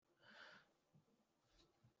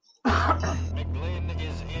McGlynn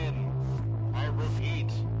is in. I repeat,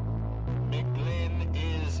 McGlynn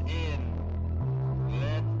is in.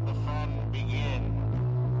 Let the fun begin.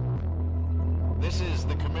 This is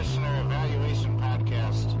the Commissioner Evaluation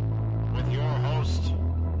Podcast with your host,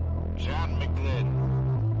 John McGlynn.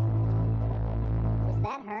 Was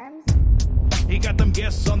that Herms? He got them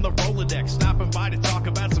guests on the Rolodex, stopping by to talk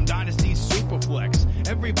about some Dynasty Superflex.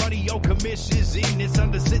 Everybody, yo, commish is in. It's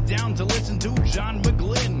time to sit down to listen to John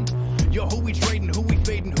McGlynn. Yo, who we trading, who we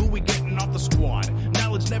fading, who we getting off the squad.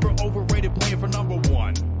 Knowledge never overrated, playing for number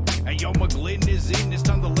one. And yo, McGlynn is in. It's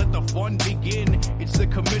time to let the fun begin. It's the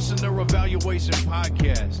Commissioner Evaluation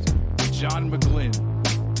Podcast with John McGlynn.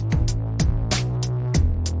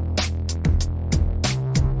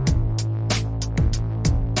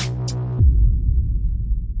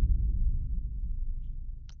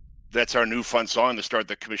 That's our new fun song to start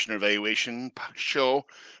the Commissioner Evaluation show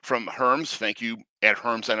from Herms. Thank you at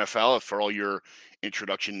Herms NFL for all your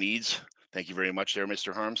introduction needs. Thank you very much there,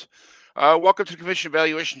 Mr. Herms. Welcome to the Commissioner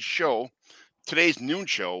Evaluation show. Today's noon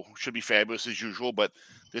show should be fabulous as usual, but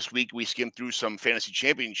this week we skimmed through some Fantasy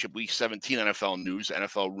Championship Week 17 NFL news,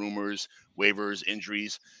 NFL rumors, waivers,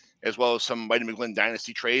 injuries, as well as some Mighty McGlynn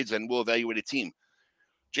Dynasty trades, and we'll evaluate a team.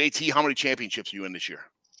 JT, how many championships are you in this year?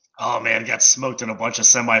 Oh, man, got smoked in a bunch of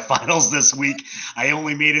semifinals this week. I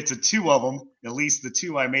only made it to two of them. At least the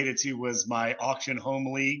two I made it to was my auction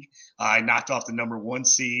home league. I knocked off the number one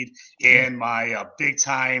seed. And my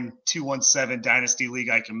big-time 217 Dynasty League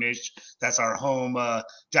I commissioned. That's our home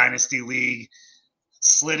Dynasty League.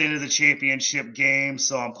 Slid into the championship game,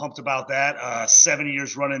 so I'm pumped about that. 7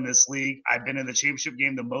 years running this league. I've been in the championship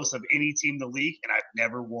game the most of any team in the league, and I've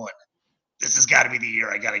never won. This has got to be the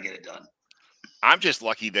year I got to get it done. I'm just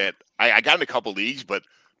lucky that I got in a couple leagues, but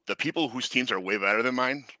the people whose teams are way better than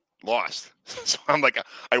mine lost. So I'm like,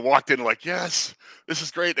 I walked in like, yes, this is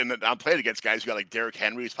great. And then I'm playing against guys who got like Derrick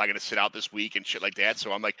Henry, who's probably going to sit out this week and shit like that.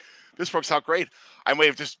 So I'm like, this works out great. I might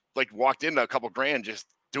have just like walked into a couple grand just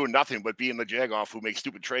doing nothing but being the jagoff who makes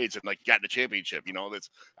stupid trades and like got in the championship. You know, it's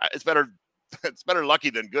better. It's better lucky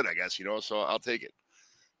than good, I guess. You know, so I'll take it.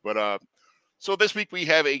 But so this week we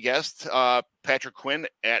have a guest, Patrick Quinn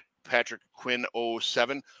at Patrick Quinn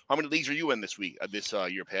 07. How many leagues are you in this week, this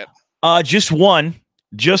year, Pat? Just one,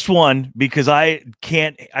 because I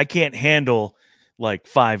can't handle like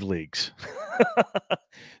 5 leagues.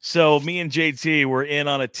 So me and JT were in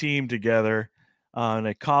on a team together on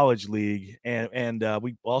a college league, and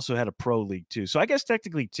we also had a pro league too. So I guess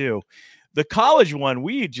technically 2. The college one,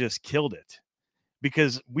 we just killed it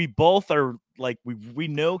because we both are like, we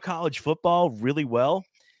know college football really well.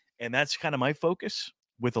 And that's kind of my focus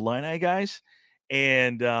with the Illini guys.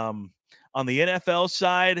 And on the NFL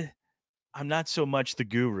side, I'm not so much the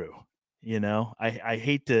guru, you know. I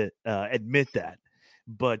hate to admit that.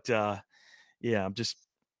 But, yeah,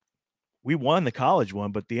 we won the college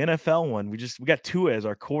one, but the NFL one, we got Tua as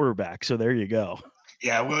our quarterback. So there you go.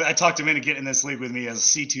 Yeah, well, I talked him into getting this league with me as a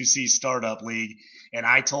C2C startup league. And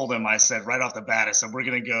I told him, I said right off the bat, I said, we're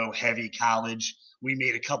going to go heavy college. We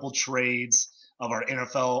made a couple trades of our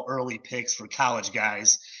NFL early picks for college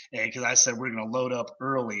guys. And because I said, we're going to load up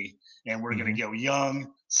early and we're going to go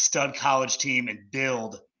young, stud college team and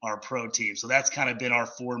build our pro team. So that's kind of been our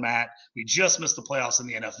format. We just missed the playoffs in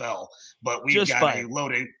the NFL, but we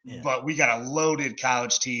got a loaded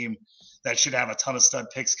college team that should have a ton of stud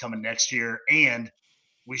picks coming next year. And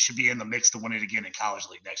we should be in the mix to win it again in college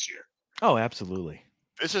league next year. Oh, absolutely.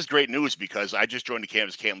 This is great news because I just joined the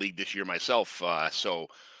Kansas Can't League this year myself. So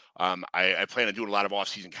I plan on doing a lot of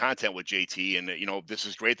off-season content with JT, and you know, this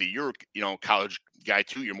is great that you're, you know, college guy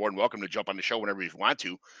too. You're more than welcome to jump on the show whenever you want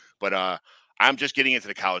to. But I'm just getting into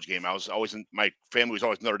the college game. I was always my family was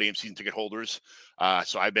always Notre Dame season ticket holders,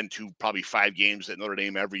 so I've been to probably 5 games at Notre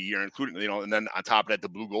Dame every year, including, you know, and then on top of that, the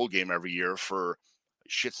blue gold game every year for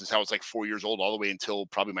shit since I was like 4 years old, all the way until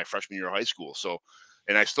probably my freshman year of high school. So,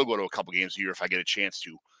 and I still go to a couple games a year if I get a chance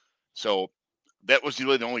to. So that was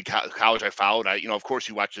really the only college I followed. You know, of course,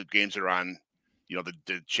 you watch the games that are on, you know,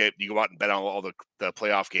 you go out and bet on all the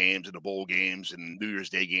playoff games and the bowl games and New Year's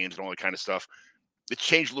Day games and all that kind of stuff. It's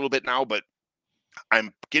changed a little bit now, but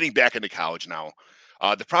I'm getting back into college now.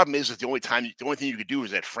 The problem is that the only thing you could do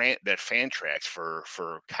is that Fantrax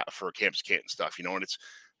for Campus Canton stuff, you know, and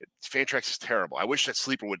Fantrax is terrible. I wish that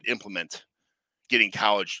Sleeper would implement getting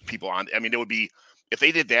college people on. I mean, it would be, if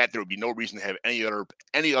they did that, there would be no reason to have any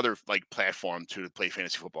other like platform to play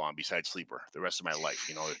fantasy football on besides Sleeper the rest of my life,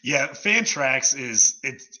 you know. Yeah, Fantrax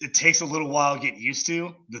it takes a little while to get used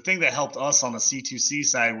to. The thing that helped us on the C2C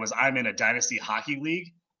side was I'm in a dynasty hockey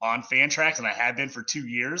league on Fantrax, and I had been for 2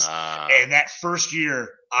 years. And that first year,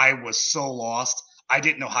 I was so lost. I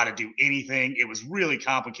didn't know how to do anything. It was really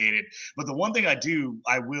complicated. But the one thing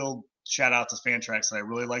I will shout out to Fantrax that I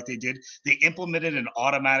really like they implemented an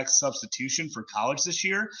automatic substitution for college this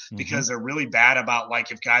year because they're really bad about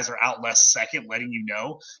like if guys are out less second, letting you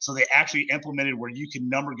know. So they actually implemented where you can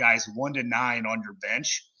number guys 1 to 9 on your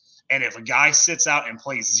bench. And if a guy sits out and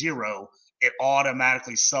plays 0, it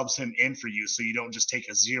automatically subs him in for you, so you don't just take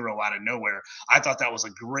a 0 out of nowhere. I thought that was a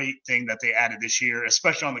great thing that they added this year,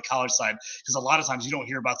 especially on the college side, because a lot of times you don't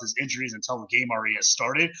hear about those injuries until the game already has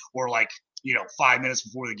started, or like 5 minutes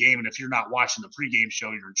before the game, and if you're not watching the pregame show,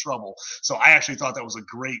 you're in trouble. So I actually thought that was a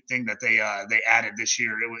great thing that they added this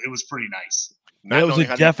year. It was pretty nice. That was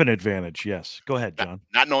a definite advantage. Yes. Go ahead, John.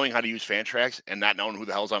 Not knowing how to use Fantrax and not knowing who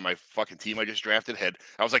the hell's on my fucking team I just drafted,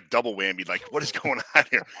 I was like double whammy. Like, what is going on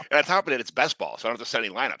here? And on top of it, it's best ball, so I don't have to set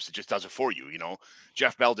any lineups. It just does it for you.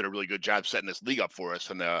 Jeff Bell did a really good job setting this league up for us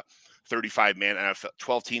on the 35-man NFL,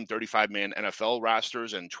 12-team 35-man NFL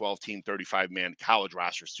rosters and 12-team 35-man college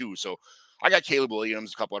rosters too. So I got Caleb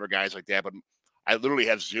Williams, a couple other guys like that, but I literally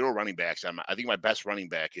have 0 running backs. I think my best running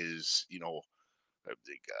back is,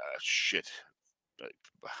 shit.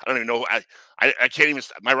 I don't even know. I can't even.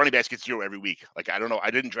 My running backs get 0 every week. Like, I don't know.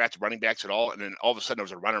 I didn't draft running backs at all, and then all of a sudden there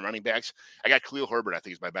was a run on running backs. I got Khalil Herbert. I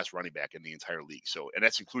think is my best running back in the entire league. So, and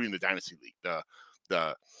that's including the dynasty league,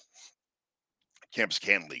 the Campus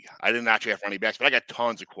Canton League. I did not draft running backs, but I got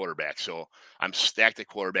tons of quarterbacks. So I'm stacked at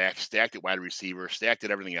quarterback, stacked at wide receiver, stacked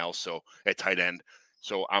at everything else. So at tight end.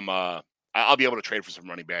 So I'll be able to trade for some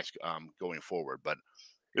running backs going forward, but.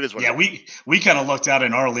 It is what we kind of looked out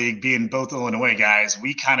in our league, being both Illinois guys.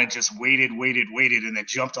 We kind of just waited, and then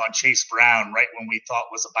jumped on Chase Brown right when we thought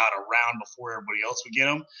was about a round before everybody else would get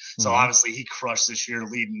him. So obviously he crushed this year,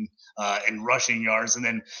 leading in rushing yards. And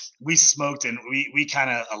then we smoked, and we kind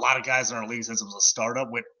of, a lot of guys in our league, since it was a startup,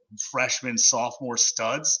 with freshman, sophomore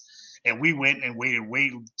studs, and we went and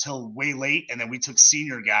waited till way late, and then we took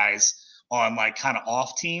senior guys on like kind of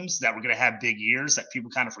off teams that were going to have big years that people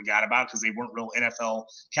kind of forgot about because they weren't real NFL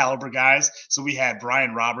caliber guys. So we had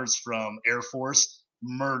Brian Roberts from Air Force,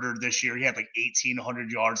 murdered this year. He had like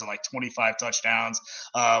 1,800 yards and like 25 touchdowns.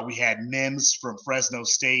 We had Mims from Fresno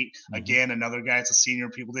State. Again, another guy that's a senior.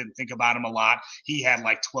 People didn't think about him a lot. He had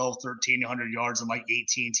like 1,300 yards and like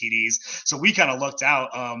 18 TDs. So we kind of looked out.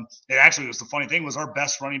 It actually was the funny thing was our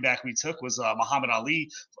best running back we took was Muhammad Ali,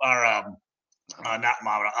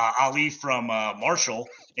 Ali from Marshall,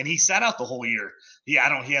 and he sat out the whole year. He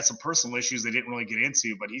had some personal issues they didn't really get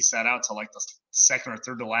into, but he sat out till like the second or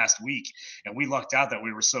third to last week, and we lucked out that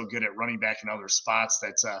we were so good at running back in other spots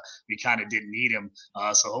that we kind of didn't need him.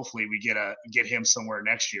 So hopefully we get him somewhere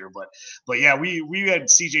next year. But yeah, we had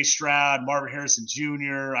C.J. Stroud, Marvin Harrison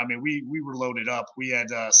Jr. I mean, we were loaded up. We had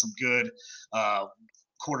some good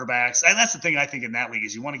quarterbacks. And that's the thing I think in that league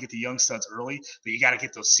is you want to get the young studs early, but you got to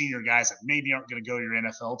get those senior guys that maybe aren't going to go to your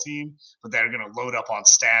NFL team, but that are going to load up on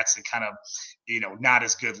stats and kind of, not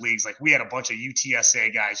as good leagues. Like we had a bunch of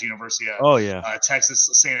UTSA guys, University of Texas,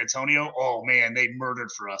 San Antonio. Oh man, they murdered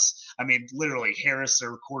for us. I mean, literally Harris,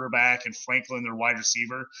 their quarterback, and Franklin, their wide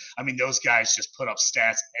receiver. I mean, those guys just put up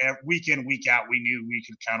stats week in, week out. We knew we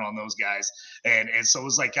could count on those guys. And so it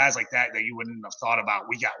was like guys like that you wouldn't have thought about.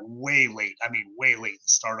 We got way late in the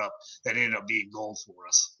startup that ended up being gold for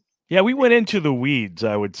us. Yeah, we went into the weeds,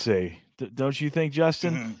 I would say. Don't you think,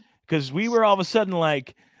 Justin? Because we were all of a sudden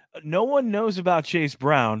like, no one knows about Chase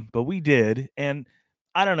Brown, but we did. And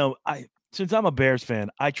I don't know. Since I'm a Bears fan,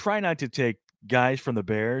 I try not to take guys from the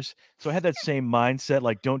Bears. So I had that same mindset,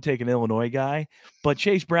 like don't take an Illinois guy. But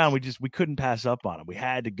Chase Brown, we couldn't pass up on him. We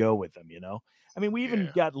had to go with him, I mean, we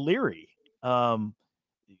even got Leary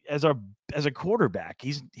as a quarterback.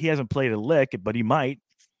 He hasn't played a lick, but he might.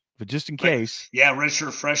 But just in case. Yeah,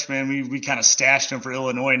 redshirt freshman. We kind of stashed him for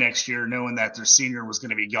Illinois next year, knowing that their senior was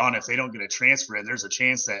going to be gone. If they don't get a transfer in, there's a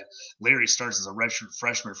chance that Larry starts as a redshirt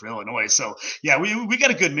freshman for Illinois. So, yeah, we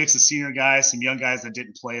got a good mix of senior guys, some young guys that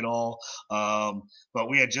didn't play at all. But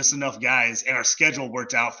we had just enough guys, and our schedule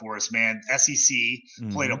worked out for us, man. SEC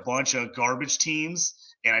played a bunch of garbage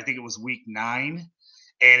teams, and I think it was week 9.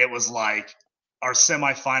 And it was like our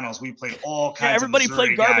semifinals, we played all kinds of Missouri everybody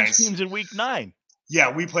played garbage teams in week 9. Yeah,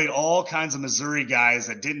 we played all kinds of Missouri guys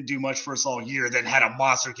that didn't do much for us all year, then had a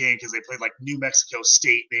monster game because they played like New Mexico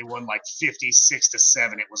State. They won like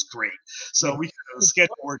 56-7. It was great. So the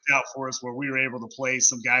schedule worked out for us where we were able to play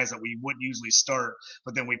some guys that we wouldn't usually start,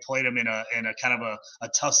 but then we played them in a kind of a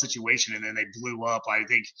tough situation, and then they blew up. I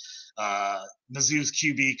think Mizzou's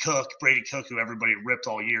QB Brady Cook, who everybody ripped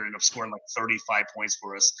all year, ended up scoring like 35 points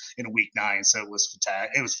for us in week 9. So it was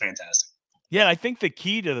fantastic. Yeah, I think the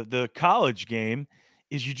key to the college game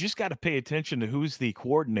is you just got to pay attention to who's the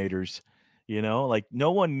coordinators. Like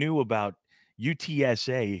no one knew about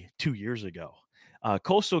UTSA 2 years ago.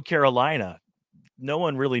 Coastal Carolina, no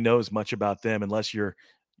one really knows much about them unless you're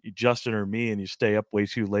Justin or me and you stay up way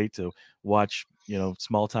too late to watch,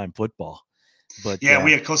 small time football. But yeah,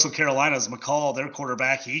 we had Coastal Carolina's McCall, their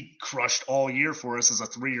quarterback. He crushed all year for us as a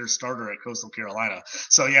 3-year starter at Coastal Carolina.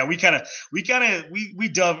 So yeah, we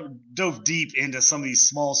dove deep into some of these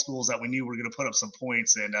small schools that we knew were going to put up some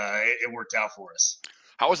points, and it worked out for us.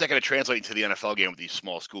 How is that going to translate into the NFL game with these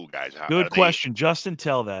small school guys? Good question, Justin.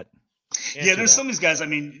 Tell that. Yeah, there's some of these guys. I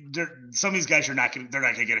mean, some of these guys they're not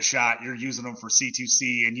gonna get a shot. You're using them for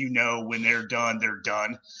C2C, and when they're done, they're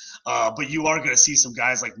done. But you are going to see some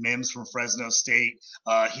guys like Mims from Fresno State.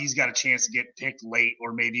 He's got a chance to get picked late,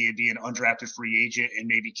 or maybe it'd be an undrafted free agent and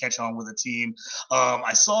maybe catch on with a team.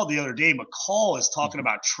 I saw the other day McCall is talking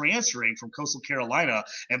about transferring from Coastal Carolina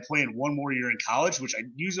and playing one more year in college, which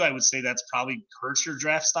I would say that's probably hurts your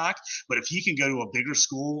draft stock. But if he can go to a bigger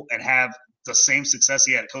school and have the same success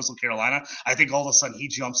he had at Coastal Carolina, I think all of a sudden he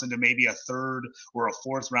jumps into maybe a 3rd or a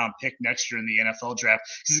 4th round pick next year in the NFL draft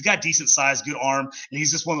because he's got decent size, good arm, and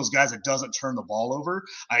he's just one of those guys that doesn't turn the ball over.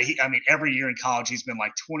 Every year in college he's been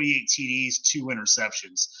like 28 TDs, 2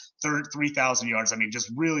 interceptions, 3,000 yards.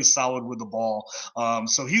 Just really solid with the ball.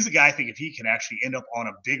 So he's a guy I think if he can actually end up on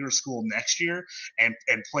a bigger school next year and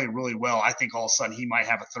play really well, I think all of a sudden he might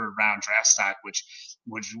have a 3rd round draft stock, which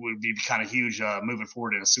would be kind of huge moving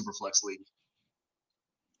forward in a super flex league.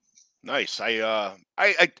 Nice. I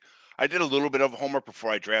did a little bit of homework before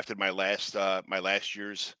I drafted my last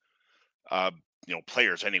year's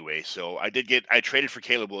players anyway. So I traded for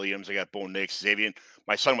Caleb Williams. I got Bo Nix, Xavier.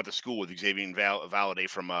 My son went to school with Xavier Valladay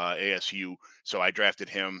from ASU, so I drafted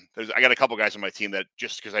him. I got a couple guys on my team that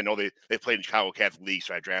just because I know they played in Chicago Catholic League,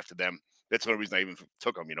 so I drafted them. That's the only reason I even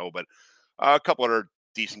took them, But a couple other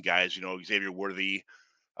decent guys, Xavier Worthy.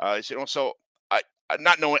 So I'm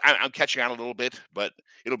not knowing. I'm catching on a little bit, but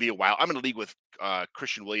it'll be a while. I'm in a league with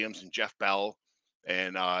Christian Williams and Jeff Bell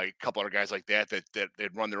and a couple other guys like that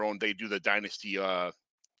run their own. They do the dynasty. What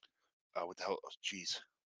the hell? Jeez,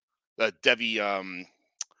 the Devi. I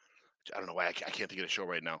don't know why I can't think of the show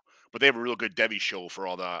right now, but they have a real good Devi show for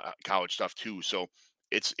all the college stuff too. So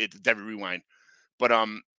it's Devi Rewind, but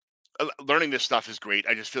learning this stuff is great.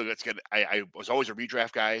 I just feel that's good. I was always a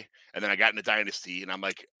redraft guy, and then I got into Dynasty, and I'm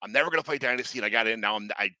like, I'm never going to play Dynasty, and I got in. Now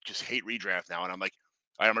I just hate redraft now, and I'm like,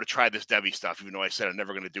 all right, I'm going to try this Devi stuff, even though I said I'm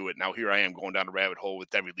never going to do it. Now here I am going down the rabbit hole with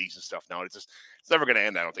Devi leagues and stuff. Now it's never going to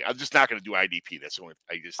end. I don't think. I'm just not going to do IDP. That's the only.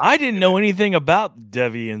 I didn't know anything about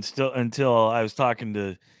Devi until I was talking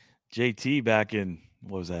to JT back in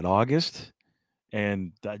what was that, August,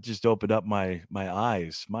 and that just opened up my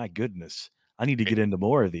eyes. My goodness. I need to get into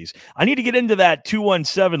more of these. I need to get into that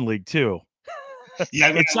 217 league too. Yeah,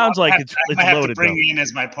 it sounds like it's loaded. I have to bring you in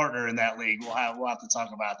as my partner in that league. We'll have to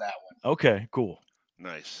talk about that one. Okay, cool.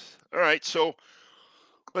 Nice. All right, so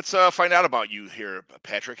let's find out about you here,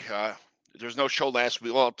 Patrick. There's no show last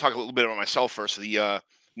week. Well, I'll talk a little bit about myself first. The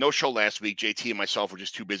no show last week. JT and myself were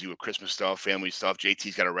just too busy with Christmas stuff, family stuff.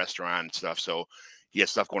 JT's got a restaurant and stuff, so he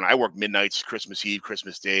has stuff going on. I work midnights, Christmas Eve,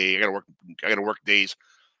 Christmas Day. I got to work days.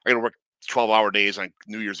 I got to work 12-hour days on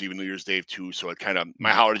New Year's Eve and New Year's Day too. So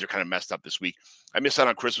my holidays are kind of messed up this week. I missed out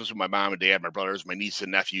on Christmas with my mom and dad, my brothers, my niece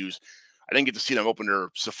and nephews. I didn't get to see them open their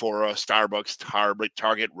Sephora, Starbucks,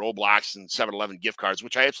 Target, Roblox, and 7-Eleven gift cards,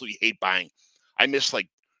 which I absolutely hate buying. I miss like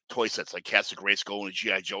toy sets like Cats of Grayskull and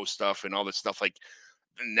G.I. Joe stuff and all this stuff. Like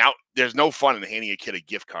now there's no fun in handing a kid a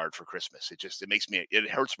gift card for Christmas.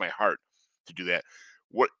 It hurts my heart to do that.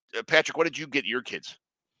 Patrick, what did you get your kids?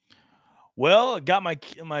 Well, I got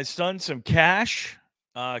my son some cash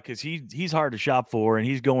because he's hard to shop for, and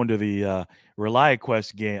he's going to the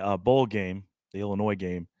ReliaQuest game, bowl game, the Illinois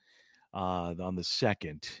game, on the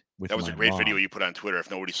 2nd. That was a great video you put on Twitter. If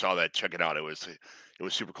nobody saw that, check it out. It was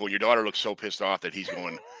super cool. Your daughter looks so pissed off that he's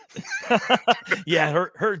going. Yeah,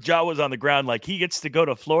 her jaw was on the ground, like he gets to go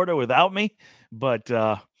to Florida without me. But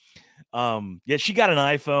yeah, she got an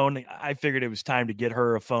iPhone. I figured it was time to get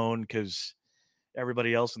her a phone because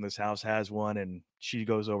everybody else in this house has one, and she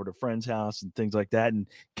goes over to a friend's house and things like that. And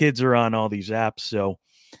kids are on all these apps. So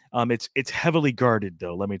it's heavily guarded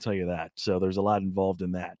though. Let me tell you that. So there's a lot involved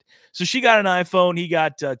in that. So she got an iPhone. He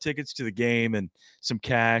got tickets to the game and some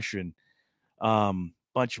cash and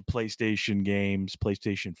bunch of PlayStation games,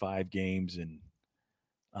 PlayStation 5 games. And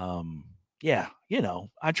yeah,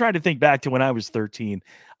 I tried to think back to when I was 13.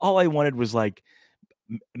 All I wanted was like,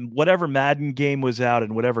 whatever Madden game was out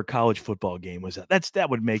and whatever college football game was out. That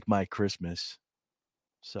would make my Christmas.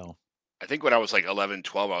 So I think when I was like 11,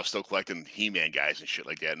 12, I was still collecting He-Man guys and shit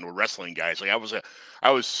like that, and wrestling guys. Like I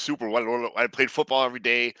was super. I played football every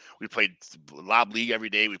day. We played lob league every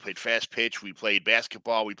day. We played fast pitch. We played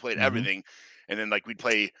basketball. We played everything, and then like we'd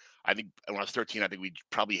play. I think when I was 13, I think we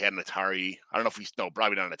probably had an Atari. I don't know if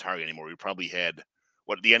probably not an Atari anymore. We probably had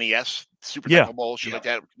the NES Super Tackle Bowl, shit like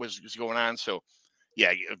that was going on. So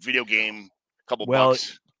yeah, a video game, couple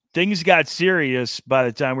bucks. Things got serious by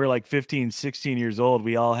the time we were like 15, 16 years old.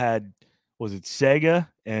 We all had, was it Sega?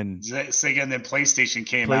 And then PlayStation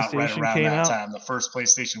came out right around that time. The first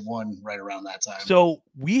PlayStation 1 right around that time. So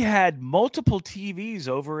we had multiple TVs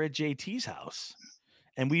over at JT's house,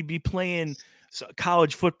 and we'd be playing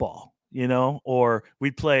college football, or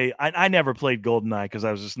we'd play. I never played GoldenEye because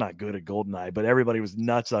I was just not good at GoldenEye, but everybody was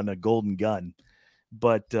nuts on the Golden Gun.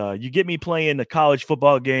 But you get me playing a college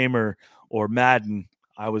football game or Madden,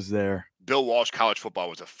 I was there. Bill Walsh college football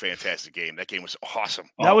was a fantastic game. That game was awesome.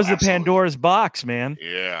 That was the Pandora's box, man.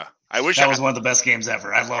 Yeah. I wish that was one of the best games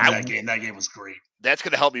ever. I love that game. That game was great. That's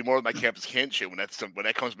going to help me more with my campus can shit when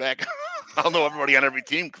that comes back. I'll know everybody on every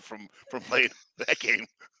team from playing that game.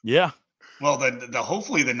 Yeah. Well,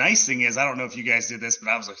 hopefully the nice thing is, I don't know if you guys did this, but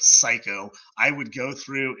I was a psycho. I would go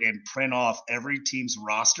through and print off every team's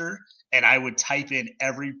roster, and I would type in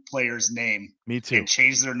every player's name. Me too. And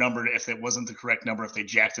change their number if it wasn't the correct number, if they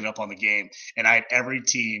jacked it up on the game. And I had every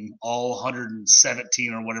team, all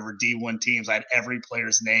 117 or whatever D1 teams, I had every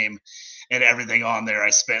player's name and everything on there. I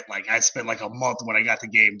spent like a month when I got the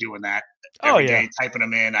game doing that. Every day, typing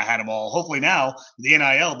them in. I had them all. Hopefully now, the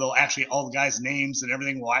NIL, they'll actually, all the guys' names and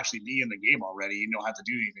everything will actually be in the game already. You don't have to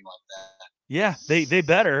do anything like that. Yeah, they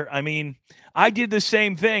better. I mean, I did the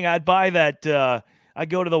same thing. I'd buy that I'd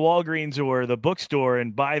go to the Walgreens or the bookstore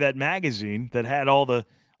and buy that magazine that had all the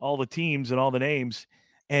teams and all the names.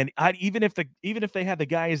 And even if they had the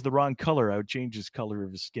guy as the wrong color, I would change his color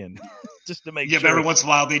of his skin just to make sure. Yeah, every once in a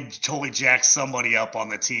while they totally jack somebody up on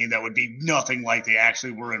the team that would be nothing like they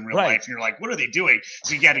actually were in real life. And you're like, what are they doing?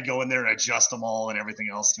 So you got to go in there and adjust them all and everything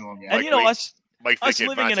else to them. Yeah. And us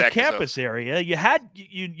living in a campus area,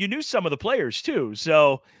 you knew some of the players too.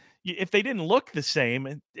 So if they didn't look the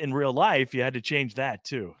same in real life, you had to change that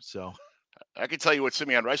too. So I can tell you what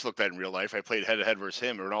Simeon Rice looked at in real life. I played head-to-head versus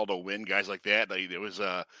him, Ronaldo Wynn, guys like that. Like, it was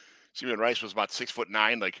Simeon Rice was about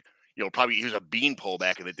 6'9", like, probably he was a beanpole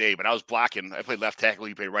back in the day. But I was blocking. I played left tackle.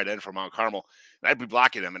 He played right end for Mount Carmel, and I'd be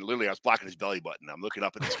blocking him, and literally I was blocking his belly button. I'm looking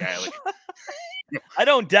up at this guy like. I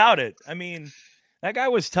don't doubt it. I mean, that guy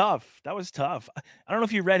was tough. That was tough. I don't know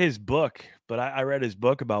if you read his book, but I read his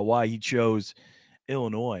book about why he chose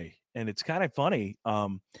Illinois, and it's kind of funny.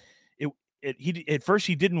 At first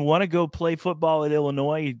he didn't want to go play football at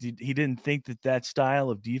Illinois. He didn't think that style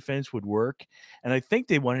of defense would work. And I think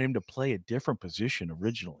they wanted him to play a different position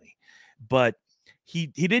originally, but he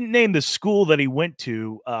didn't name the school that he went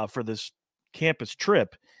to for this campus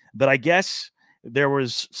trip. But I guess there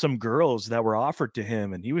was some girls that were offered to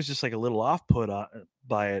him, and he was just like a little off put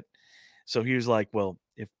by it. So he was like, well,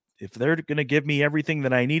 if they're going to give me everything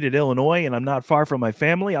that I need at Illinois and I'm not far from my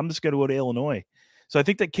family, I'm just going to go to Illinois. So I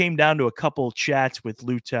think that came down to a couple chats with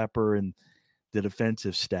Lou Tepper and the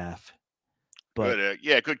defensive staff. But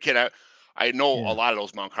good kid. I know a lot of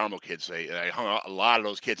those Mount Carmel kids. I hung out a lot of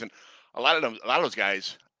those kids, and a lot of those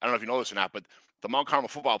guys. I don't know if you know this or not, but the Mount Carmel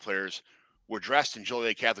football players were dressed in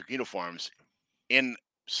Joliet Catholic uniforms in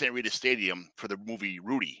St. Rita's Stadium for the movie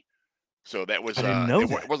Rudy. So that was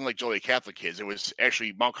it wasn't like Joliet Catholic kids. It was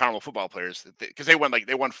actually Mount Carmel football players because they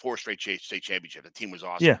won 4 straight state championships. The team was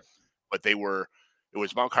awesome. Yeah, but it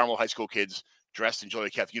was Mount Carmel high school kids dressed in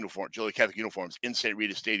Joliet Catholic uniforms in St.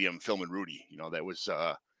 Rita's Stadium filming Rudy. That was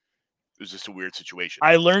it was just a weird situation.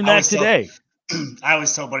 I learned that today. I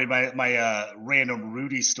always tell buddy my random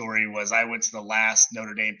Rudy story was I went to the last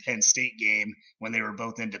Notre Dame Penn State game when they were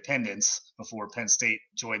both independents before Penn State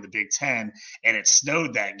joined the Big Ten, and it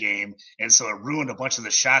snowed that game, and so it ruined a bunch of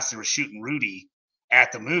the shots they were shooting Rudy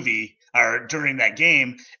at the movie or during that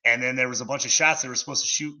game. And then there was a bunch of shots they were supposed to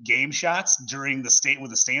shoot game shots during the state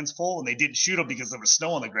with the stands full, and they didn't shoot them because there was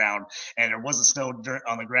snow on the ground, and there wasn't snow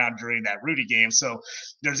on the ground during that Rudy game. So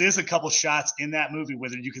there is a couple shots in that movie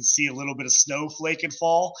where you can see a little bit of snow flake and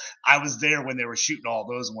fall. I was there when they were shooting all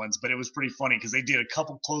those ones, but it was pretty funny because they did a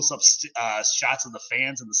couple close-up shots of the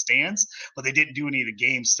fans in the stands, but they didn't do any of the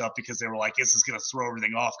game stuff because they were like, this is going to throw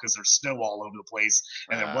everything off because there's snow all over the place,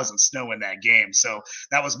 and there wasn't snow in that game. So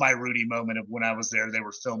that was my Rudy moment of when I was there. They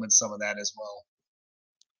were filming some of that as well.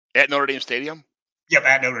 At Notre Dame Stadium? Yep,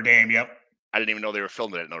 at Notre Dame, yep. I didn't even know they were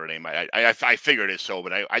filming it at Notre Dame. I figured it so,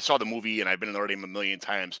 but I saw the movie, and I've been to Notre Dame a million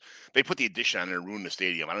times. They put the addition on there and ruined the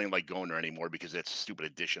stadium. I don't even like going there anymore because that's a stupid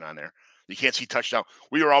addition on there. You can't see touchdown.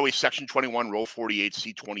 We were always section 21, row 48,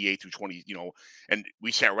 seat 28 through 20, and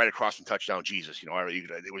we sat right across from touchdown Jesus.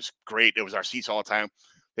 It was great. It was our seats all the time.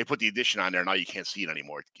 They put the addition on there. Now you can't see it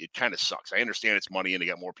anymore. It kind of sucks. I understand it's money and they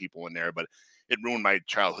got more people in there, but it ruined my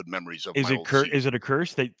childhood memories of my old seat. Is it a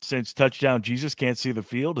curse that since touchdown Jesus can't see the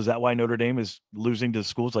field? Is that why Notre Dame is losing to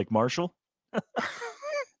schools like Marshall?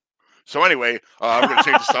 So anyway, we're going to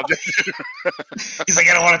change the subject. He's like,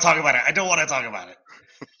 I don't want to talk about it. I don't want to talk about it.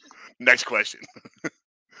 Next question.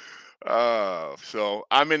 So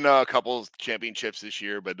I'm in a couple championships this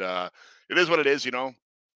year, but it is what it is,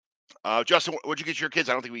 Justin, what'd you get your kids?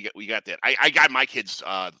 I don't think we got that. I got my kids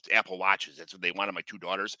Apple Watches. That's what they wanted, my two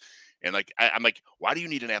daughters. And I'm like, why do you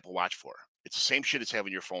need an Apple Watch for? It's the same shit as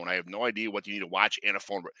having your phone. I have no idea what you need a watch and a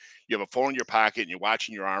phone. You have a phone in your pocket and you're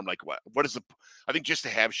watching your arm. Like what is I think just to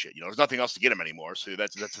have shit, there's nothing else to get them anymore. So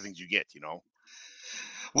that's the things you get,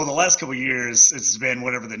 Well, the last couple of years, it's been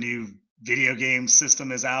whatever the new video game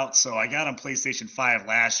system is out. So I got on PlayStation 5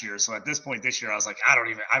 last year. So at this point this year, I was like,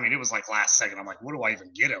 it was like last second. I'm like, what do I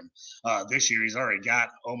even get him? This year, he's already got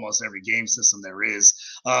almost every game system there is.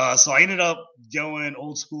 So I ended up going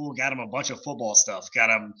old school, got him a bunch of football stuff,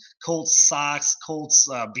 got him Colts socks, Colts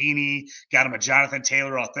beanie, got him a Jonathan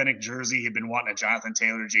Taylor authentic jersey. He'd been wanting a Jonathan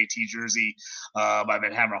Taylor JT jersey. I've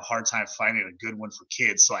been having a hard time finding a good one for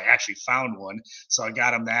kids. So I actually found one. So I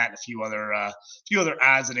got him that and a few other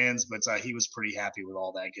odds and ends, but he was pretty happy with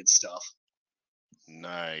all that good stuff.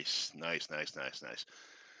 Nice.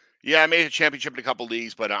 Yeah, I made a championship in a couple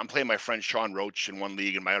leagues, but I'm playing my friend Sean Roach in one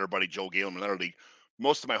league and my other buddy Joe Galen in another league.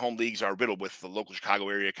 Most of my home leagues are riddled with the local Chicago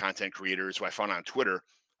area content creators who I found on Twitter,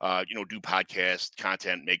 do podcast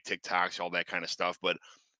content, make TikToks, all that kind of stuff. But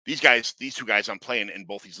these two guys I'm playing in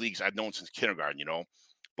both these leagues, I've known since kindergarten,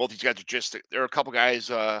 Both these guys there are a couple guys,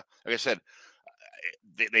 like I said,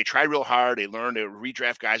 they tried real hard. They learned to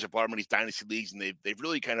redraft guys that brought them in these dynasty leagues, and they've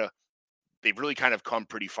really kind of come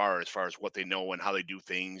pretty far as what they know and how they do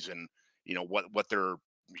things, and what they're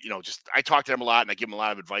just I talk to them a lot and I give them a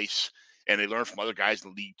lot of advice, and they learn from other guys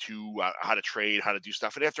in the league too, how to trade, how to do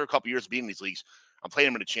stuff. And after a couple of years of being in these leagues, I'm playing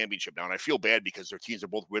them in a championship now, and I feel bad because their teams are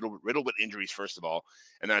both riddled with injuries first of all,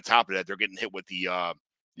 and then on top of that, they're getting hit with the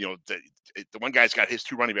the one guy's got his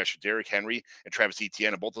two running backs, Derrick Henry and Travis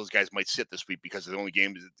Etienne, and both those guys might sit this week because the only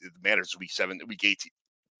game that matters is week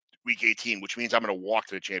 18, which means I'm going to walk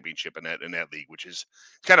to the championship in that league, which is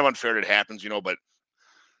kind of unfair that it happens, but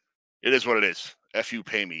it is what it is. F you,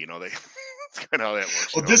 pay me, it's kind of how that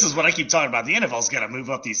works. Well, this is what I keep talking about. The NFL's got to move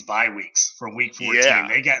up these bye weeks from week 14. Yeah.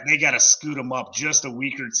 They got to scoot them up just a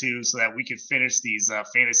week or two so that we can finish these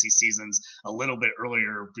fantasy seasons a little bit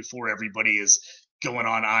earlier before everybody is going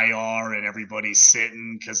on IR and everybody's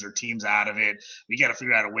sitting because their team's out of it. We got to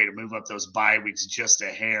figure out a way to move up those bye weeks just a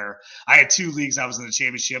hair. I had two leagues I was in the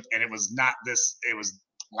championship, and it was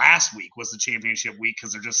last week was the championship week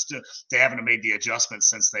because they haven't made the adjustment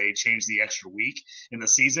since they changed the extra week in the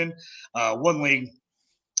season. One league,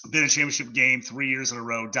 been a championship game 3 years in a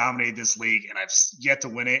row, dominated this league, and I've yet to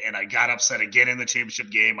win it, and I got upset again in the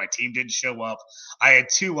championship game. My team didn't show up. I had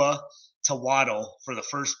Tua to Waddle for the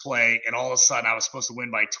first play, and all of a sudden I was supposed to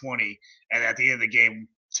win by 20, and at the end of the game,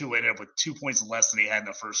 Tua ended up with 2 points less than he had in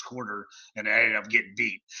the first quarter, and I ended up getting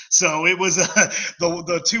beat. So it was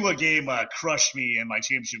the Tua game crushed me in my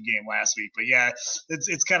championship game last week. But yeah,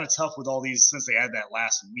 it's kind of tough with all these since they had that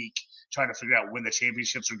last week, trying to figure out when the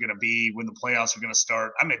championships are going to be, when the playoffs are going to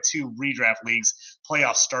start. I'm in two redraft leagues.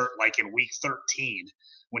 Playoffs start like in week 13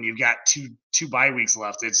 when you've got two bye weeks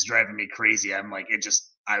left. It's driving me crazy. I'm like,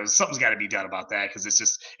 something's got to be done about that because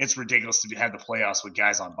it's ridiculous to have the playoffs with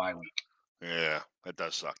guys on bye week. Yeah, that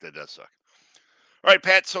does suck. All right,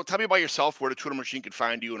 Pat. So tell me about yourself, where the Twitter machine can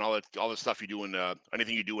find you, and all the stuff you do in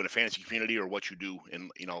anything you do in a fantasy community, or what you do in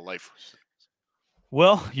life.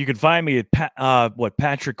 Well, you can find me at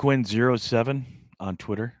Patrick Quinn 07 on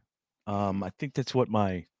Twitter. I think that's what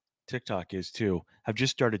my TikTok is too. I've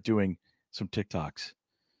just started doing some TikToks,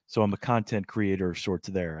 so I'm a content creator of sorts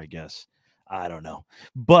there, I guess. I don't know,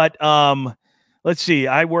 but let's see.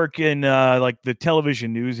 I work in like the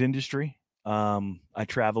television news industry. I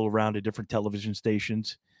travel around to different television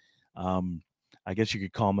stations. I guess you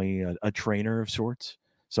could call me a trainer of sorts.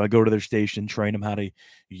 So I go to their station, train them how to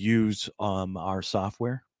use our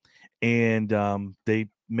software, and they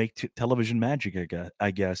make television magic.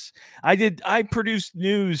 I guess I produced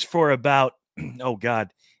news for about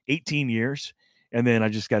 18 years, and then I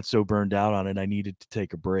just got so burned out on it. I needed to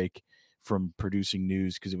take a break from producing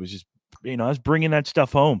news because it was just, I was bringing that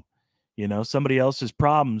stuff home, somebody else's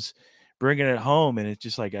problems, bringing it home. And it's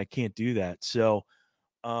just like, I can't do that. So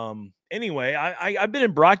Anyway, I've been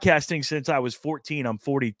in broadcasting since I was 14. I'm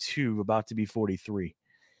 42, about to be 43.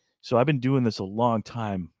 So I've been doing this a long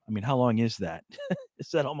time. I mean, how long is that? Is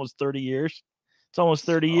that almost 30 years? It's almost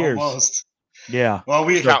 30 years. Almost. Yeah. Well,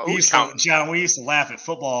 we Who's used to, John, we used to laugh at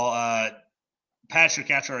football.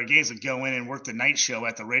 Patrick, after our games, would go in and work the night show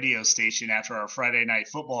at the radio station after our Friday night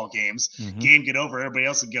football games. Mhm. Game get over, everybody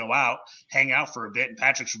else would go out, hang out for a bit, and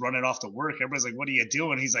Patrick's running off to work. Everybody's like, "What are you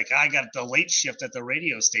doing?" He's like, "I got the late shift at the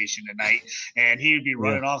radio station tonight," and he would be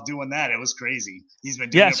running off doing that. It was crazy. He's been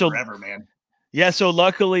doing it forever, man. Yeah, so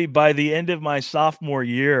luckily by the end of my sophomore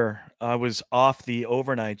year, I was off the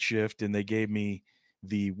overnight shift, and they gave me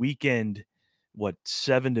the weekend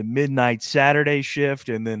 7 to midnight Saturday shift,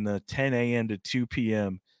 and then the 10 a.m. to 2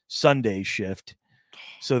 p.m. Sunday shift.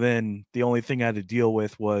 So then the only thing I had to deal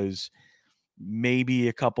with was maybe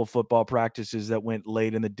a couple football practices that went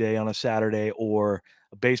late in the day on a Saturday, or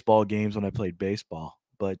baseball games when I played baseball.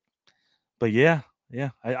 But yeah.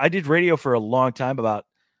 I did radio for a long time, about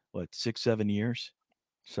 6-7 years.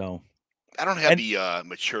 So I don't have the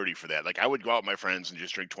maturity for that. Like, I would go out with my friends and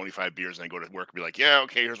just drink 25 beers and then go to work and be like, "Yeah,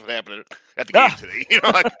 okay, here's what happened at the game today." You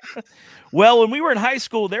know, like, well, when we were in high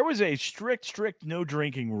school, there was a strict no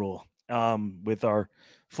drinking rule with our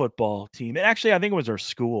football team. And actually, I think it was our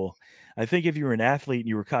school. I think if you were an athlete and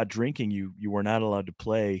you were caught drinking, you were not allowed to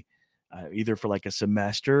play either for like a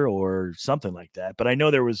semester or something like that. But I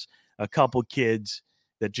know there was a couple kids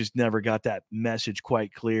that just never got that message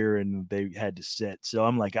quite clear, and they had to sit. So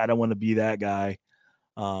I'm like, I don't want to be that guy.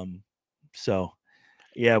 So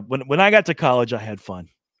yeah, when I got to college, I had fun.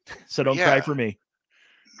 So don't cry for me.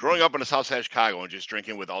 Growing up in the south side of Chicago and just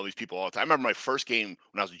drinking with all these people all the time. I remember my first game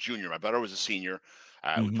when I was a junior. My brother was a senior.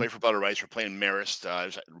 We played for Butler Rice. We're playing Marist.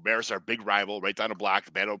 Marist, our big rival, right down the block,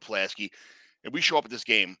 the Battle of Pulaski. And we show up at this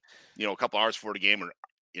game, a couple hours before the game, and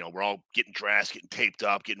we're all getting dressed, getting taped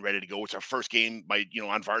up, getting ready to go. It's our first game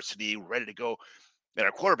on varsity. We're ready to go. And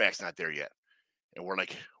our quarterback's not there yet. And we're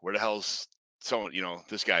like, where the hell's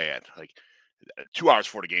this guy at? Like 2 hours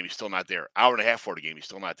before the game, he's still not there. Hour and a half before the game, he's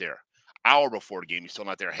still not there. Hour before the game, he's still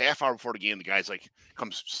not there. Half hour before the game, the guy's like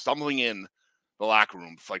comes stumbling in the locker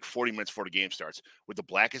room like 40 minutes before the game starts with the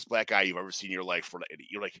blackest black eye you've ever seen in your life.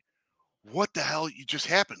 You're like, what the hell just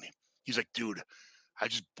happened? He's like, dude, I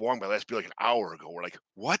just bombed my last beer like an hour ago. We're like,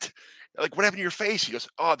 what? Like, what happened to your face? He goes,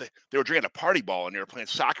 oh, they were drinking a party ball and they were playing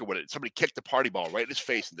soccer with it. Somebody kicked the party ball right in his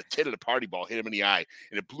face, and the tit of the party ball hit him in the eye,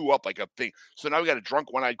 and it blew up like a thing. So now we got a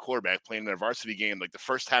drunk one-eyed quarterback playing in a varsity game. Like the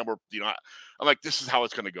first time I'm like, this is how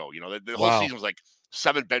it's going to go. The whole season was like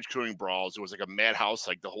 7 bench clearing brawls. It was like a madhouse,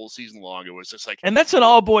 like the whole season long. It was just like, and that's an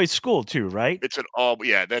all boys school too, right? It's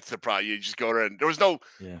that's the problem. You just go there, and there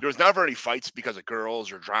was never any fights because of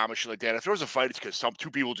girls or drama, shit like that. If there was a fight, it's because two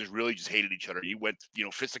people just really just hated each other. You went,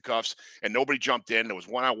 fisticuffs, and nobody jumped in. It was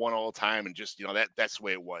 1-on-1 all the time, and just that's the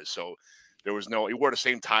way it was. So there was he wore the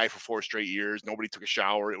same tie for 4 straight years. Nobody took a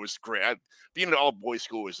shower. It was great. Being in an all boys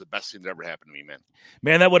school was the best thing that ever happened to me, man.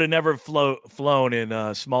 Man, that would have never flown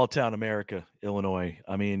in small town America, Illinois.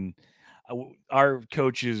 I mean, our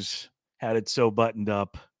coaches had it so buttoned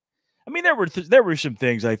up. I mean, there were some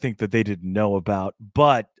things I think that they didn't know about,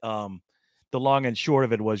 but the long and short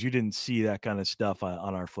of it was you didn't see that kind of stuff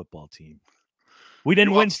on our football team. We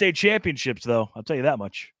didn't win state championships, though. I'll tell you that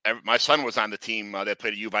much. My son was on the team that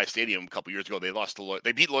played at UVI Stadium a couple years ago. They lost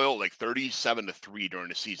they beat Loyola like 37-3 during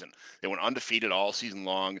the season. They went undefeated all season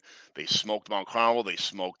long. They smoked Mount Carmel. They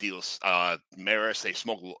smoked Marist. They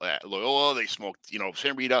smoked Loyola. They smoked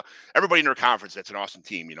San Rita. Everybody in their conference. That's an awesome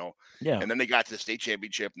team, Yeah. And then they got to the state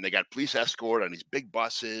championship, and they got police escort on these big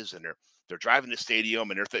buses, and they're driving the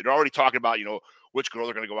stadium, and they're already talking about which girl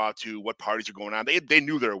they're going to go out to, what parties are going on. They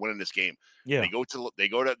knew they were winning this game. Yeah. My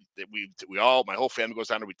whole family goes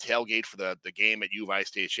down there. We tailgate for the game at UVI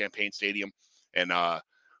Champaign Stadium, and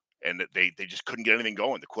they just couldn't get anything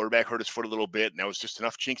going. The quarterback hurt his foot a little bit, and that was just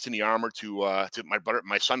enough chinks in the armor to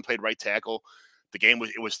my son played right tackle. The game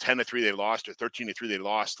was 10-3 they lost, or 13-3 they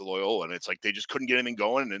lost to Loyola, and it's like they just couldn't get anything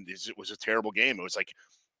going, and it was a terrible game. It was like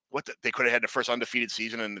they could have had the first undefeated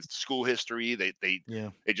season in the school history. They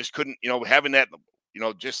just couldn't, having that,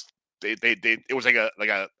 just it was like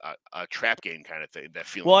a trap game kind of thing. That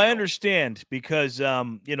feeling. Well, I understand because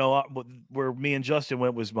where me and Justin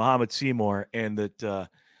went was Muhammad Seymour, and that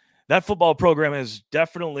football program has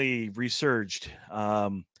definitely resurged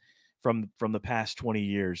from the past 20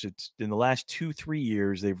 years. It's in the last 2-3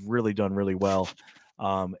 years they've really done really well.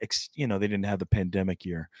 They didn't have the pandemic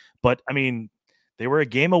year, but I mean, they were a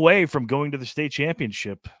game away from going to the state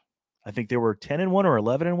championship. I think they were 10-1 or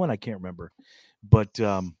 11-1. I can't remember, but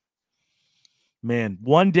Man,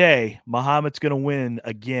 one day Muhammad's going to win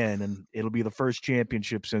again, and it'll be the first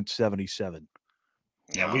championship since '77.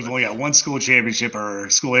 Yeah, Wow, we've only got one school championship or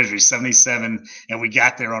school history, 77, and we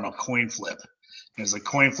got there on a coin flip. It was a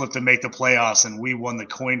coin flip to make the playoffs, and we won the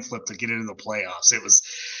coin flip to get into the playoffs. It was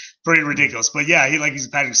pretty ridiculous. But yeah, like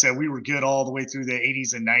Patrick said, we were good all the way through the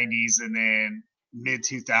 80s and 90s, and then mid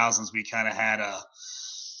 2000s we kind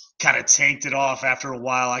of tanked it off after a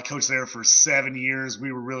while. I coached there for 7 years.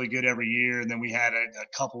 We were really good every year, and then we had a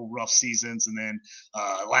couple rough seasons, and then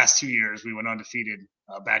last 2 years we went undefeated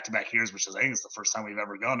back-to-back years, which is I think it's the first time we've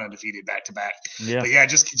ever gone undefeated back-to-back. Yeah. But yeah,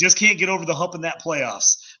 just can't get over the hump in that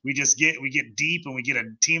playoffs. We get deep, and we get a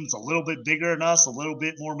team that's a little bit bigger than us, a little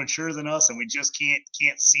bit more mature than us, and we just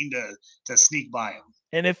can't seem to sneak by them.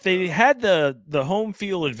 And if they had the home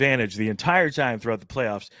field advantage the entire time throughout the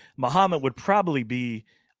playoffs, Muhammad would probably be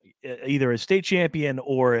either a state champion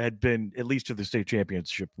or had been at least to the state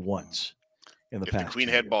championship once in the past. If the queen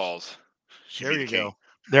had balls, she'd be the king.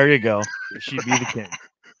 There you go. She'd be the king.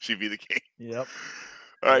 She'd be the king. Yep.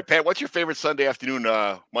 All right, Pat, what's your favorite Sunday afternoon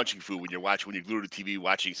munching food when you're glued to the TV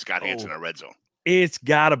watching Scott Hansen on Red Zone? It's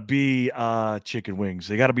got to be chicken wings.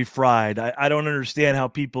 They got to be fried. I don't understand how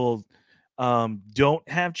people don't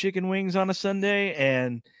have chicken wings on a Sunday,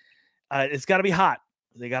 and it's got to be hot.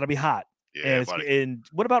 They got to be hot. Yeah, and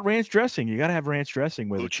what about ranch dressing? You got to have ranch dressing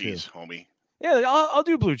with blue it cheese, too. homie. Yeah, I'll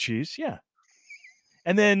do blue cheese. Yeah,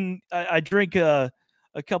 and then I drink a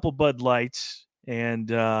couple Bud Lights, and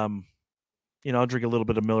I'll drink a little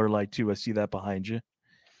bit of Miller Lite too. I see that behind you.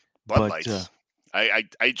 Bud Lights. I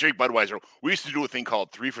drink Budweiser. We used to do a thing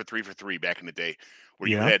called 3 for 3 for 3 back in the day,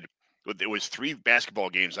 where there was 3 basketball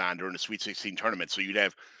games on during the Sweet 16 tournament. So you'd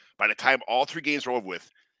have, by the time all 3 games were over with,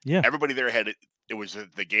 everybody there had it. It was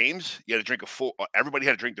the games. You had to drink everybody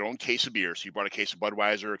had to drink their own case of beer. So you brought a case of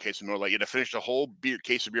Budweiser, a case of Miller Lite. You had to finish the whole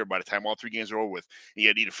case of beer by the time all 3 games were over with. And you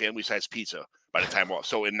had to eat a family-sized pizza by the time all.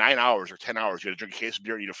 So in 9 hours or 10 hours, you had to drink a case of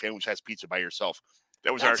beer and eat a family-sized pizza by yourself.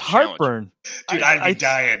 That was That's our challenge. heartburn. Dude, I'd be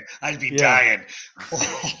dying. I'd be dying.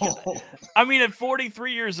 I mean, at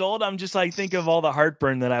 43 years old, I'm just like, think of all the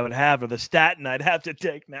heartburn that I would have, or the statin I'd have to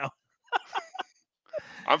take now.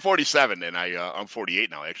 I'm 47 and I'm 48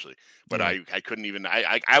 now actually, but I couldn't even.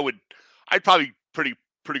 I'd probably pretty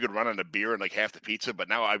good run on the beer and like half the pizza, but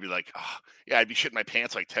now I'd be like, I'd be shitting my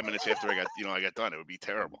pants like 10 minutes after I got done. It would be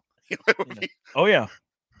terrible. Oh yeah.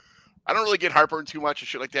 I don't really get heartburn too much and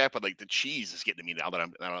shit like that, but like the cheese is getting to me now that I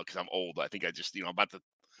don't know, because I'm old. I think I just I'm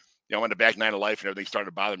on the back 9 of life and everything's starting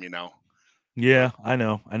to bother me now. Yeah, I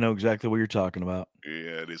know exactly what you're talking about.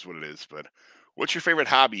 Yeah, it is what it is. But what's your favorite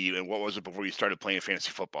hobby, and what was it before you started playing fantasy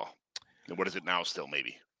football? And what is it now still,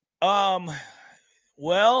 maybe?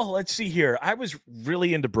 Well, let's see here. I was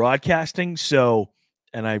really into broadcasting,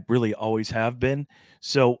 and I really always have been.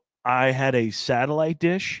 So I had a satellite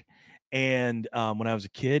dish, and when I was a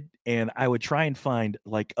kid, and I would try and find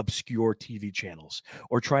like obscure TV channels,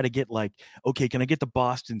 or try to get like, okay, can I get the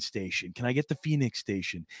Boston station? Can I get the Phoenix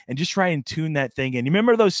station? And just try and tune that thing in. You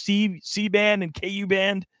remember those C-band and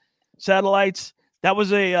KU-band satellites? That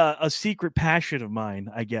was a secret passion of mine,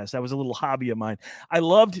 I guess. That was a little hobby of mine. I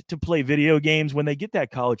loved to play video games. When they get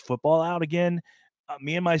that college football out again,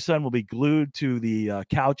 me and my son will be glued to the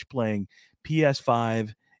couch playing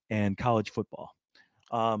PS5 and college football.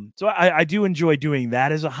 So I do enjoy doing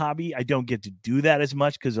that as a hobby. I don't get to do that as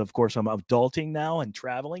much because, of course, I'm adulting now and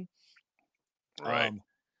traveling. Right.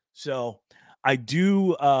 So I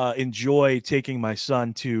do enjoy taking my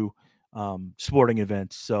son to sporting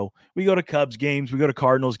events. So we go to Cubs games, we go to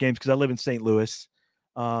Cardinals games because I live in St. Louis.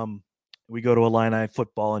 We go to Illini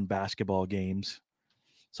football and basketball games.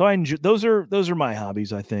 So I enjoy those are my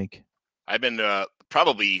hobbies, I think. I've been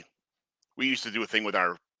we used to do a thing with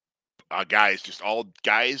our guys, just all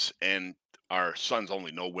guys and our sons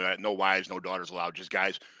only, no wives, no daughters allowed, just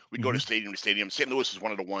guys. We'd go to stadium to stadium. St. Louis is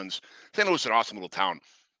one of the ones. St. Louis is an awesome little town.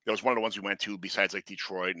 It was one of the ones we went to besides like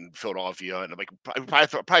Detroit and Philadelphia, and like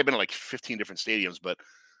probably been to like 15 different stadiums. But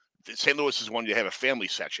St. Louis is one you have a family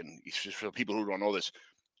section. It's just for people who don't know this.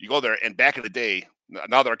 You go there, and back in the day,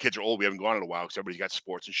 now that our kids are old, we haven't gone in a while because everybody's got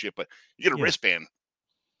sports and shit. But you get a wristband,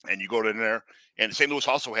 and you go in there. And St. Louis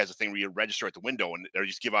also has a thing where you register at the window, and they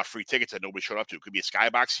just give out free tickets that nobody showed up to. It could be a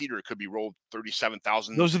skybox seat, or it could be rolled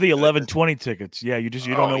 37,000. Those are the 11:20 tickets. Yeah, you don't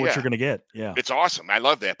know what you're going to get. Yeah, it's awesome. I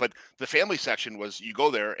love that. But the family section was you go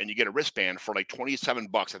there and you get a wristband for like $27.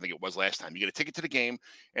 I think it was last time. You get a ticket to the game,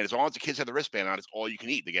 and as long as the kids have the wristband on, it's all you can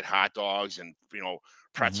eat. They get hot dogs and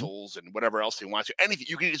pretzels and whatever else they want to. Anything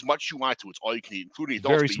you can eat as much as you want to. It's all you can eat, including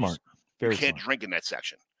adults. Very smart. You can't drink in that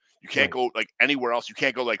section. You can't go like anywhere else. You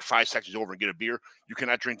can't go like 5 sections over and get a beer. You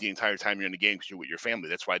cannot drink the entire time you're in the game because you're with your family.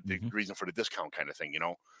 That's why the reason for the discount kind of thing,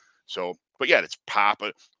 So, but yeah, it's pop.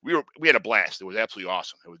 But we had a blast. It was absolutely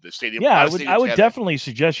awesome. It was the stadium. Yeah, I would definitely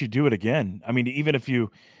suggest you do it again. I mean, even if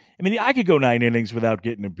I could go 9 innings without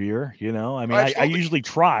getting a beer. I mean, I usually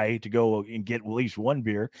try to go and get at least one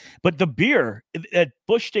beer. But the beer at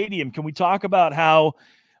Busch Stadium, can we talk about how,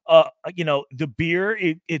 the beer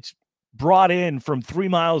it's brought in from 3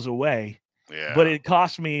 miles away, but it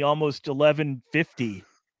cost me almost $11.50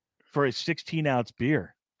 for a 16-ounce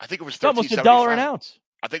beer. I think it was almost $1 an ounce.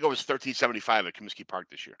 I think it was $13.75 at Comiskey Park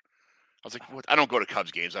this year. I was like, what? I don't go to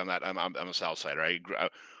Cubs games. I'm a South Sider.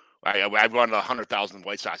 I've gone to 100,000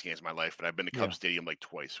 White Sox games in my life, but I've been to Cubs Stadium like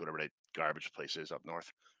twice, whatever that garbage place is up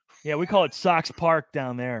north. Yeah, we call it Sox Park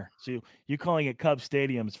down there. So you calling it Cubs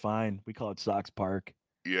Stadium is fine. We call it Sox Park.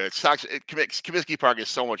 Yeah, it sucks. Comiskey Park is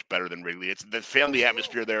so much better than Wrigley. It's the family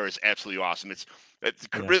atmosphere there is absolutely awesome.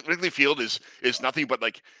 Wrigley Field is nothing but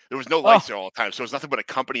like there was no lights there all the time, so it's nothing but a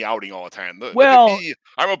company outing all the time. Look at me,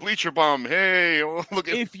 I'm a bleacher bum. Hey, look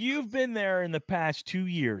at. If you've been there in the past 2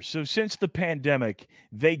 years, so since the pandemic,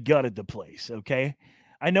 they gutted the place. Okay,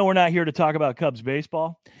 I know we're not here to talk about Cubs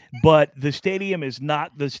baseball, but the stadium is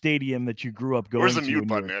not the stadium that you grew up going to. Where's the mute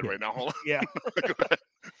button at right now? Hold on. Yeah.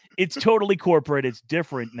 It's totally corporate. It's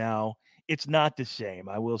different now. It's not the same,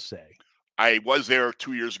 I will say. I was there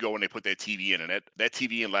 2 years ago when they put that TV in, and that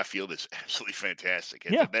TV in left field is absolutely fantastic.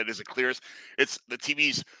 That is the clearest. The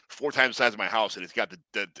TV's 4 times the size of my house, and it's got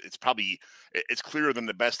it's clearer than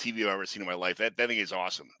the best TV I've ever seen in my life. That thing is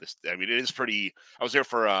awesome. It is pretty. I was there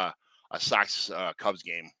for a Sox Cubs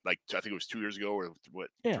game, like I think it was 2 years ago or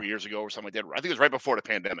 3 years ago or something like that. I think it was right before the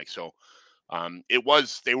pandemic. So. They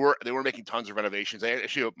were making tons of renovations.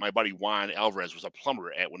 Actually, my buddy Juan Alvarez was a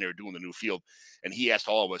plumber when they were doing the new field, and he asked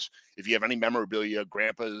all of us, if you have any memorabilia,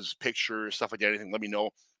 grandpa's pictures, stuff like that, anything, let me know.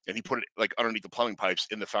 And he put it like underneath the plumbing pipes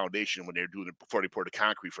in the foundation when they were doing it before they poured the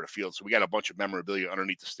concrete for the field. So we got a bunch of memorabilia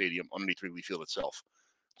underneath the stadium, underneath Wrigley Field itself.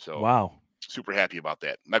 So wow, super happy about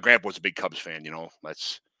that. My grandpa was a big Cubs fan.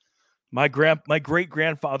 That's my great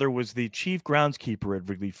grandfather was the chief groundskeeper at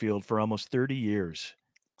Wrigley Field for almost 30 years.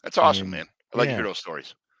 That's awesome, man. I like to hear those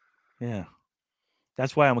stories. Yeah.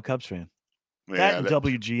 That's why I'm a Cubs fan. That and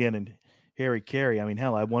WGN and Harry Carey. I mean,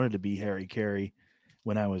 hell, I wanted to be Harry Carey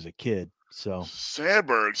when I was a kid. So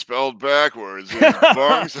Sandberg spelled backwards.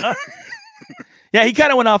 Yeah, he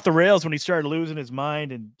kind of went off the rails when he started losing his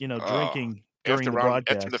mind and, drinking during the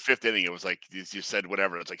broadcast. After the 5th inning, it was like you said,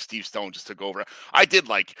 whatever. It's like Steve Stone just took over. I did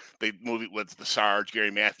like the movie with the Sarge,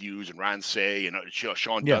 Gary Matthews, and Ron Say, and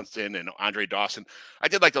Sean Dunston and Andre Dawson. I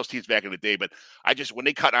did like those teams back in the day, but when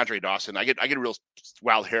they cut Andre Dawson, I get a real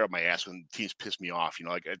wild hair up my ass when teams piss me off.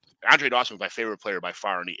 Andre Dawson was my favorite player by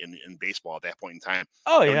far in baseball at that point in time.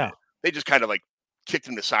 Oh yeah, they just kind of like kicked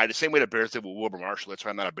him aside the same way the Bears did with Wilbur Marshall. That's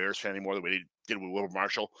why I'm not a Bears fan anymore. The way they did with Wilbur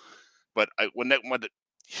Marshall, but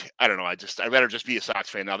I don't know. I'd rather just be a Sox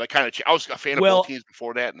fan now. That kind of I was a fan of both teams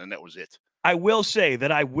before that, and then that was it. I will say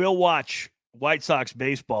that I will watch White Sox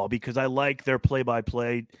baseball because I like their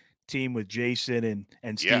play-by-play team with Jason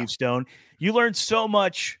and Steve Stone. You learn so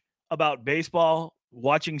much about baseball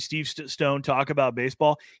watching Steve Stone talk about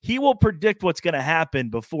baseball. He will predict what's going to happen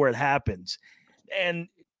before it happens, and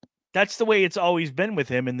that's the way it's always been with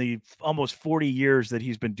him in the almost 40 years that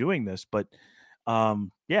he's been doing this. But I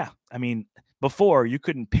mean. Before, you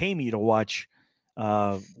couldn't pay me to watch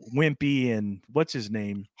Wimpy and what's his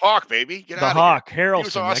name? Hawk, baby. Get out of Hawk, here. Harrelson. He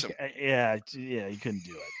was awesome. You couldn't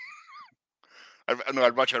do it.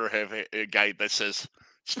 I'd much rather have a guy that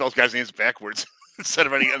spells guys' names backwards instead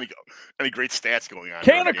of any great stats going on.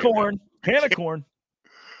 Can of corn.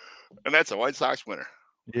 And that's a White Sox winner.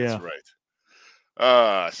 Yeah. That's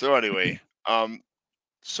right. So anyway,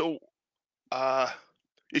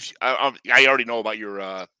 if I already know about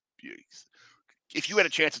your if you had a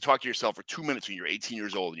chance to talk to yourself for 2 minutes when you're 18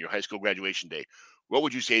 years old in your high school graduation day, what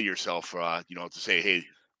would you say to yourself, to say, hey,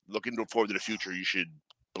 looking forward to the future, you should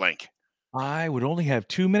blank? I would only have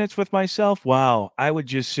 2 minutes with myself. Wow. I would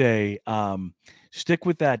just say, stick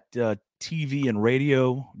with that TV and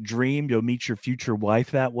radio dream. You'll meet your future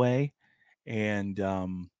wife that way. And,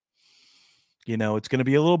 it's going to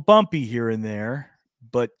be a little bumpy here and there,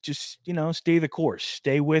 but just, stay the course,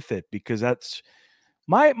 stay with it, because that's,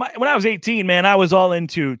 My when I was 18, man, I was all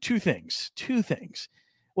into two things.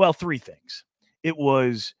 Well, 3 things. It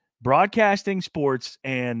was broadcasting, sports,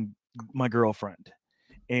 and my girlfriend.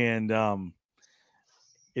 And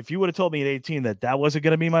if you would have told me at 18 that wasn't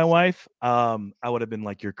going to be my wife, I would have been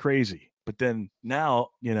like, you're crazy. But then now,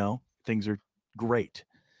 things are great.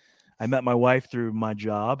 I met my wife through my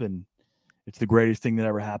job, and It's the greatest thing that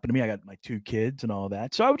ever happened to me. I got my 2 kids and all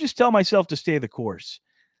that. So I would just tell myself to stay the course.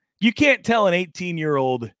 You can't tell an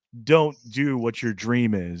 18-year-old don't do what your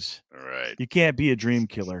dream is. Right. You can't be a dream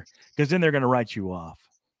killer because then they're going to write you off.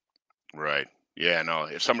 Right. Yeah, no.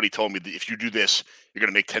 If somebody told me that if you do this, you're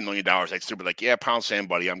going to make $10 million, I'd still be like, yeah, pound sand,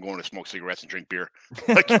 buddy. I'm going to smoke cigarettes and drink beer.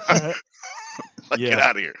 Like, get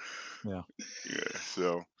out of here. Yeah.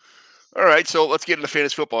 So, all right. So let's get into the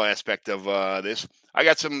fantasy football aspect of this.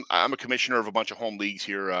 I'm a commissioner of a bunch of home leagues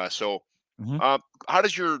here. How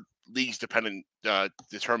does your leagues determine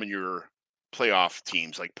your playoff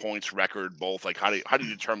teams, like points, record, both? Like, how do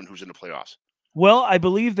you determine who's in the playoffs? Well, I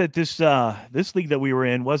believe that this league that we were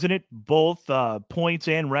in, wasn't it both points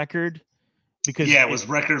and record? Because it was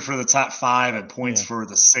record for the top 5 and points for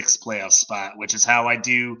the 6th playoff spot, which is how I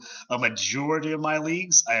do a majority of my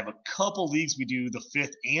leagues. I have a couple leagues we do the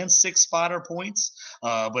 5th and 6th spot are points,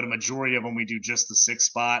 but a majority of them we do just the 6th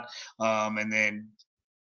spot. And then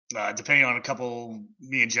depending on a couple,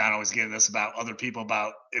 me and John always get this about other people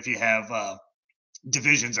about if you have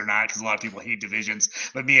divisions or not, because a lot of people hate divisions,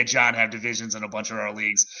 but me and John have divisions in a bunch of our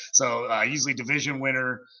leagues. So usually division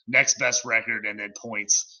winner, next best record, and then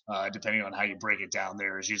points, depending on how you break it down.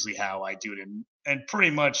 There is usually how I do it in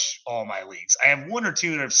pretty much all my leagues. I have 1 or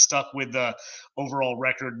 2 that have stuck with the overall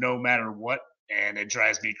record no matter what, and it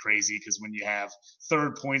drives me crazy because when you have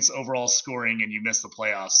 3rd points overall scoring and you miss the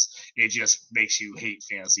playoffs, it just makes you hate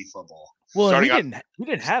fantasy football. Well, we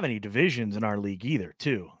didn't have any divisions in our league either,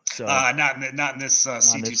 too. So not in this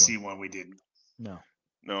C2C one we didn't.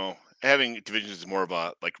 No. Having divisions is more of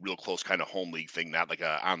a like real close kind of home league thing, not like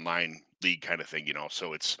a online league kind of thing,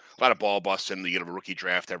 So it's a lot of ball busting. You get a rookie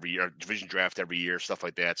draft every year, division draft every year, stuff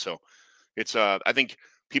like that. So it's I think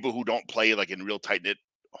people who don't play like in real tight knit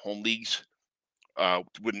home leagues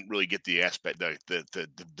wouldn't really get the aspect the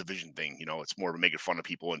division thing. It's more of making fun of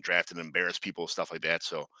people and drafting and embarrass people, stuff like that.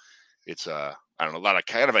 So it's I don't know, a lot of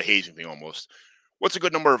kind of a hazing thing almost. What's a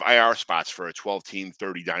good number of IR spots for a 12-team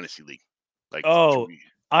 30 dynasty league? Like,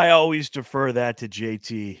 I always defer that to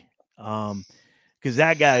JT, because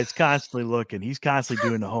that guy is constantly looking. He's constantly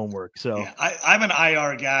doing the homework. So yeah, I'm an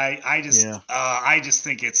IR guy. I just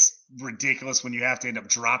think it's ridiculous when you have to end up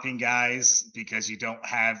dropping guys because you don't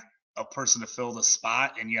have a person to fill the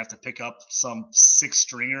spot and you have to pick up some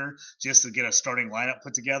 6-stringer just to get a starting lineup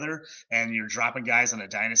put together, and you're dropping guys on a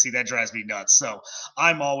dynasty. That drives me nuts. So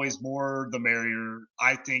I'm always more the merrier.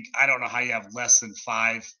 I don't know how you have less than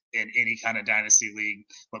 5 in any kind of dynasty league,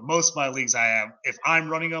 but most of my leagues I have, if I'm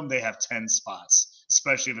running them, they have 10 spots,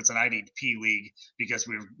 especially if it's an IDP league, because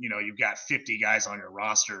you've got 50 guys on your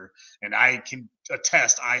roster. And I can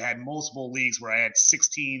attest, I had multiple leagues where I had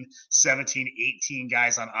 16, 17, 18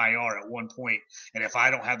 guys on IR at one point. And if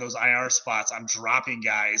I don't have those IR spots, I'm dropping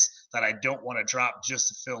guys that I don't want to drop just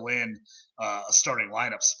to fill in starting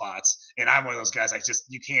lineup spots. And I'm one of those guys,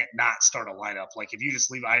 you can't not start a lineup. Like if you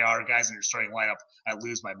just leave IR guys in your starting lineup, I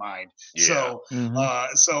lose my mind. Yeah.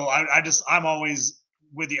 So I'm always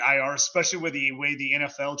with the IR, especially with the way the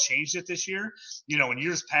NFL changed it this year. In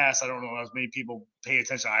years past, I don't know as many people pay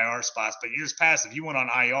attention to IR spots, but years past, if you went on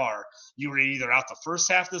IR, you were either out the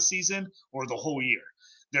first half of the season or the whole year.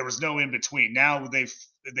 There was no in between. Now they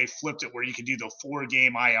flipped it where you can do the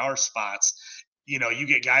 4-game IR spots. You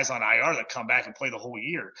get guys on IR that come back and play the whole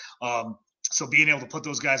year. So being able to put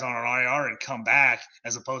those guys on an IR and come back,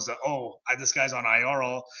 as opposed to, this guy's on IR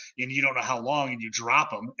and you don't know how long, and you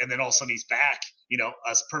drop him, and then all of a sudden he's back.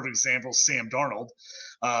 A perfect example, Sam Darnold.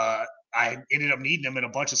 I ended up needing him in a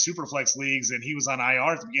bunch of Superflex leagues, and he was on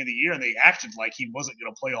IR at the beginning of the year, and they acted like he wasn't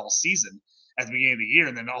going to play all season at the beginning of the year.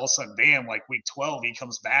 And then all of a sudden, bam, like week 12, he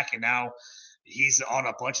comes back, and now he's on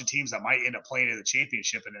a bunch of teams that might end up playing in the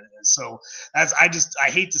championship. And so I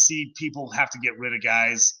hate to see people have to get rid of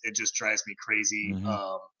guys. It just drives me crazy.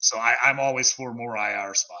 Mm-hmm. So I'm always for more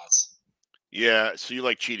IR spots. Yeah, so you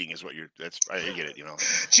like cheating is what I get it,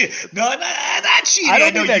 No, not cheating. I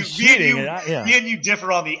don't think that's cheating. Me and you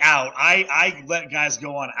differ on the out. I let guys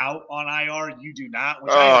go on IR. You do not,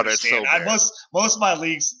 which I understand. That's so bad. Most of my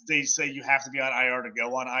leagues, they say you have to be on IR to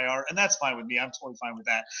go on IR, and that's fine with me. I'm totally fine with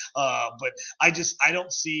that. But I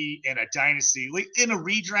don't see in a dynasty league, in a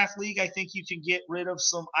redraft league, I think you can get rid of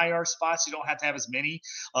some IR spots. You don't have to have as many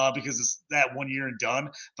because it's that 1 year and done.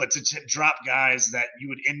 But to drop guys that you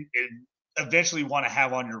would eventually want to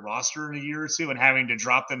have on your roster in a year or two, and having to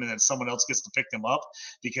drop them and then someone else gets to pick them up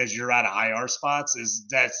because you're out of IR spots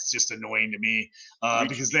that's just annoying to me,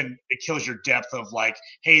 because then it kills your depth of like,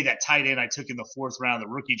 hey, that tight end I took in the 4th round of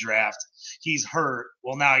the rookie draft, he's hurt.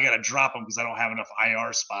 Well, now I got to drop him because I don't have enough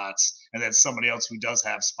IR spots, and then somebody else who does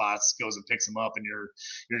have spots goes and picks him up, and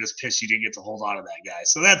you're just pissed you didn't get to hold on to that guy.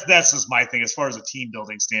 So that's just my thing as far as a team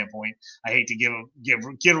building standpoint. I hate to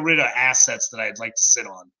get rid of assets that I'd like to sit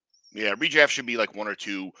on. Yeah, redraft should be like 1 or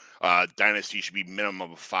 2. Dynasty should be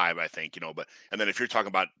minimum of 5, I think. But and then if you're talking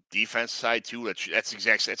about defense side too,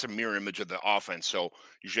 that's a mirror image of the offense. So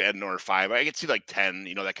you should add another 5. I could see like 10.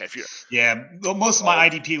 That kind of. Yeah, most of my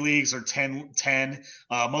IDP leagues are 10.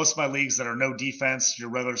 Most of my leagues that are no defense, your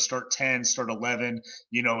regular start 10, start 11.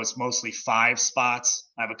 It's mostly 5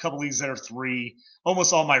 spots. I have a couple leagues that are 3.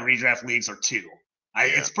 Almost all my redraft leagues are 2.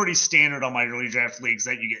 It's pretty standard on my redraft leagues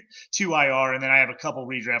that you get 2 IR, and then I have a couple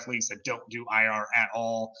redraft leagues that don't do IR at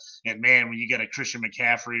all. And man, when you get a Christian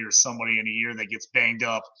McCaffrey or somebody in a year that gets banged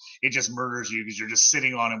up, it just murders you because you're just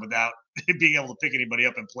sitting on him without being able to pick anybody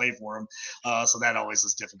up and play for him. So that always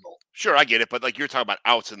is difficult. Sure, I get it, but like you're talking about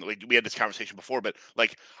outs, and we had this conversation before. But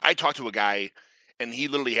like I talked to a guy, and he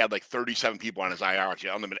literally had like 37 people on his IR.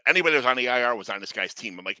 Actually, unlimited. Anybody that was on the IR was on this guy's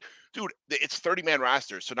team. I'm like, dude, it's 30-man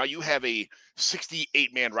roster. So now you have a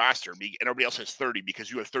 68-man roster, and everybody else has 30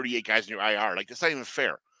 because you have 38 guys in your IR. Like, that's not even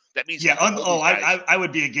fair. That means I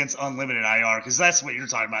would be against unlimited IR because that's what you're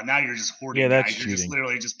talking about. Now you're just hoarding that's guys. You're cheating. just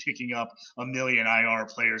literally just picking up a million IR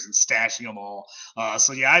players and stashing them all.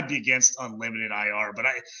 So yeah, I'd be against unlimited IR. But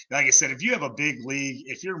like I said, if you have a big league,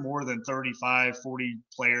 if you're more than 35, 40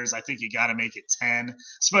 players, I think you got to make it 10,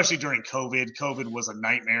 especially during COVID. COVID was a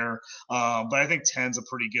nightmare. But I think 10's a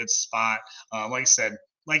pretty good spot.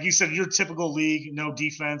 Like you said, your typical league, no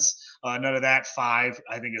defense, none of that. 5,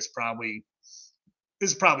 I think is probably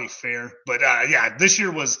fair. But yeah, this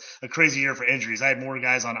year was a crazy year for injuries. I had more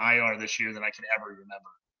guys on IR this year than I can ever remember.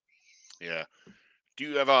 Yeah. Do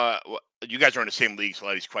you have you guys are in the same league, so a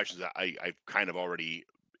lot of these questions that I've kind of already,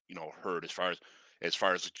 heard as far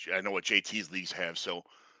as I know what JT's leagues have. So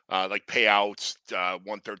like payouts,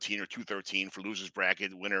 113 or 213 for losers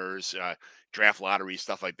bracket, winners, draft lottery,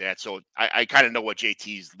 stuff like that. So I kind of know what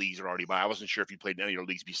JT's leagues are already by. I wasn't sure if you played in any of your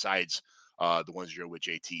leagues besides the ones you're with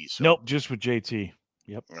JT. So. Nope, just with JT.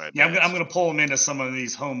 Yep. Right, yeah, I'm going to pull him into some of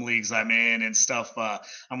these home leagues I'm in and stuff. I'm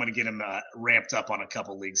going to get him ramped up on a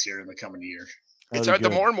couple leagues here in the coming year. It's the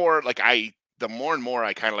more and more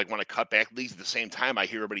I kind of like want to cut back leagues. At the same time, I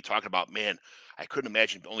hear everybody talking about, man, I couldn't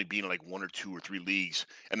imagine only being in like 1 or 2 or 3 leagues.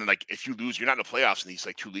 And then like if you lose, you're not in the playoffs in these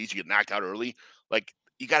like 2 leagues, you get knocked out early. Like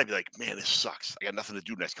you got to be like, man, this sucks. I got nothing to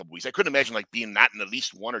do the next couple weeks. I couldn't imagine like being not in at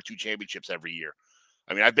least 1 or 2 championships every year.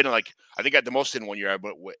 I mean, I've been in like I think I had the most in 1 year,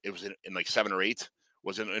 but it was in like 7 or 8.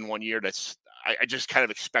 Was in 1 year. I just kind of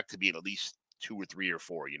expect to be in at least 2 or 3 or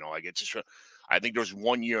 4. Like it's just. I think there was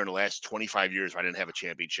 1 year in the last 25 years where I didn't have a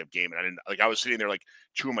championship game, and I was sitting there like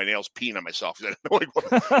chewing my nails, peeing on myself. I didn't know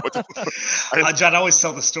what John, I always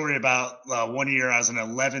tell the story about 1 year I was in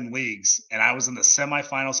 11 leagues, and I was in the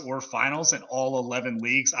semifinals or finals in all 11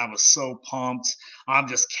 leagues. I was so pumped. I'm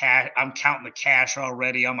counting the cash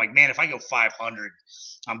already. I'm like, man, if I go 500,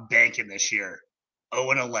 I'm banking this year.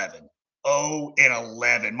 0-11.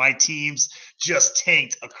 0-11. My teams just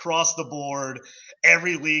tanked across the board.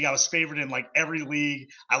 Every league, I was favored in like every league.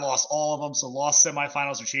 I lost all of them, so lost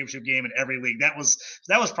semifinals or championship game in every league. That was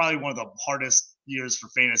probably one of the hardest years for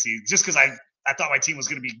fantasy, just because I thought my teams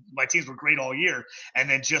were great all year, and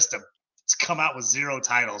then just to come out with 0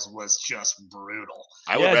 titles was just brutal.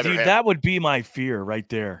 That would be my fear right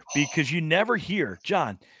there, because you never hear,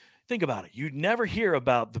 John. Think about it. You never hear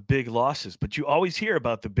about the big losses, but you always hear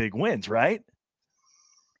about the big wins, right?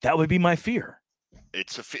 That would be my fear.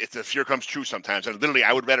 It's a fear comes true sometimes. And literally,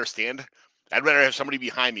 I'd rather have somebody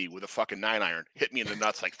behind me with a fucking 9-iron hit me in the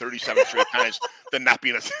nuts like 37 straight times than not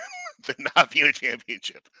being a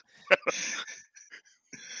championship.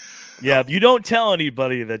 Yeah, you don't tell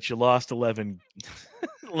anybody that you lost 11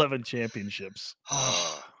 championships.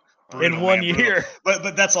 In 1 year.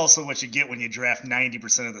 But that's also what you get when you draft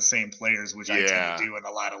 90% of the same players, which I tend to do in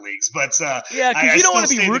a lot of leagues. But because you don't want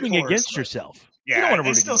to be rooting against yourself. Yeah,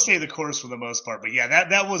 I still stay the course for the most part. But yeah,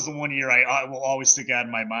 that was the 1 year I will always stick out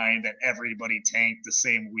in my mind that everybody tanked the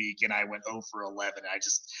same week, and I went 0-11.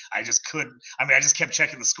 I just couldn't. I mean, I just kept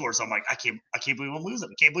checking the scores. So I'm like, I can't believe I'm losing.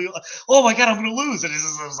 I can't believe. Oh my god, I'm going to lose. And it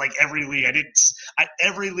was like every league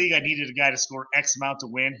every league I needed a guy to score X amount to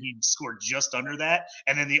win. He scored just under that,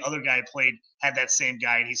 and then the other guy I played had that same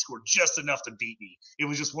guy, and he scored just enough to beat me. It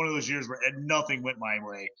was just one of those years where nothing went my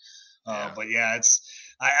way. But yeah,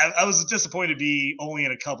 I was disappointed to be only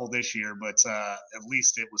in a couple this year, but at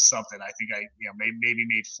least it was something. I think I maybe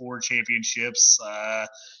made 4 championships, 3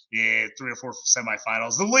 or 4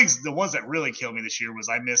 semifinals. The ones that really killed me this year was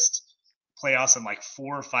I missed playoffs in like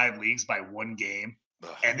 4 or 5 leagues by 1 game.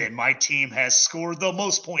 And then my team has scored the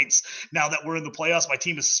most points. Now that we're in the playoffs, my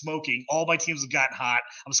team is smoking. All my teams have gotten hot.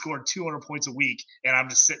 I'm scoring 200 points a week, and I'm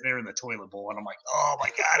just sitting there in the toilet bowl. And I'm like, oh, my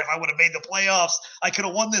God, if I would have made the playoffs, I could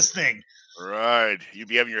have won this thing. Right. You'd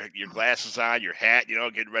be having your glasses on, your hat,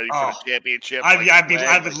 getting ready for the championship.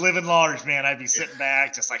 I'd be living large, man. I'd be sitting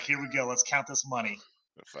back just like, here we go. Let's count this money.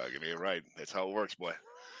 Fucking right. That's how it works, boy.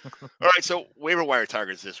 All right, so waiver wire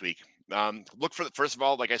targets this week. Look for first of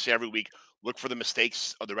all, like I say every week, look for the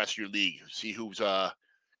mistakes of the rest of your league. See who's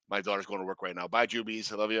my daughter's going to work right now. Bye,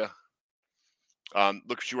 Jubies. I love you.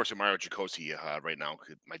 Look, she works at Mario Jacosi right now.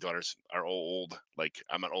 My daughters are old. Like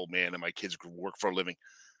I'm an old man, and my kids work for a living.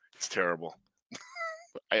 It's terrible.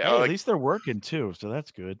 At least they're working too, so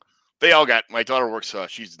that's good. They all got. My daughter works.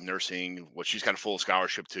 She's nursing. She's got a full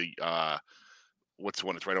scholarship to what's the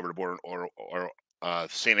one that's right over the border, or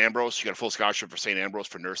St. Ambrose. She got a full scholarship for St. Ambrose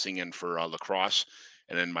for nursing and for lacrosse.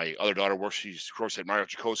 And then my other daughter works. She works at Mario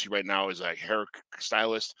Jacosi right now as a hair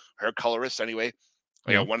stylist, hair colorist. Anyway,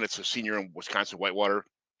 I got one that's a senior in Wisconsin Whitewater,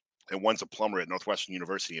 and one's a plumber at Northwestern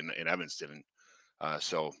University in Evanston. And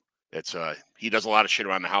so it's he does a lot of shit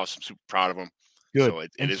around the house. I'm super proud of him. Good. So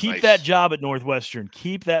it and is keep nice. that job at Northwestern.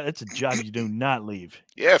 Keep that. That's a job you do not leave.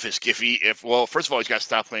 Yeah, well, first of all, he's got to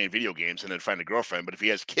stop playing video games and then find a girlfriend. But if he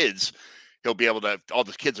has kids, he'll be able to. All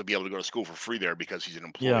the kids will be able to go to school for free there because he's an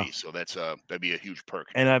employee. Yeah. So that'd be a huge perk.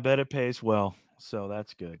 And I bet it pays well. So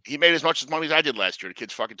that's good. He made as much money as I did last year. The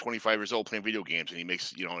kid's fucking 25 years old playing video games, and he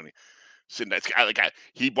makes sitting.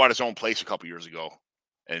 He bought his own place a couple years ago,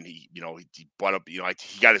 and he bought up. He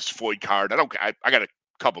got his Floyd card. I got a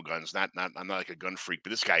couple guns. I'm not like a gun freak, but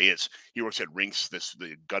this guy is. He works at Rinks,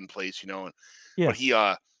 the gun place, and but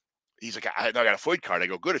he's like, I got a Floyd card. I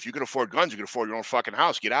go, good. If you can afford guns, you can afford your own fucking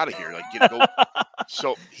house. Get out of here. Go.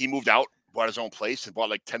 So he moved out, bought his own place, and bought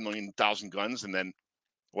like 10 million guns. And then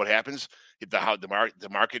what happens? The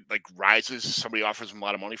market like rises. Somebody offers him a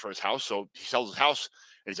lot of money for his house, so he sells his house.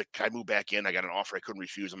 And he's like, can I move back in? I got an offer I couldn't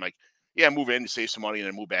refuse. I'm like, yeah, move in, save some money, and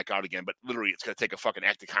then move back out again. But literally, it's going to take a fucking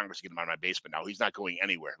act of Congress to get him out of my basement now. He's not going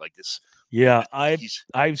anywhere like this. Yeah,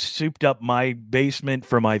 I've souped up my basement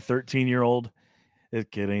for my 13-year-old. This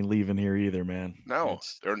kid ain't leaving here either, man. No,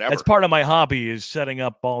 they're never. That's part of my hobby is setting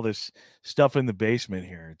up all this stuff in the basement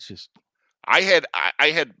here. It's just. I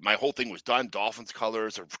had my whole thing was done. Dolphins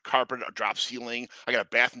colors, a carpet, a drop ceiling. I got a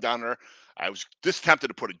bathroom down there. I was just tempted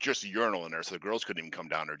to put just a urinal in there so the girls couldn't even come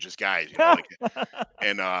down there, just guys,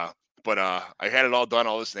 But I had it all done,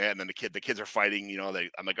 all this and that, and then the kids are fighting.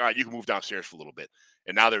 I'm like, all right, you can move downstairs for a little bit.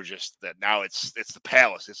 And now they're just that. Now it's the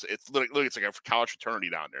palace. It's literally it's like a college fraternity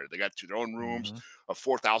down there. They got their own rooms of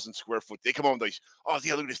 4,000 square foot. They come home with these. Oh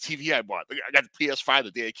yeah, look at this TV I bought. I got the PS5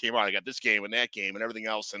 the day it came out. I got this game and that game and everything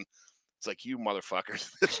else. And it's like, you motherfuckers.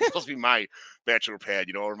 This is supposed to be my bachelor pad,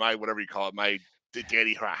 or my whatever you call it, my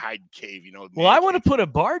daddy hide cave. Well, I want to put a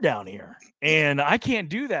bar down here, and I can't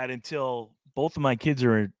do that until both of my kids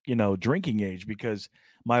are, drinking age, because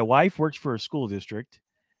my wife works for a school district.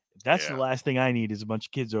 That's the last thing I need is a bunch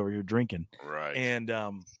of kids over here drinking. Right. And,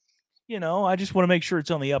 I just want to make sure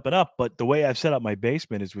it's on the up and up. But the way I've set up my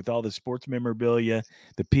basement is with all the sports memorabilia,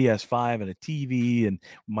 the PS5 and a TV. And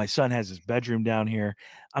my son has his bedroom down here.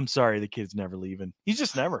 I'm sorry, the kid's never leaving. He's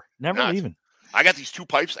just never leaving. I got these 2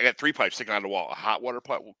 pipes. I got 3 pipes sticking on the wall, a hot water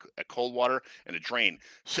pipe, a cold water, and a drain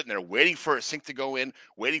sitting there waiting for a sink to go in,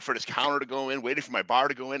 waiting for this counter to go in, waiting for my bar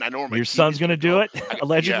to go in. I know where my Your son's going to do it,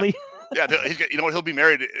 allegedly. Yeah, he'll be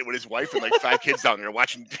married with his wife and like 5 kids down there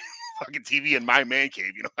watching fucking TV in my man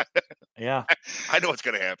cave, Yeah. I know what's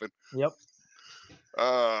going to happen. Yep.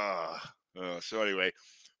 So anyway,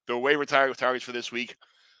 the waiver targets for this week.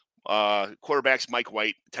 Quarterbacks Mike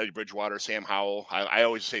White, Teddy Bridgewater, Sam Howell. I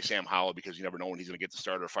always say Sam Howell because you never know when he's going to get the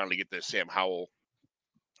start or finally get the Sam Howell.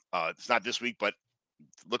 It's not this week, but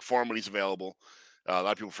look for him when he's available. A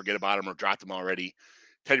lot of people forget about him or dropped him already.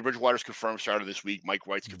 Teddy Bridgewater's confirmed started this week. Mike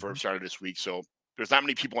White's confirmed started this week. So there's not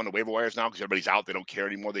many people on the waiver wires now because everybody's out. They don't care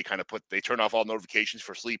anymore. They they turn off all notifications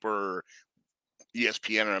for Sleeper or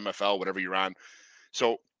ESPN or MFL, whatever you're on.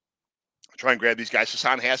 So try and grab these guys.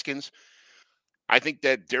 Hassan Haskins. I think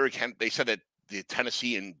that they said that the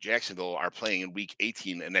Tennessee and Jacksonville are playing in week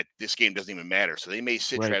 18 and that this game doesn't even matter. So they may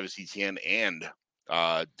sit Travis Etienne and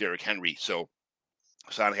Derrick Henry. So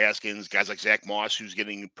Hassan Haskins, guys like Zach Moss, who's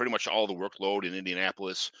getting pretty much all the workload in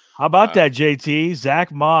Indianapolis. How about that, JT?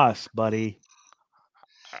 Zach Moss, buddy.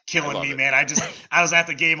 killing me, man. I was at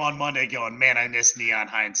the game on Monday going, man, I miss Neon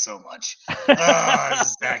Hines so much.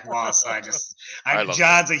 Zach Moss.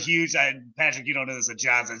 John's a huge, Patrick, you don't know this,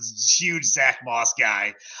 John's a huge Zach Moss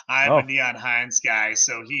guy. I'm a Neon Hines guy.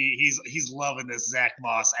 So he's loving this Zach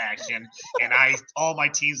Moss action. And all my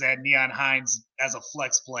teams that had Neon Hines as a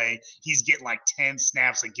flex play, he's getting like 10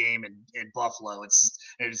 snaps a game in Buffalo.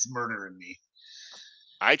 It's murdering me.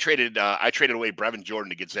 I traded away Brevin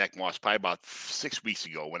Jordan to get Zach Moss probably about 6 weeks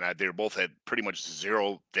ago when they were both had pretty much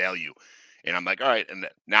zero value. And I'm like, all right. And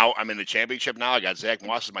now I'm in the championship now. I got Zach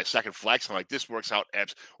Moss as my second flex. I'm like, this works out.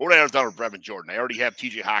 What would I have done with Brevin Jordan? I already have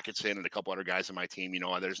TJ Hawkinson and a couple other guys on my team. You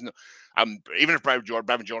know, there's no, even if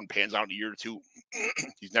Brevin Jordan pans out in a year or two,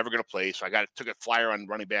 he's never going to play. So I took a flyer on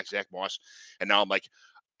running back Zach Moss. And now I'm like,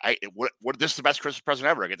 this is the best Christmas present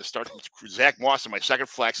ever. I get to start Zach Moss in my second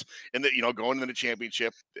flex and going into the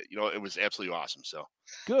championship. It was absolutely awesome. So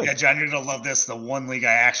good. Yeah, John, you're gonna love this. The one league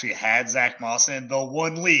I actually had Zach Moss in, the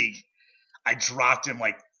one league I dropped him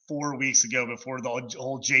like 4 weeks ago before the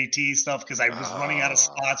whole JT stuff because I was running out of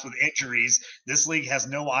spots with injuries. This league has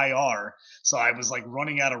no IR, so I was like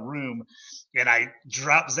running out of room, and I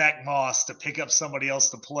dropped Zach Moss to pick up somebody else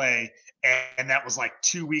to play. And that was like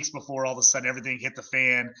 2 weeks before all of a sudden everything hit the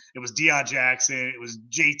fan. It was Deion Jackson. It was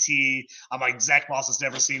JT. I'm like, Zach Moss has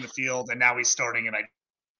never seen the field, and now he's starting. And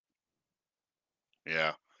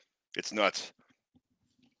yeah, it's nuts.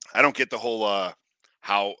 I don't get the whole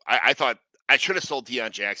how I thought I should have sold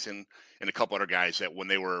Deion Jackson and a couple other guys that when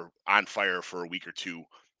they were on fire for a week or two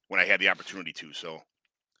when I had the opportunity to. So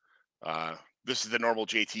this is the normal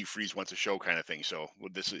JT freeze once a show kind of thing. So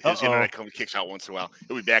his internet kicks out once in a while.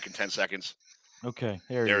 He'll be back in 10 seconds. Okay,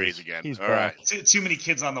 there he is again. He's all back. right. Too many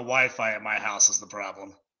kids on the Wi-Fi at my house is the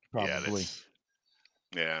problem. Probably.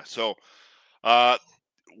 Yeah. So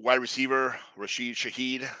wide receiver Rashid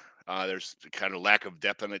Shaheed. There's kind of lack of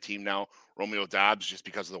depth on the team now. Romeo Dobbs just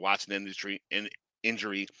because of the Watson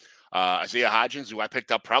injury. Isaiah Hodgins, who I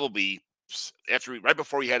picked up probably right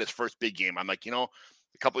before he had his first big game. I'm like,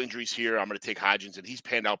 a couple injuries here. I'm going to take Hodgins, and he's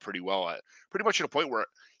panned out pretty well. Pretty much to the point where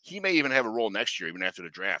he may even have a role next year, even after the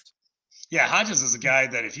draft. Yeah, Hodgins is a guy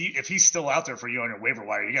that if he's still out there for you on your waiver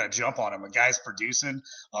wire, you got to jump on him. The guy's producing.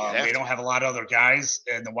 They don't have a lot of other guys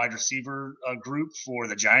in the wide receiver group for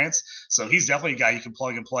the Giants, so he's definitely a guy you can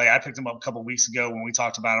plug and play. I picked him up a couple weeks ago when we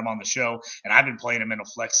talked about him on the show, and I've been playing him in a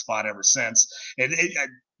flex spot ever since. And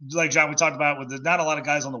like John, we talked about, there's not a lot of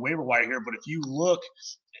guys on the waiver wire here, but if you look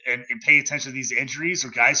and pay attention to these injuries or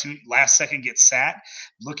guys who last second get sat,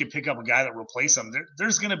 look and pick up a guy that replace them.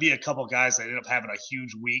 There's going to be a couple guys that end up having a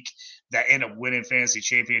huge week that end up winning fantasy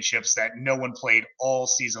championships that no one played all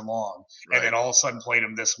season long. Right. And then all of a sudden played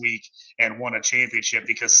them this week and won a championship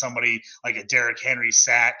because somebody like a Derrick Henry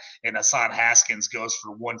sat and Hassan Haskins goes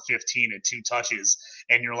for 115 and 2 touches.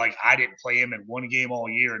 And you're like, I didn't play him in one game all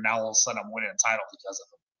year. And now all of a sudden I'm winning a title because of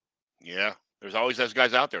him. Yeah. There's always those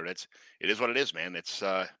guys out there. It is what it is, man. It's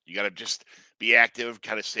you got to just be active,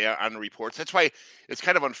 kind of stay on the reports. That's why it's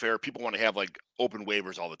kind of unfair. People want to have like open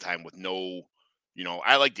waivers all the time with no,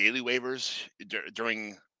 I like daily waivers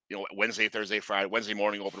during, Wednesday, Thursday, Friday, Wednesday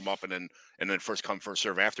morning, open them up and then first come, first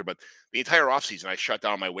serve after. But the entire offseason, I shut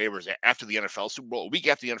down my waivers after the NFL Super Bowl. A week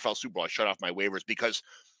after the NFL Super Bowl, I shut off my waivers because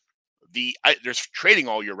there's trading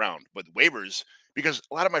all year round, but waivers, because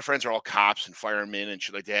a lot of my friends are all cops and firemen and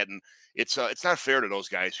shit like that. And it's not fair to those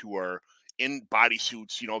guys who are in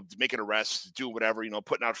bodysuits, making arrests, doing whatever,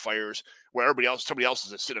 putting out fires, where somebody else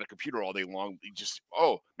is just sitting at a computer all day long.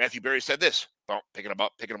 Matthew Berry said this, well, picking them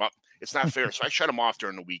up. It's not fair. So I shut them off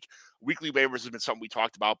during the week. Weekly waivers has been something we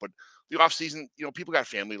talked about, but the off season, people got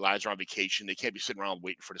family lives, are on vacation. They can't be sitting around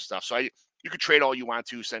waiting for the stuff. So you could trade all you want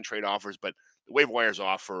to, send trade offers, but the waiver wires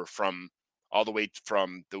offer from all the way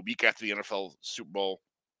from the week after the NFL Super Bowl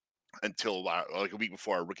until like a week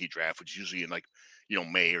before our rookie draft, which is usually in like,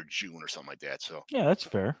 May or June or something like that. So yeah, that's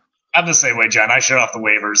fair. I'm the same way, John. I shut off the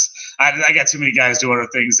waivers. I got too many guys doing other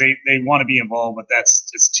things. They want to be involved, but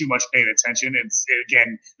it's too much paying attention.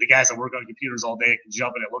 Again, the guys that work on computers all day can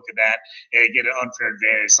jump in and look at that and get an unfair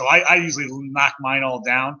advantage. So I usually knock mine all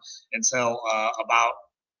down until about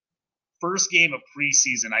first game of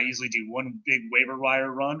preseason. I usually do one big waiver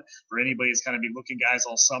wire run for anybody that's going to be looking guys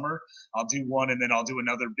all summer. I'll do one, and then I'll do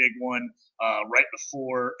another big one right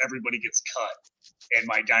before everybody gets cut in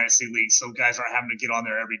my dynasty league, so guys aren't having to get on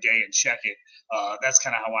there every day and check it. That's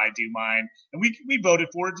kind of how I do mine. And we voted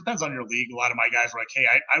for it. Depends on your league. A lot of my guys were like, hey,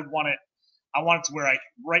 I want it to where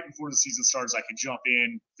right before the season starts, I can jump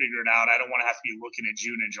in, figure it out. I don't want to have to be looking in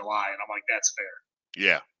June and July. And I'm like, that's fair.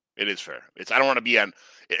 Yeah, it is fair. I don't want to be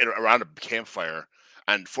around a campfire.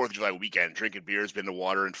 on 4th of July weekend, drinking beers, been in the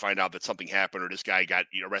water, and find out that something happened or this guy got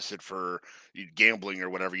arrested for gambling or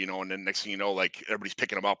whatever, and then next thing you know, like everybody's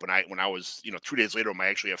picking him up. And when I was, 2 days later, I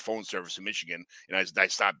actually have phone service in Michigan, and I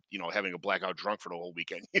stopped, having a blackout drunk for the whole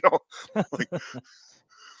weekend, like,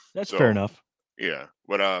 That's fair enough. Yeah,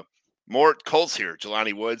 but more Colts here.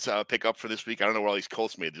 Jelani Woods pick up for this week. I don't know where all these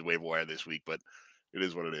Colts made the waiver wire this week, but it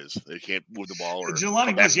is what it is. They can't move the ball. Or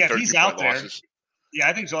Jelani Woods, if he's out there. Losses. Yeah,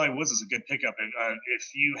 I think Jelani Woods is a good pickup.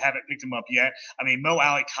 If you haven't picked him up yet, I mean, Mo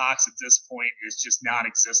Alley Cox at this point is just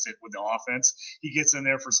non-existent with the offense. He gets in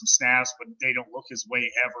there for some snaps, but they don't look his way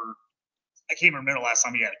ever. I can't remember the last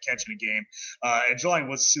time he had a catch in a game. And Jelani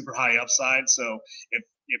Woods is super high upside. So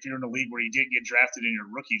if you're in a league where you didn't get drafted in your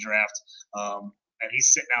rookie draft, and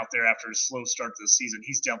he's sitting out there after a slow start to the season,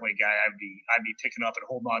 he's definitely a guy I'd be picking up and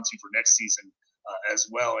holding on to for next season. As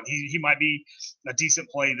well, and he might be a decent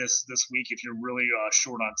play this week if you're really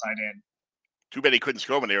short on tight end. Too bad he couldn't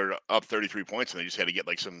score when they were up 33 points, and they just had to get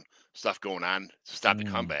like some stuff going on to stop the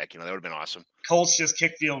comeback. That would have been awesome. Colts just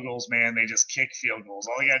kick field goals, man. They just kick field goals.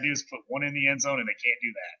 All you gotta do is put one in the end zone, and they can't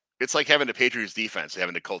do that. It's like having the Patriots defense,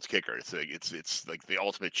 having the Colts kicker. It's like the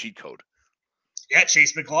ultimate cheat code. Yeah,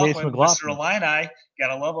 Chase McLaughlin, Mr. Illini,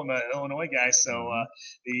 gotta love him, an Illinois guy. So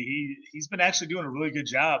he's been actually doing a really good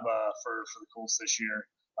job for the Colts this year.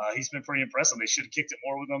 He's been pretty impressive. They should have kicked it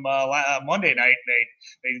more with him Monday night.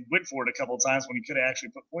 They went for it a couple of times when he could have actually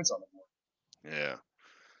put points on the board. Yeah.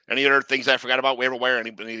 Any other things I forgot about waiver wire? Any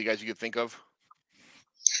of you guys you could think of?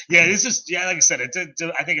 Yeah, like I said,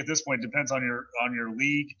 I think at this point it depends on your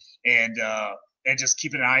league and just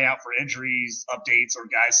keep an eye out for injuries, updates, or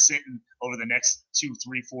guys sitting over the next 2,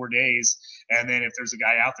 3, 4 days. And then if there's a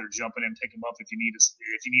guy out there, jumping in, pick him up if you need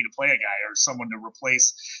to play a guy or someone to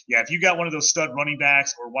replace. Yeah, if you got one of those stud running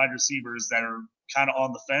backs or wide receivers that are kind of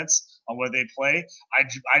on the fence on where they play,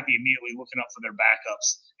 I'd be immediately looking up for their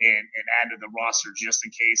backups and add to the roster just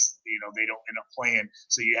in case they don't end up playing,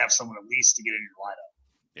 so you have someone at least to get in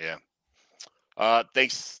your lineup. Yeah.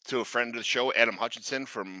 Thanks to a friend of the show, Adam Hutchinson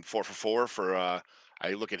from 4for4 for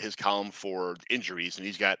I look at his column for injuries, and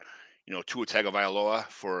he's got Tua Tagovailoa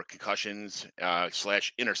for concussions /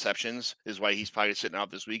 interceptions is why he's probably sitting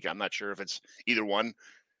out this week. I'm not sure if it's either one,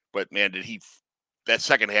 but man, that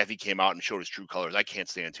second half he came out and showed his true colors. I can't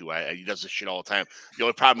stand Tua. He does this shit all the time. The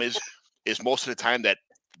only problem is most of the time that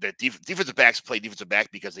defensive backs play defensive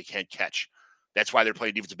back because they can't catch. That's why they're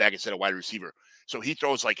playing defensive back instead of wide receiver. So he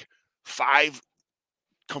throws like 5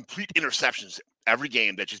 complete interceptions every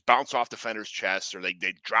game that just bounce off defenders' chests or they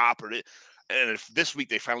drop and if this week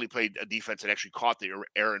they finally played a defense that actually caught the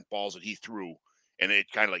errant balls that he threw, and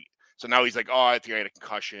it kind of like, so now he's like, oh, I think I had a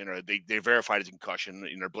concussion, or they verified his concussion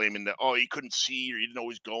and they're blaming he couldn't see or he didn't know he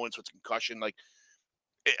was going, so it's a concussion. Like,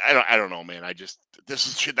 I don't know, man. This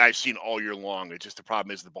is shit that I've seen all year long. It's just the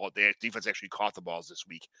problem is the defense actually caught the balls this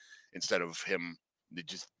week instead of him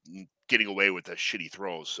just getting away with the shitty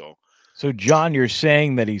throws. So, John, you're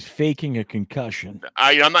saying that he's faking a concussion?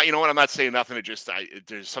 I'm not. You know what? I'm not saying nothing. It just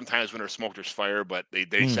there's sometimes when there's smoke, there's fire. But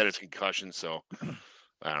they said it's concussion, so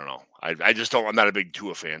I don't know. I just don't. I'm not a big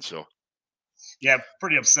Tua fan, so. Yeah,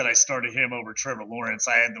 pretty upset I started him over Trevor Lawrence.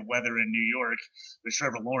 I had the weather in New York with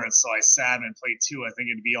Trevor Lawrence, so I sat him and played Tua. I think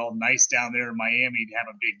it'd be all nice down there in Miami to have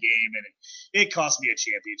a big game, and it cost me a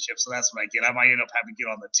championship, so that's what I get. I might end up having to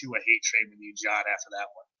get on the Tua hate train with you, John, after that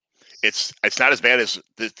one. It's not as bad as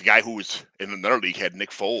the guy who was in another league had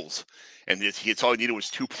Nick Foles, and it's all he needed was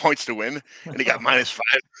 2 points to win, and he got -5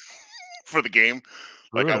 for the game.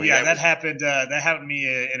 Like, Really? That happened. That happened to me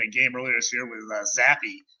in a game earlier this year with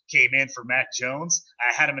Zappy. Came in for Mac Jones.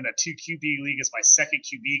 I had him in a 2 QB league as my second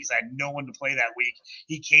QB because I had no one to play that week.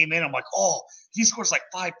 He came in. I'm like, oh, he scores like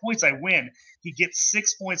 5 points. I win. He gets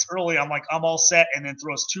 6 points early. I'm like, I'm all set. And then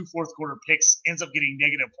throws 2 fourth-quarter picks. Ends up getting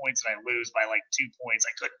negative points, and I lose by like 2 points.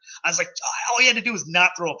 I was like, all he had to do was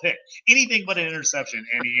not throw a pick. Anything but an interception.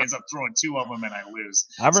 And he ends up throwing 2 of them, and I lose.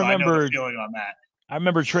 I remember the feeling on that. I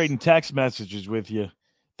remember trading text messages with you,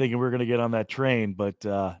 thinking we were going to get on that train, but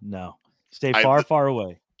no. Stay far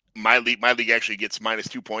away. My league actually gets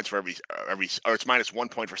 -2 points for every, or it's -1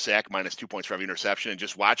 point for sack, -2 points for every interception. And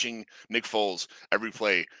just watching Nick Foles every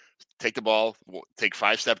play, take the ball, take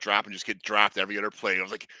 5-step drop, and just get dropped every other play. I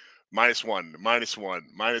was like -1,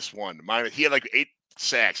 -1. He had like 8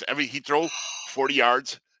 sacks. He'd throw 40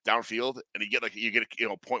 yards downfield, and you get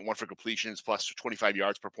 0.1 for completions plus 25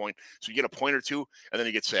 yards per point. So you get a point or two, and then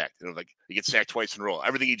you get sacked. You get sacked twice in a row.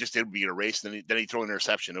 Everything he just did would be erased, and then he throw an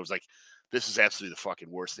interception. It was like, this is absolutely the fucking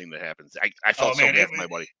worst thing that happens. I felt so bad for my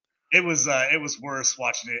buddy. It was worse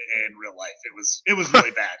watching it in real life. It was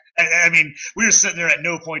really bad. I mean, we were sitting there. At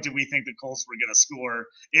no point did we think the Colts were going to score.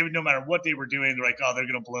 No matter what they were doing, they're like, oh, they're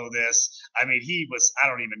going to blow this. I mean, I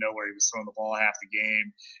don't even know where he was throwing the ball half the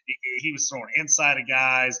game. He was throwing inside of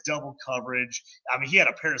guys, double coverage. I mean, he had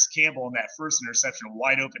a Paris Campbell in that first interception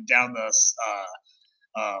wide open down the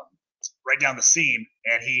right down the seam,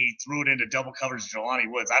 and he threw it into double coverage to Jelani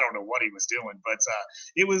Woods. I don't know what he was doing, but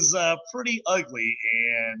it was pretty ugly.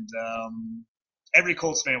 And every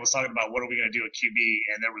Colts fan was talking about what are we going to do at QB,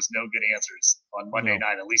 and there was no good answers on Monday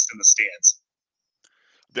night, at least in the stands.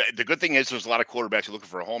 The good thing is there's a lot of quarterbacks looking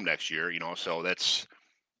for a home next year, so that's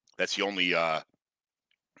the only,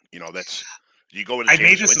 that's you go into. I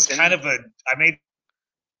made this as kind of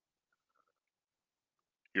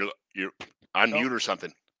You're on mute or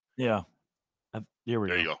something. Yeah. Here we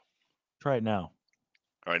go. There you go. Try it now.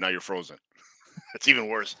 All right, now you're frozen. It's even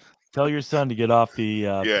worse. Tell your son to get off the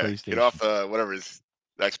PlayStation. Get off whatever is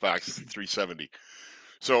Xbox 370.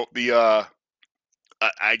 So the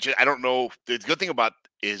I don't know. The good thing about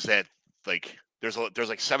is that like there's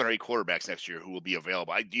like 7 or 8 quarterbacks next year who will be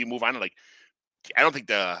available. Do you move on to like? I don't think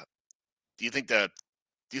Do you think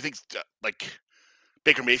like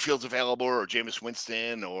Baker Mayfield's available or Jameis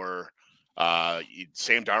Winston or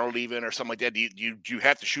Sam Darnold even or something like that? Do you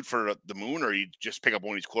have to shoot for the moon, or you just pick up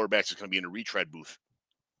one of these quarterbacks that's going to be in a retread booth?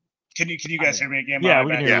 Can you guys hear me again? Yeah,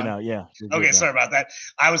 we can hear you now. Yeah. Okay, sorry about that.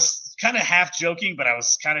 I was kind of half joking, but I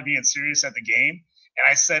was kind of being serious at the game. And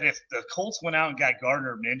I said if the Colts went out and got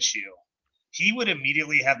Gardner Minshew, he would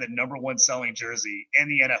immediately have the #1 selling jersey in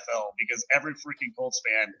the NFL because every freaking Colts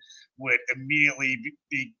fan would immediately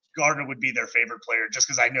be Gardner would be their favorite player just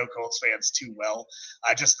because I know Colts fans too well.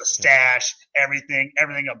 Just the stash, everything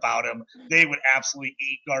about him. They would absolutely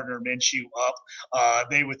eat Gardner Minshew up.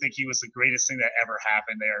 They would think he was the greatest thing that ever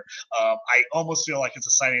happened there. I almost feel like it's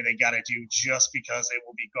a signing they got to do just because it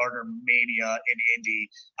will be Gardner Mania in Indy.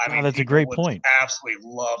 I mean, that's a great point. Absolutely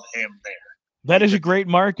love him there. That is a great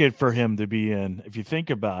market for him to be in. If you think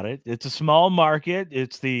about it, it's a small market.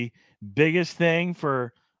 It's the biggest thing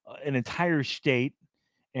for an entire state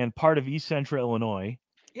and part of East Central Illinois.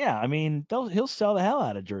 Yeah, I mean, he'll sell the hell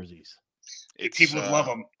out of jerseys. People would love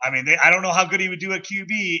him. I mean, I don't know how good he would do at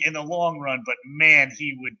QB in the long run, but man,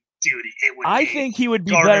 he would, dude. It would. I think he would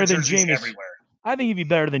be better than Jameis. Everywhere. I think he'd be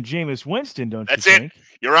better than Jameis Winston. Don't you think? That's it.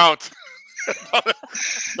 You're out.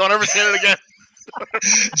 Don't ever say it again.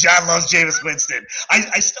 John loves Jameis Winston.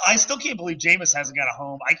 I still can't believe Jameis hasn't got a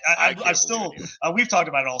home. I still we've talked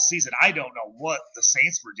about it all season. I don't know what the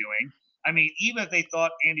Saints were doing. I mean, even if they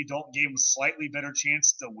thought Andy Dalton gave him a slightly better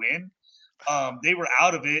chance to win, they were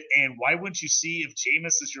out of it. And why wouldn't you see if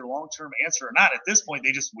Jameis is your long-term answer or not? At this point,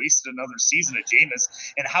 they just wasted another season of Jameis.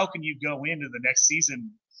 And how can you go into the next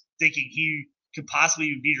season thinking he could possibly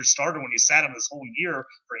even be your starter when you sat him this whole year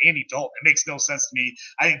for Andy Dalton? It makes no sense to me.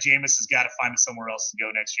 I think Jameis has got to find somewhere else to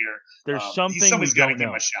go next year. There's something we don't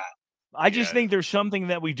know. I just think there's something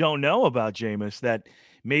that we don't know about Jameis, that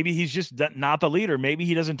maybe he's just not the leader. Maybe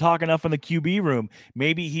he doesn't talk enough in the QB room.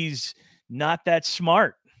 Maybe he's not that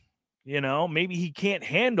smart. Maybe he can't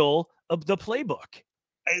handle the playbook.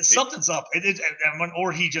 Something's up.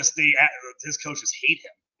 Or his coaches hate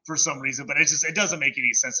him for some reason, but it doesn't make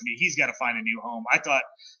any sense to me. He's got to find a new home. I thought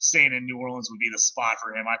staying in New Orleans would be the spot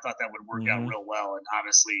for him. I thought that would work out real well. And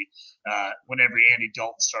obviously, whenever Andy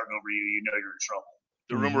Dalton's starting over you, you're in trouble.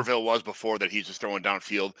 The rumor was before that he's just throwing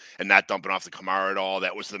downfield and not dumping off the Kamara at all.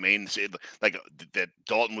 That was the main, like that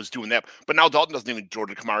Dalton was doing that. But now Dalton doesn't even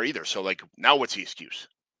Jordan Kamara either. So like now what's the excuse?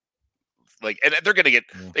 Like, and they're going to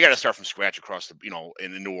they got to start from scratch across the,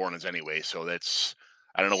 in New Orleans anyway. So that's,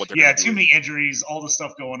 I don't know what they're going to do. Too many injuries, all the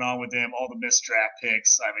stuff going on with them, all the missed draft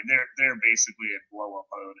picks. I mean, they're basically in blow-up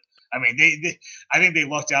mode. I mean, I think they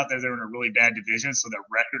lucked out there. They're in a really bad division, so their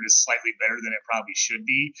record is slightly better than it probably should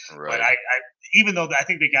be. Right. But even though I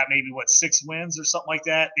think they got maybe 6 wins or something like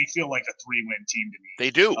that, they feel like a 3-win team to me. They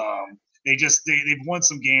do. They've won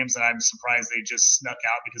some games that I'm surprised they just snuck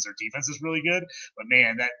out because their defense is really good. But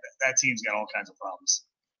man, that team's got all kinds of problems.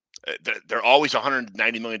 They're always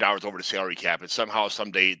 $190 million over the salary cap, and somehow,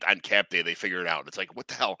 someday on cap day, they figure it out. It's like, what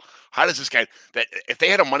the hell? How does this guy? That if they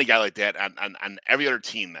had a money guy like that on every other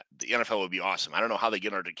team, the NFL would be awesome. I don't know how they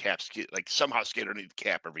get under the cap, like somehow skate underneath the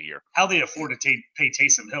cap every year. How they afford to pay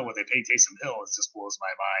Taysom Hill what they pay Taysom Hill just blows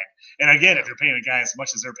my mind. And again, if you're paying a guy as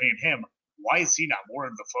much as they're paying him, why is he not more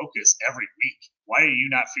of the focus every week? Why are you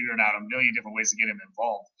not figuring out a million different ways to get him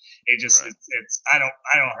involved? I don't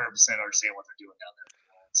 100% understand what they're doing down there.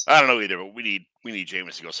 I don't know either, but we need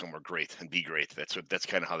Jameis to go somewhere great and be great. That's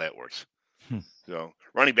kind of how that works. So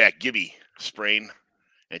running back Gibby sprain,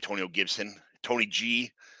 Antonio Gibson, Tony G.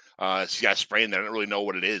 He's got a sprain. They don't really know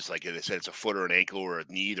what it is. Like they said, it's a foot or an ankle or a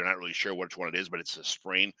knee. They're not really sure which one it is, but it's a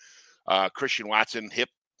sprain. Christian Watson, hip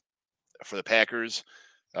for the Packers.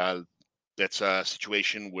 That's a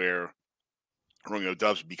situation where Romeo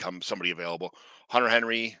Doubs become somebody available. Hunter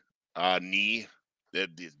Henry, knee, the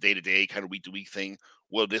day-to-day kind of week-to-week thing.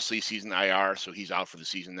 Will Dissly season IR, so he's out for the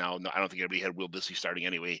season now. No, I don't think anybody had Will Dissly starting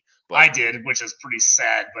anyway. But I did, which is pretty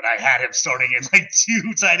sad, but I had him starting in like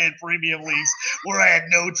 2 tight end premium leagues where I had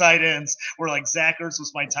no tight ends, where like Zach Ertz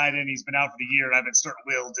was my tight end. He's been out for the year, and I've been starting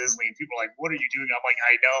Will Dissly, and people are like, what are you doing? I'm like,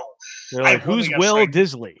 I know. They're like, who's Will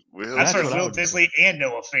Dissly? I started Will Dissly and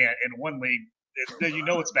Noah Fant in one league. You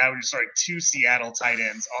know it's bad when you're starting 2 Seattle tight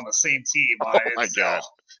ends on the same team. Oh my God.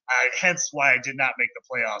 Hence why I did not make the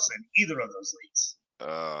playoffs in either of those leagues.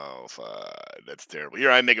 Oh, that's terrible. Here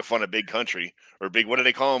I'm making fun of Big Country or Big. What do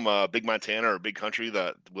they call him? Big Montana or Big Country?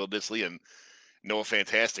 The Will Dissly and Noah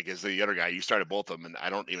Fantastic is the other guy. You started both of them, and I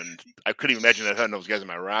couldn't even imagine that having those guys in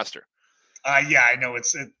my roster. Yeah, I know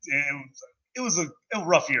it was a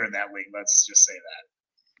rough year in that league. Let's just say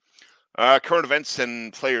that. Current events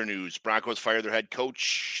and player news. Broncos fired their head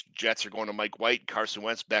coach. Jets are going to Mike White. Carson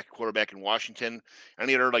Wentz back quarterback in Washington.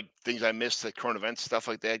 Any other like things I missed, like current events stuff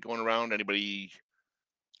like that going around? Anybody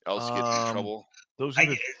else get in trouble? Those are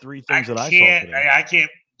the 3 things that I saw today. I can't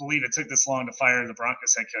believe it took this long to fire the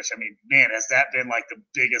Broncos head coach. I mean, man, has that been like the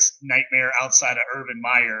biggest nightmare outside of Urban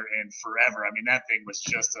Meyer in forever? I mean, that thing was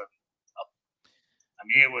just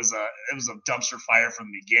it was a dumpster fire from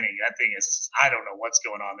the beginning. That thing is, I don't know what's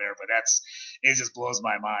going on there, but it just blows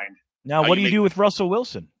my mind. Now, what do you do with Russell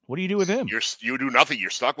Wilson? What do you do with him? You do nothing. You're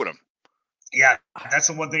stuck with him. Yeah, that's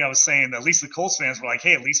the one thing I was saying. At least the Colts fans were like,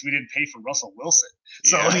 hey, at least we didn't pay for Russell Wilson.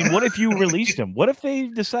 So Yeah. I mean, what if you released him? What if they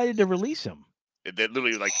decided to release him? That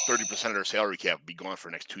literally like 30% of their salary cap would be gone for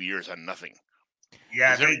the next 2 years on nothing.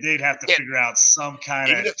 Yeah, they'd have to figure out some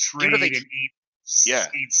kind of trade and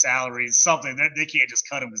eat salaries, something. They can't just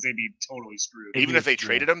cut him because they'd be totally screwed. Even if they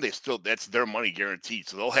traded him, that's their money guaranteed.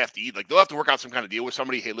 So they'll have to eat. Like they'll have to work out some kind of deal with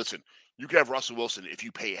somebody. Hey, listen, you can have Russell Wilson if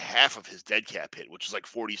you pay half of his dead cap hit, which is like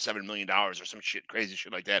 $47 million or some crazy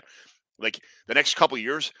shit like that. Like the next couple of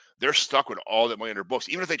years, they're stuck with all that money in their books.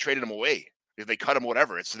 Even if they traded him away, if they cut him,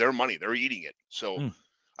 whatever, it's their money. They're eating it. So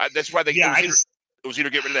that's why it was either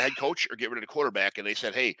get rid of the head coach or get rid of the quarterback. And they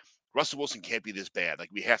said, hey, Russell Wilson can't be this bad. Like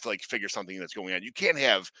we have to like figure something that's going on. You can't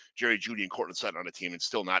have Jerry Jeudy and Cortland Sutton on a team and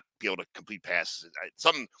still not be able to complete passes.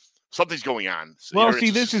 Something's going on. So, well,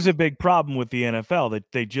 see, this is a big problem with the NFL that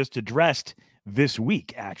they just addressed this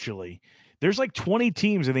week. Actually, there's like 20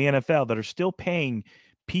 teams in the NFL that are still paying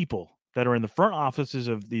people that are in the front offices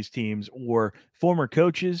of these teams or former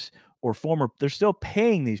coaches or they're still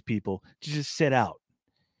paying these people to just sit out.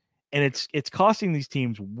 And it's costing these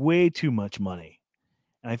teams way too much money.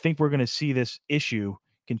 And I think we're going to see this issue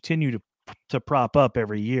continue to prop up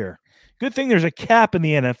every year. Good thing there's a cap in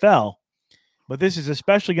the NFL, but this is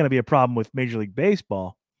especially going to be a problem with Major League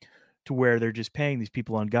Baseball to where they're just paying these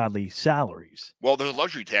people ungodly salaries. Well, there's a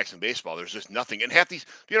luxury tax in baseball. There's just nothing. And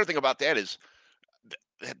the other thing about that is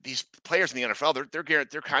these players in the NFL,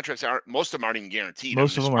 their contracts most of them aren't even guaranteed.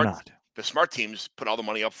 Most of them are not. The smart teams put all the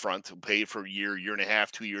money up front to pay for a year and a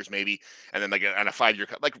half, 2 years maybe, and then like on a 5-year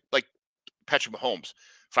like Patrick Mahomes,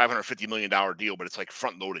 $550 million deal, but it's like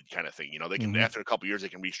front loaded kind of thing. You know, they can after a couple of years they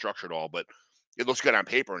can restructure it all, but it looks good on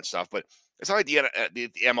paper and stuff. But it's not like the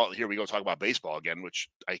ML. Here we go talk about baseball again, which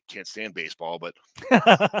I can't stand baseball, but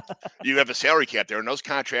you have a salary cap there, and those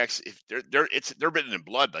contracts, if they're written in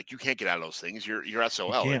blood, like you can't get out of those things. You're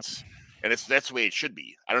SOL. That's the way it should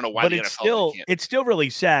be. I don't know why. But it's still really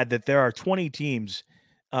sad that there are 20 teams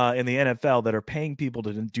in the NFL that are paying people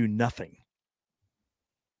to do nothing.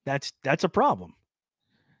 That's a problem.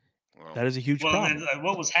 Well, that is a huge problem. Then,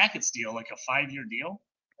 what was Hackett's deal? Like a 5-year deal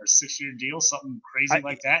or 6-year deal? Something crazy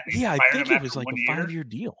like that? Yeah, I think it was like a 5-year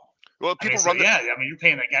deal. Well, people you're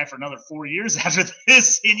paying that guy for another 4 years after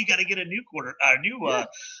this, and you got to get a new coach.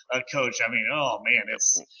 I mean, oh man,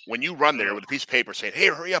 it's when you run there with a piece of paper saying, "Hey,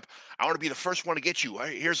 hurry up! I want to be the first one to get you.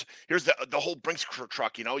 Here's the whole Brinks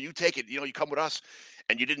truck. You know, you take it. You know, you come with us."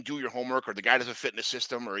 And you didn't do your homework, or the guy doesn't fit in the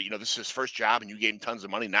system, or this is his first job, and you gave him tons of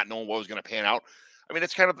money, not knowing what was going to pan out. I mean,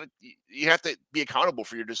 it's kind of you have to be accountable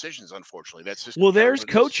for your decisions. Unfortunately, that's just there's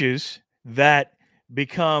coaches that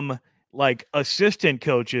become like assistant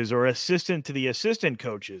coaches or assistant to the assistant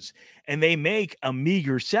coaches, and they make a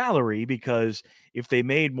meager salary because if they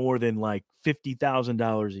made more than like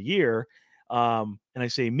 $50,000 a year, and I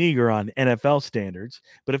say meager on NFL standards,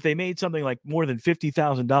 but if they made something like more than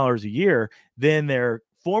 $50,000 a year, then their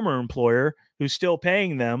former employer, who's still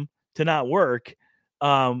paying them to not work,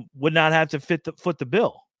 would not have to foot the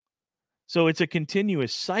bill. So it's a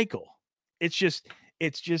continuous cycle. It's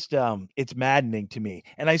maddening to me.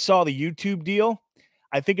 And I saw the YouTube deal.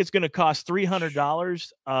 I think it's going to cost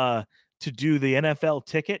 $300 to do the NFL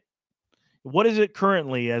ticket. What is it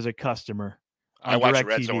currently as a customer? I watch the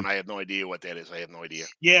Red Zone. I have no idea what that is. I have no idea.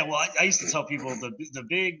 Yeah, well, I used to tell people the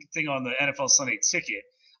big thing on the NFL Sunday ticket,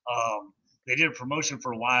 they did a promotion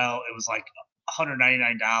for a while. It was like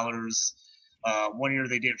 $199. 1 year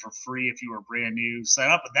they did it for free if you were brand new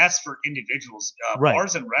sign up, but that's for individuals. Right.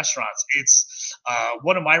 Bars and restaurants. It's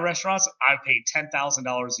one of my restaurants. I paid $10,000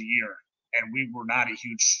 a year, and we were not a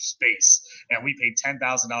huge space, and we paid $10,000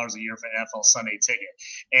 a year for an NFL Sunday ticket.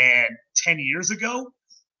 And 10 years ago,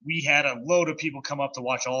 we had a load of people come up to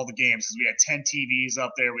watch all the games because we had 10 TVs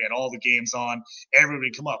up there. We had all the games on.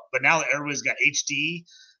 Everybody come up. But now that everybody's got HD,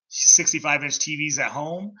 65-inch TVs at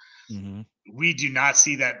home, we do not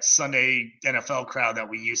see that Sunday NFL crowd that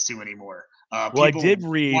we used to anymore. Well, I did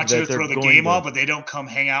read want that you to throw the game on, but they don't come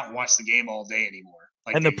hang out and watch the game all day anymore.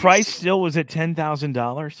 Like and the price still was at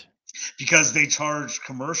 $10,000? Because they charge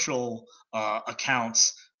commercial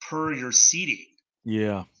accounts per your seating.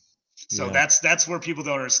 Yeah. So that's where people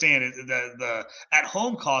don't understand it. The at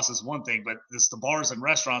home cost is one thing, but it's the bars and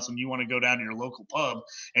restaurants when you want to go down to your local pub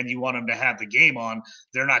and you want them to have the game on,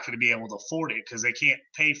 they're not going to be able to afford it because they can't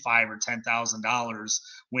pay $5,000 or $10,000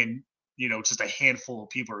 when just a handful of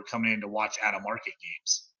people are coming in to watch out of market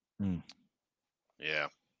games. Yeah,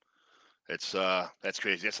 that's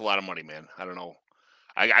crazy. That's a lot of money, man. I don't know.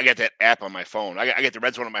 I got that app on my phone. I got the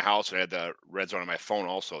Red Zone on my house, and I had the Red Zone on my phone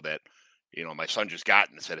also that. My son just got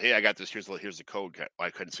and said, "Hey, I got this. Here's the code." Well, I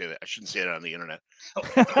couldn't say that. I shouldn't say it on the internet.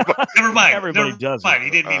 Never mind. Everybody does. Fine. He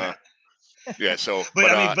didn't mean that. Yeah. So, but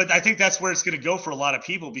I think that's where it's going to go for a lot of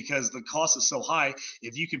people because the cost is so high.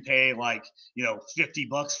 If you can pay like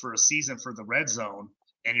 $50 for a season for the Red Zone,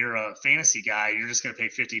 and you're a fantasy guy, you're just going to pay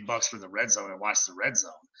 $50 for the Red Zone and watch the Red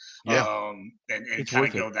Zone. Yeah. And kind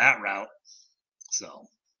of go that route. So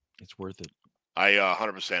it's worth it. I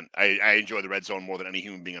 100%. I enjoy the Red Zone more than any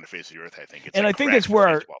human being on the face of the earth. I think, I think that's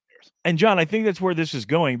where. And John, I think that's where this is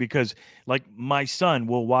going because, like, my son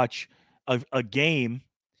will watch a game,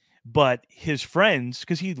 but his friends,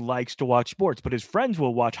 because he likes to watch sports, but his friends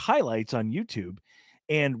will watch highlights on YouTube,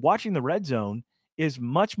 and watching the Red Zone is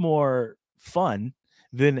much more fun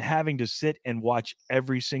than having to sit and watch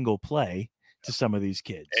every single play to some of these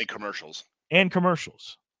kids and commercials.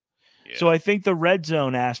 Yeah. So I think the Red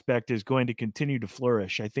Zone aspect is going to continue to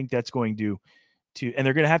flourish. I think that's going to and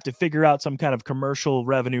they're going to have to figure out some kind of commercial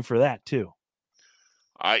revenue for that too.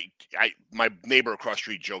 My neighbor across the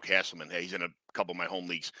street, Joe Castleman, he's in a couple of my home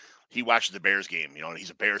leagues. He watches the Bears game, and he's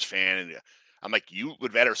a Bears fan. And I'm like, you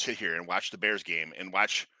would better sit here and watch the Bears game and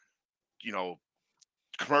watch,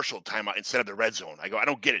 commercial timeout instead of the Red Zone. I go, I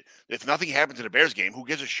don't get it. If nothing happens in the Bears game, who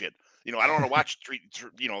gives a shit? I don't want to watch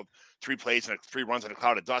three plays and 3 runs in a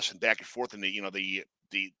cloud of dust and back and forth in the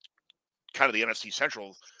kind of the NFC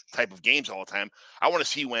Central type of games all the time. I want to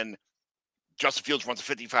see when Justin Fields runs a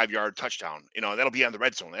 55-yard touchdown. That'll be on the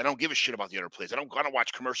Red Zone. I don't give a shit about the other plays. I don't want to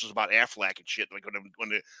watch commercials about Aflac and shit like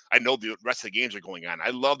when I know the rest of the games are going on. I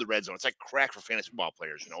love the Red Zone. It's like crack for fantasy football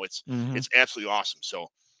players. It's absolutely awesome. So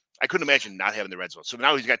I couldn't imagine not having the Red Zone. So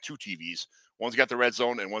now he's got 2 TVs. One's got the Red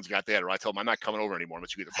Zone and one's got that. Or I tell him I'm not coming over anymore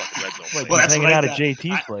unless you get the fucking Red Zone. Well, that's hanging out at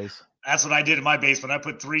JT's place. That's what I did in my basement. I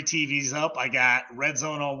put 3 TVs up. I got Red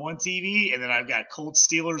Zone on one TV, and then I've got Colts,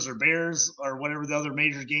 Steelers, or Bears, or whatever the other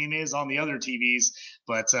major game is on the other TVs.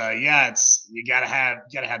 But you gotta have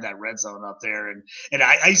that Red Zone up there. And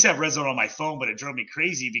I used to have Red Zone on my phone, but it drove me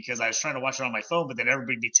crazy because I was trying to watch it on my phone, but then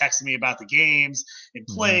everybody would be texting me about the games and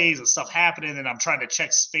plays and stuff happening, and I'm trying to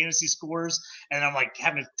check fantasy scores, and I'm like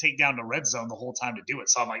having to take down the Red Zone the whole time to do it.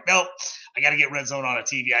 So I'm like, nope, I got to get Red Zone on a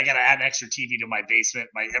TV. I got to add an extra TV to my basement.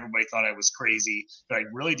 Everybody thought I was crazy. They're like,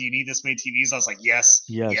 really? Do you need this many TVs? I was like, yes,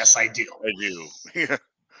 I do. I do.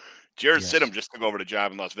 Jared Sidham just took over the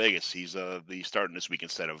job in Las Vegas. He's starting this week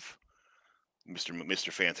instead of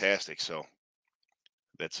Mr. Fantastic. So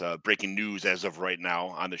that's breaking news as of right now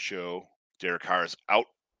on the show. Derek Carr is out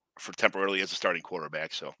for temporarily as a starting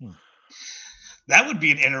quarterback. So that would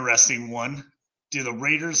be an interesting one. Do the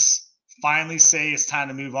Raiders finally say it's time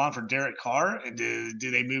to move on for Derek Carr? Do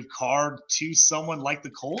they move Carr to someone like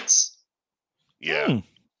the Colts? Yeah.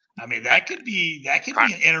 I mean, that could be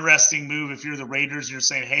an interesting move if you're the Raiders and you're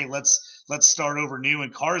saying, hey, let's start over new.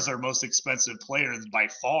 And Carr's their most expensive player by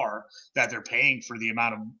far that they're paying for the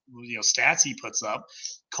amount of stats he puts up.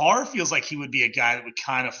 Carr feels like he would be a guy that would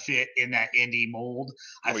kind of fit in that Indy mold.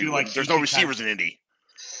 I feel like there's no receivers in Indy.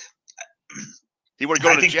 He would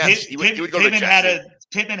go to the Jets. He would go to the Jets.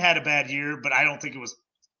 Pittman had a bad year, but I don't think it was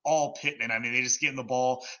all Pittman. I mean, they just get in the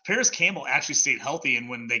ball. Paris Campbell actually stayed healthy, and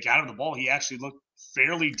when they got him the ball, he actually looked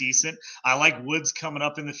fairly decent. I like Woods coming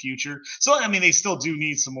up in the future. So, I mean, they still do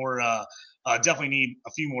need some more definitely need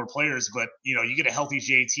a few more players, but, you get a healthy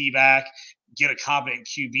JT back, get a competent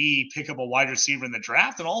QB, pick up a wide receiver in the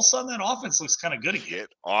draft, and all of a sudden that offense looks kind of good again. Get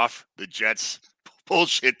off the Jets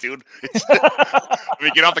bullshit, dude. I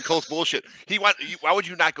mean, get off the Colts bullshit. Why would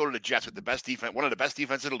you not go to the Jets with the best defense, one of the best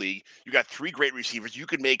defense in the league? You got 3 great receivers. You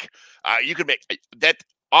could make that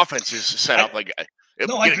offense is set up like.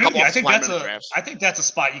 No, I agree with you. I think that's a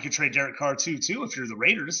spot you could trade Derek Carr too if you're the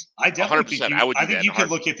Raiders. I definitely 100%. think you could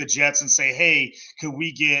look at the Jets and say, hey, could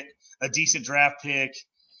we get a decent draft pick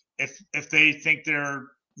if they think they're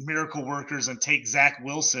miracle workers and take Zach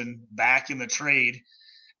Wilson back in the trade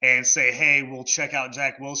and say, hey, we'll check out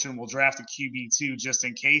Zach Wilson, we'll draft a QB2 just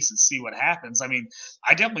in case and see what happens. I mean,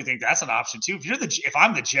 I definitely think that's an option too. If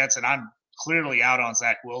I'm the Jets and I'm clearly out on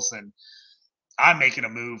Zach Wilson, I'm making a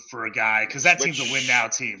move for a guy because that team's a win-now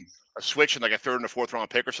team. A switch in like a 3rd and a 4th round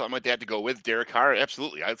pick or something like that to go with Derek Carr?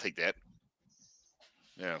 Absolutely. I'd take that.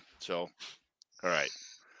 Yeah. So, all right.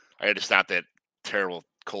 I had to stop that terrible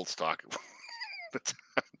Colts talk.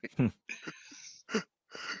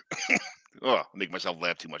 I'll make myself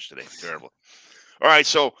laugh too much today. Terrible. All right.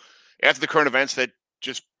 So, after the current events that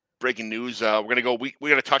just breaking news, we're going to go. We're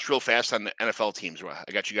going to touch real fast on the NFL teams.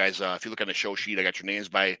 I got you guys. If you look on the show sheet, I got your names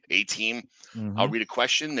by a team. Mm-hmm. I'll read a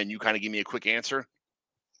question, then you kind of give me a quick answer.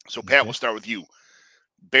 So, Pat, we'll start with you.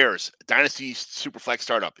 Bears, Dynasty Superflex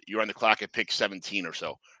startup. You're on the clock at pick 17 or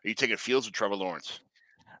so. Are you taking Fields or Trevor Lawrence?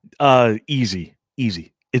 Easy.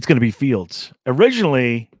 It's going to be Fields.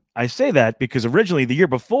 Originally, I say that because the year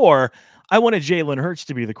before, I wanted Jalen Hurts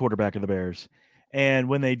to be the quarterback of the Bears. And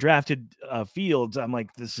when they drafted Fields, I'm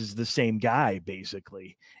like, this is the same guy,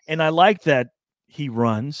 basically. And I like that he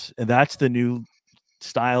runs, and that's the new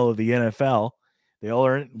style of the NFL. They all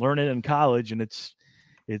learn it in college, and it's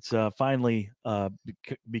finally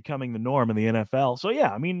becoming the norm in the NFL. So,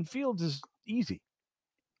 yeah, I mean, Fields is easy.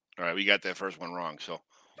 All right, we got that first one wrong, so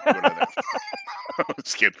go to that.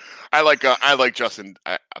 Just kidding. I like Justin.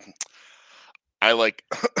 I like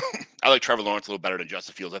Trevor Lawrence a little better than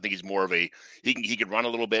Justin Fields. I think he's more of he can run a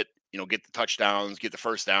little bit, get the touchdowns, get the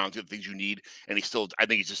first downs, get the things you need, and I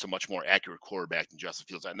think he's just a much more accurate quarterback than Justin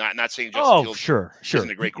Fields. I'm not saying Justin Fields sure. isn't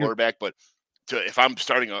a great quarterback, but if I'm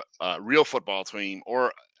starting a real football team,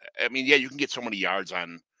 or I mean, yeah, you can get so many yards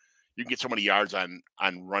on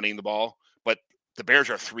running the ball, but the Bears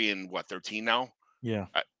are 3-13 now. Yeah,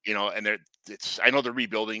 and I know they're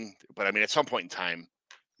rebuilding, but I mean, at some point in time,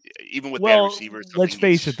 even with bad receivers, let's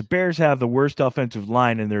face it, the Bears have the worst offensive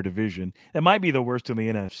line in their division. It might be the worst in the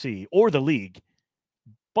NFC or the league,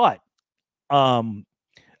 but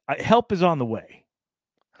help is on the way.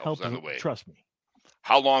 Help is on the way. Trust me.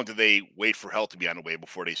 How long do they wait for help to be on the way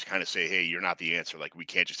before they kind of say, hey, you're not the answer? Like, we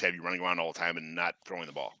can't just have you running around all the time and not throwing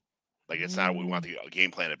the ball. Like, it's not what we want the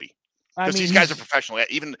game plan to be. Because these guys are professional.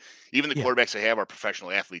 Even the quarterbacks they have are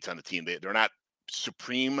professional athletes on the team. They're not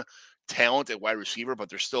supreme talent at wide receiver, but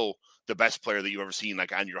they're still the best player that you've ever seen,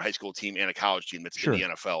 like on your high school team and a college team that's in the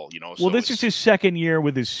NFL. Well, this is his second year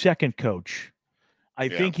with his second coach. I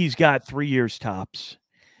think he's got 3 years tops.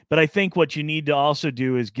 But I think what you need to also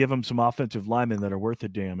do is give him some offensive linemen that are worth a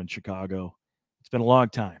damn in Chicago. It's been a long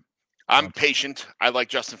time. I'm patient. I like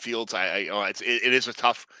Justin Fields. It is a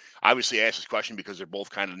tough. Obviously, I asked this question because they're both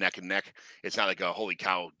kind of neck and neck. It's not like a holy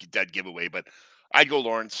cow dead giveaway, but I'd go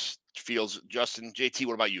Lawrence, Fields, Justin, JT.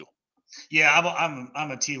 What about you? Yeah,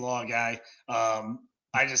 I'm a T-Law guy.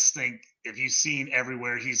 I just think if you've seen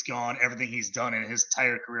everywhere he's gone, everything he's done in his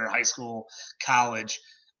entire career, high school, college,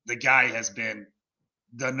 the guy has been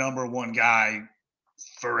the number one guy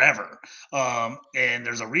forever. And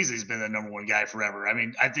there's a reason he's been the number one guy forever. I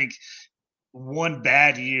mean, I think one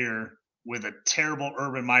bad year with a terrible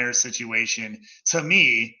Urban Meyer situation, to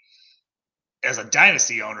me, as a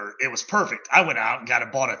dynasty owner, it was perfect. I went out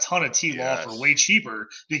and bought a ton of T-Law for way cheaper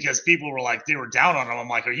because people were like, they were down on him. I'm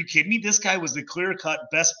like, are you kidding me? This guy was the clear-cut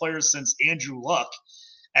best player since Andrew Luck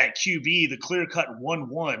at QB, the clear-cut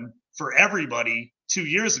 1-1 for everybody 2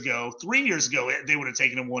 years ago. 3 years ago, they would have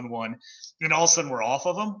taken him 1-1, and all of a sudden we're off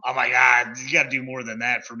of him. I'm like, you got to do more than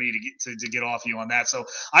that for me to get off you on that. So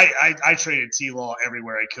I traded T-Law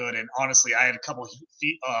everywhere I could, and honestly, I had a couple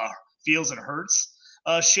Fields and Hurts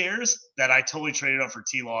shares that I totally traded up for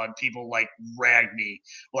T-Law, and people like ragged me.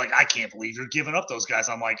 Like, I can't believe you're giving up those guys.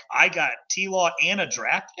 I'm like, I got T-Law and a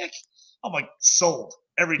draft pick. I'm like, sold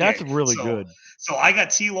every day. That's really good. So I got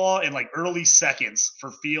T-Law in like early seconds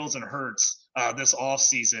for Fields and Hurts this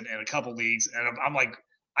offseason in a couple leagues. And I'm like,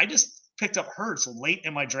 I just picked up Hurts late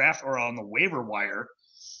in my draft or on the waiver wire.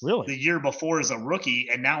 Really? the year before as a rookie,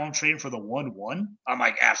 and now I'm trading for the 1-1. I'm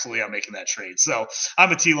like, absolutely, I'm making that trade. So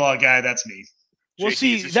I'm a T-Law guy. That's me. Well, JT,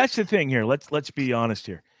 see, that's the thing here. Let's be honest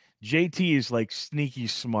here. JT is like sneaky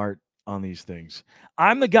smart on these things.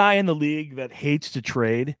 I'm the guy in the league that hates to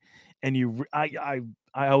trade, and I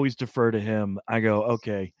always defer to him. I go,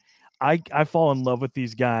 okay, I fall in love with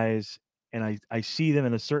these guys, and I see them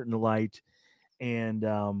in a certain light, and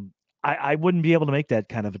I wouldn't be able to make that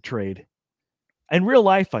kind of a trade. In real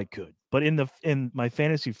life, I could, but in my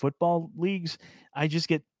fantasy football leagues, I just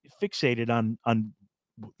get fixated on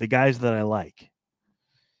the guys that I like.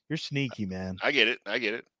 You're sneaky, man. I get it.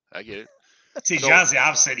 See, So- John's the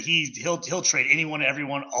opposite. He'll trade anyone,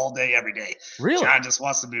 everyone, all day, every day. Really? John just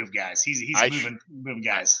wants to move guys. He's I moving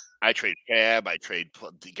guys. I trade Fab. I trade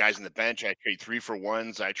the guys on the bench. I trade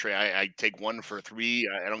 3-for-1s. I take 1 for 3.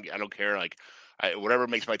 I don't care. Like whatever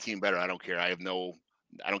makes my team better. I don't care. I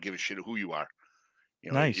don't give a shit who you are.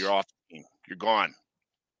 You know, Nice. you're off the team. You're gone.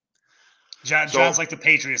 John's like the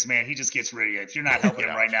Patriots, man. He just gets rid of you. If you're not helping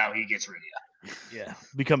him right now, he gets rid of you. Yeah,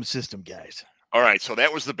 become system guys. All right. So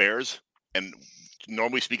that was the Bears. And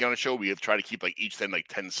normally speaking on the show, we have tried to keep like each thing like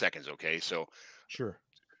 10 seconds. Okay. So Sure.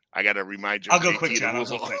 I got to remind you. I'll go JT, quick, the John. I'll rules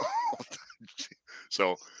go of- quick.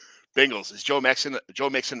 So Bengals is Joe Mixon.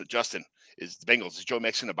 Justin is the Bengals. Is Joe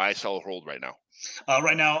Mixon a buy, sell, or hold right now?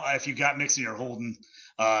 Right now, if you got Mixon, you're holding.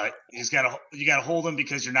 You got to hold him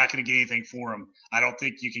because you're not going to get anything for him. I don't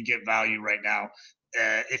think you can get value right now.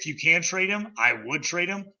 If you can trade him, I would trade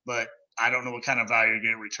him, but I don't know what kind of value you're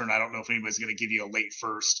going to return. I don't know if anybody's going to give you a late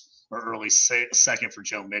first or early second for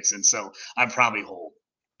Joe Mixon. So I'm probably hold.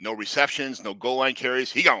 No receptions, no goal line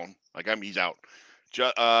carries. He's out.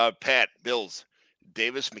 Pat, Bills,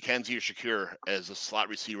 Davis, McKenzie, or Shakur as a slot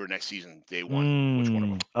receiver next season, day one. Which one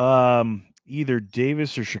of them? Either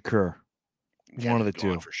Davis or Shakur. One of the McKenzie's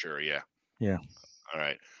gone two. for sure. Yeah. Yeah. All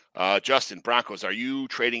right. Justin, Broncos, are you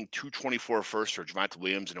trading 224 first for Javonte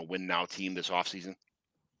Williams in a win now team this offseason?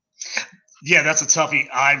 Yeah, that's a toughie.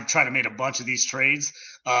 I've tried to make a bunch of these trades.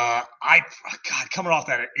 Coming off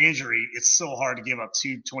that injury, it's so hard to give up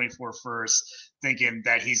 224 first, thinking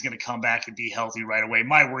that he's going to come back and be healthy right away.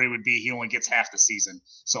 My worry would be he only gets half the season,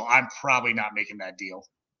 so I'm probably not making that deal.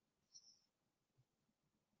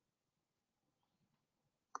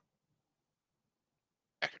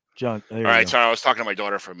 John. All right. Sorry, I was talking to my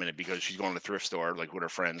daughter for a minute because she's going to the thrift store like with her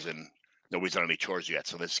friends, and nobody's done any chores yet.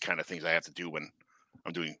 So this is kind of things I have to do when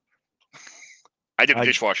I'm doing. I did a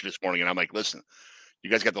dishwasher this morning, and I'm like, listen,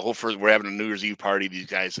 you guys got the whole first. We're having a New Year's Eve party. These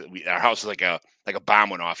guys, our house is like a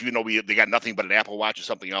bomb went off. Even though they got nothing but an Apple Watch or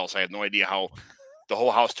something else. I have no idea how the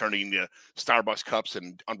whole house turned into Starbucks cups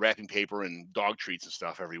and unwrapping paper and dog treats and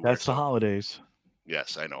stuff everywhere. That's the holidays.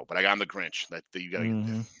 Yes, I know, but I'm the Grinch. That you got to.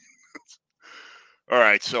 Mhm. All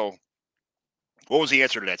right. So, what was the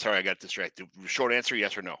answer to that? Sorry, I got distracted. Short answer: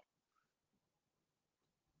 yes or no.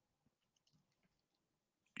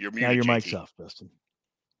 You're muted. Now your JT. mic's off, Dustin.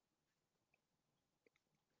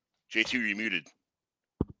 JT, you're muted.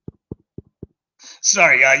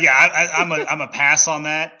 Sorry. I'm a pass on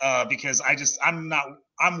that because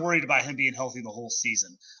I'm worried about him being healthy the whole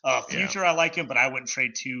season. Future, I like him, but I wouldn't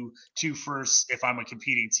trade two firsts if I'm a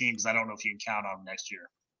competing team because I don't know if you can count on him next year.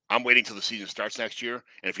 I'm waiting till the season starts next year,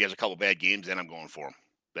 and if he has a couple bad games, then I'm going for him.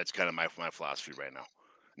 That's kind of my philosophy right now.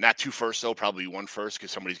 Not 2 firsts though, probably 1 first because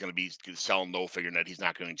somebody's going to be selling low, figuring that he's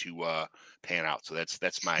not going to pan out. So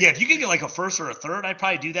that's my. Yeah, if you could get like a first or a third, I'd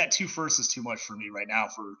probably do that. 2 firsts is too much for me right now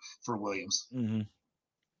for Williams. Mm-hmm.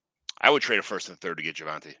 I would trade a first and third to get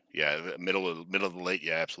Javonte. Yeah, middle of the late.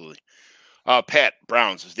 Yeah, absolutely. Pat,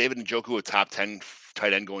 Browns, is David Njoku a top 10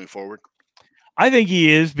 tight end going forward? I think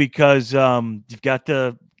he is because you got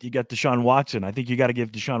Deshaun Watson. I think you got to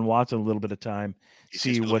give Deshaun Watson a little bit of time,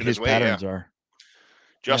 see what his patterns are.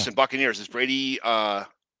 Justin, Buccaneers, is Brady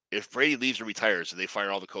if Brady leaves or retires, do they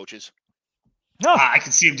fire all the coaches? No. I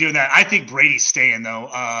can see him doing that. I think Brady's staying though.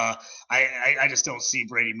 I just don't see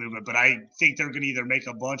Brady moving, but I think they're going to either make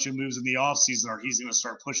a bunch of moves in the offseason or he's going to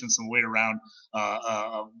start pushing some weight around,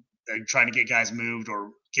 trying to get guys moved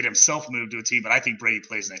or get himself moved to a team. But I think Brady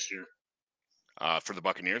plays next year. For the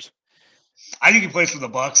Buccaneers? I think he plays for the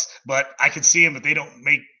Bucs, but I could see him if they don't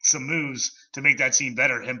make some moves to make that team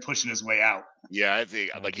better, him pushing his way out. Yeah, I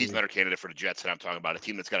think he's a better candidate for the Jets that I'm talking about. A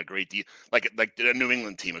team that's got a great like the New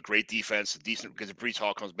England team, a great defense, decent because if Breece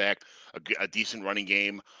Hall comes back, a decent running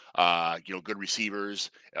game, good receivers,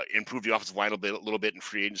 improve the offensive line a little bit in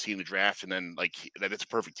free agency in the draft, and then that's a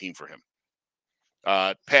perfect team for him.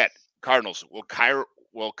 Pat, Cardinals, will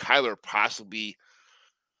Kyler possibly?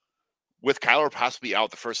 With Kyler possibly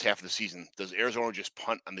out the first half of the season, does Arizona just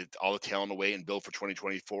punt on all the talent away and build for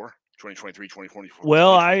 2024? 2023, 2024.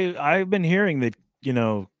 Well, I've been hearing that,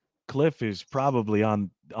 Cliff is probably on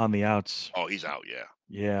the outs. Oh, he's out. Yeah.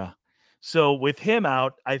 Yeah. So with him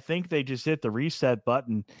out, I think they just hit the reset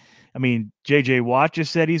button. I mean, JJ Watt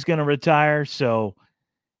just said he's going to retire. So,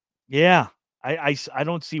 yeah, I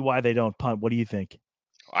don't see why they don't punt. What do you think?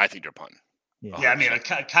 I think they're punting. Yeah, I mean,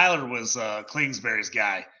 Kyler was Kingsbury's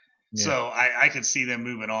guy. Yeah. So I could see them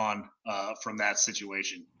moving on from that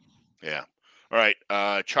situation. Yeah. All right.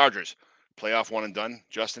 Chargers, playoff one and done.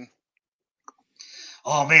 Justin?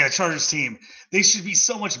 Oh, man, the Chargers team. They should be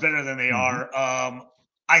so much better than they are.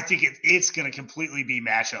 I think it's going to completely be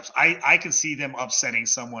matchups. I can see them upsetting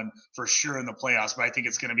someone for sure in the playoffs, but I think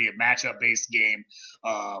it's going to be a matchup-based game.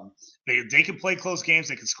 They can play close games.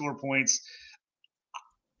 They can score points.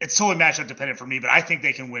 It's totally matchup dependent for me, but I think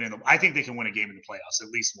they can win I think they can win a game in the playoffs, at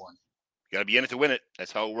least one. You got to be in it to win it.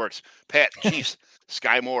 That's how it works. Pat, Chiefs,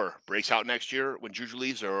 Sky Moore breaks out next year when Juju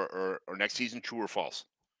leaves, or next season. True or false?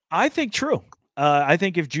 I think true. I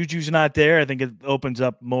think if Juju's not there, I think it opens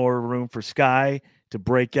up more room for Sky to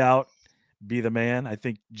break out, be the man. I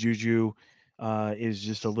think Juju is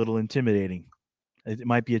just a little intimidating. It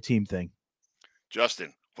might be a team thing.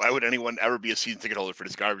 Justin, why would anyone ever be a season ticket holder for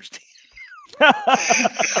this garbage team?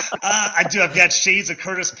 I do. I've got shades of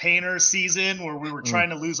Curtis Painter season where we were trying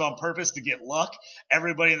to lose on purpose to get luck.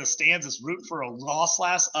 Everybody in the stands is rooting for a loss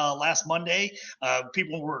last Monday.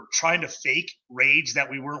 People were trying to fake rage that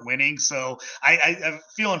we weren't winning. So I'm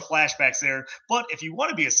feeling flashbacks there. But if you want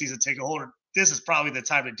to be a season ticket holder, this is probably the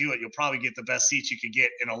time to do it. You'll probably get the best seats you could get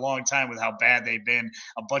in a long time with how bad they've been.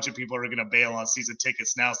 A bunch of people are going to bail on season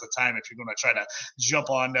tickets. Now's the time if you're going to try to jump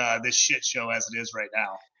on this shit show as it is right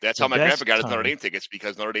now. That's how my grandpa got his Notre Dame tickets,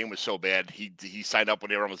 because Notre Dame was so bad. He signed up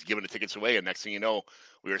when everyone was giving the tickets away, and next thing you know,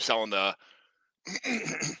 we were selling the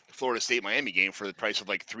Florida State Miami game for the price of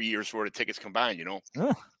like 3 years worth of tickets combined.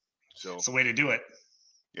 So it's the way to do it.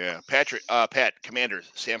 Yeah, Pat, Commanders,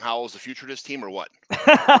 Sam Howell's the future of this team, or what?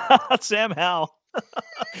 Sam Howell.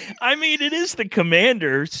 I mean, it is the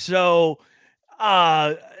Commanders, so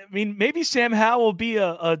maybe Sam Howell will be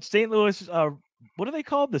a St. Louis. What are they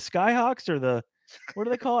called? The Skyhawks, or what do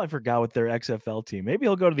they call it? I forgot what their XFL team. Maybe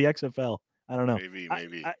he'll go to the XFL. I don't know.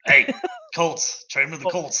 Maybe. Hey, Colts. Trade him to the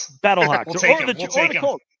Colts. Battlehawks. We'll take him. We'll take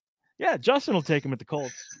him. Yeah, Justin will take him at the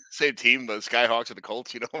Colts. Same team, the Skyhawks or the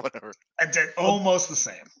Colts, whatever. Almost the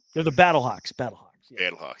same. They're the Battlehawks. Yeah.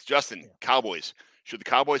 Battlehawks. Justin, Cowboys. Should the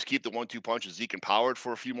Cowboys keep the 1-2 punch of Zeke and Pollard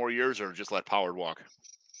for a few more years, or just let Pollard walk?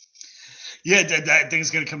 Yeah, that thing's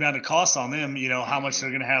going to come down to cost on them. How much they're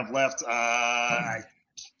going to have left. I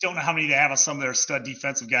don't know how many they have on some of their stud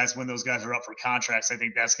defensive guys when those guys are up for contracts. I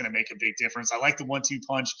think that's going to make a big difference. I like the 1-2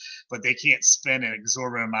 punch, but they can't spend an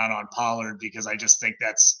exorbitant amount on Pollard, because I just think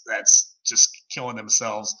that's just killing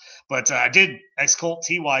themselves. But I did ex-Colt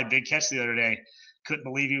T.Y. big catch the other day. Couldn't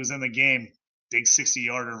believe he was in the game. Big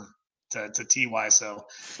 60-yarder to T.Y. So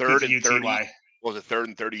third and 30. Was it 3rd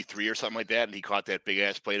and 33 or something like that? And he caught that big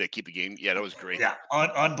ass play to keep the game. Yeah, that was great. Yeah,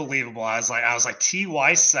 unbelievable. I was like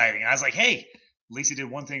T.Y. sighting. I was like, hey, at least he did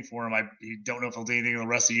one thing for him. You don't know if he'll do anything the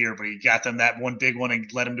rest of the year, but he got them that one big one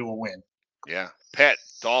and led him to a win. Yeah. Pat,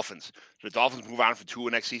 Dolphins. Should the Dolphins move on for Tua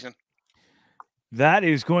next season? That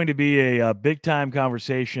is going to be a big-time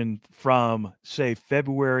conversation from, say,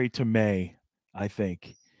 February to May, I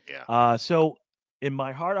think. Yeah. So in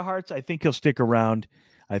my heart of hearts, I think he'll stick around.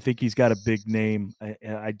 I think he's got a big name.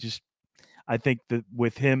 I think that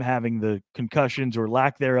with him having the concussions or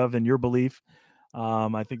lack thereof in your belief,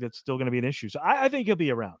 I think that's still going to be an issue. So I think he'll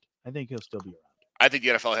be around. I think he'll still be around. I think the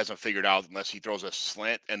NFL hasn't figured out, unless he throws a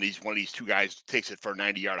slant and one of these two guys takes it for a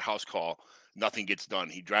 90-yard house call, nothing gets done.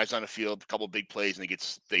 He drives on the field, a couple of big plays, and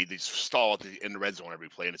they stall in the red zone every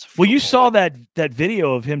play. And it's you saw that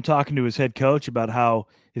video of him talking to his head coach about how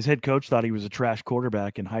his head coach thought he was a trash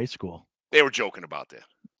quarterback in high school. They were joking about that.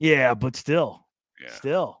 Yeah, but still.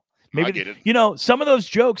 Maybe I get it. Some of those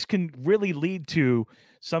jokes can really lead to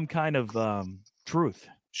some kind of truth.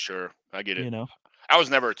 Sure, I get it. I was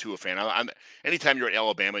never a Tua fan. Anytime you're at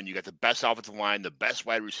Alabama and you got the best offensive line, the best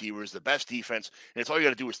wide receivers, the best defense, and it's all you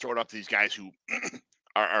got to do is throw it up to these guys who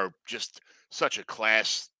are just such a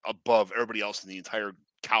class above everybody else in the entire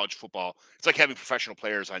college football. It's like having professional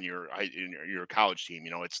players on your college team.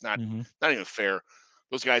 It's not even fair.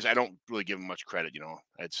 Those guys, I don't really give them much credit.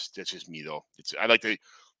 That's just me though. I like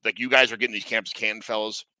you guys are getting these Campus Canton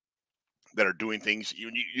fellows that are doing things.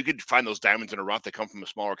 You could find those diamonds in a rough that come from a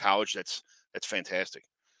smaller college. That's fantastic.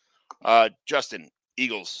 Justin,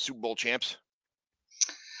 Eagles, Super Bowl champs?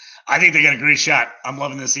 I think they got a great shot. I'm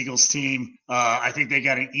loving this Eagles team. I think they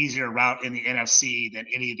got an easier route in the NFC than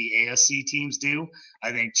any of the AFC teams do.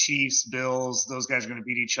 I think Chiefs, Bills, those guys are going to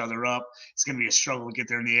beat each other up. It's going to be a struggle to get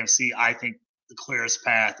there in the AFC. I think the clearest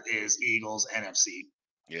path is Eagles, NFC.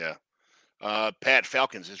 Yeah. Pat,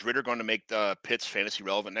 Falcons, is Ritter going to make the Pitts fantasy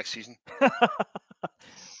relevant next season?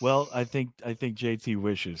 Well, I think JT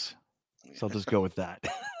wishes. So I'll just go with that.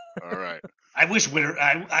 All right. I wish Ritter.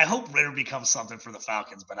 I hope Ritter becomes something for the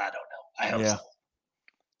Falcons, but I don't know. I hope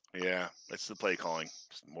so. Yeah, that's the play calling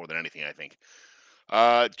more than anything, I think.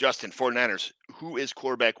 Justin, 49ers, who is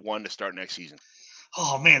quarterback 1 to start next season?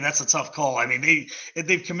 Oh man, that's a tough call. I mean,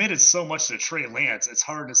 they've committed so much to Trey Lance. It's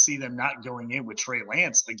hard to see them not going in with Trey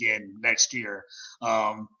Lance again next year.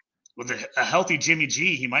 With a healthy Jimmy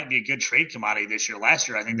G, he might be a good trade commodity this year. Last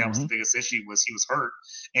year, I think that was the biggest issue was he was hurt,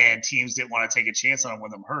 and teams didn't want to take a chance on him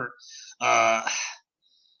with him hurt.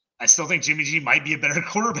 I still think Jimmy G might be a better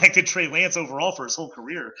quarterback than Trey Lance overall for his whole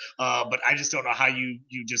career. But I just don't know how you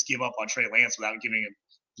just give up on Trey Lance without giving him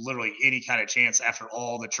literally any kind of chance after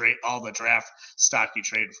all the draft stock you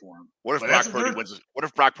traded for him. What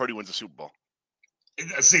if Brock Purdy wins the Super Bowl?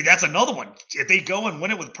 See, that's another one. If they go and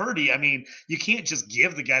win it with Purdy, I mean, you can't just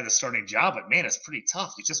give the guy the starting job. But man, it's pretty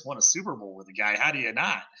tough. You just won a Super Bowl with a guy. How do you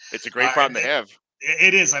not? It's a great problem to have.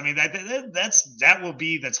 It is. I mean, that will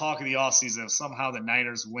be the talk of the offseason if somehow the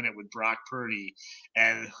Niners win it with Brock Purdy,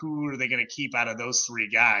 and who are they going to keep out of those 3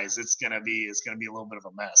 guys? It's going to be a little bit of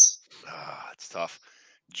a mess. It's tough.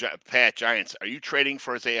 Pat, Giants, are you trading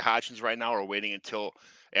for Isaiah Hodgins right now, or waiting until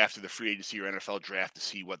after the free agency or NFL draft to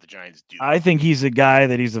see what the Giants do? I think he's a guy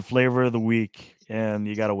that he's the flavor of the week, and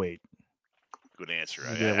you got to wait. Good answer.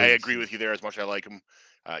 I agree with you there as much as I like him.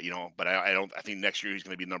 But I think next year he's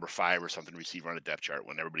going to be number 5 or something receiver on the depth chart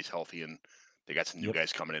when everybody's healthy and they got some new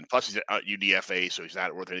guys coming in. Plus he's at UDFA, so he's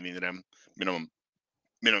not worth anything to them.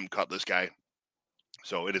 Minimum cutlass guy.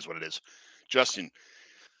 So it is what it is. Justin,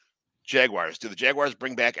 Jaguars. Do the Jaguars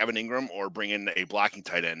bring back Evan Ingram or bring in a blocking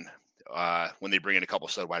tight end when they bring in a couple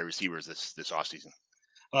stud wide receivers this offseason?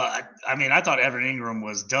 I mean, I thought Evan Ingram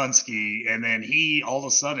was Dunsky, and then he all of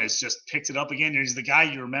a sudden has just picked it up again. He's the guy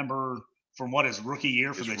you remember from his rookie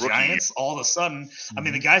year for the Giants. All of a sudden, I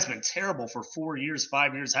mean, the guy's been terrible for 4 years,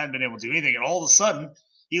 5 years, hadn't been able to do anything, and all of a sudden,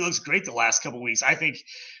 he looks great the last couple of weeks. I think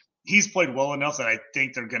he's played well enough that I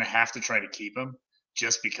think they're going to have to try to keep him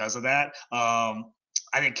just because of that.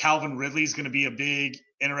 I think Calvin Ridley is going to be a big,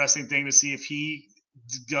 interesting thing to see if he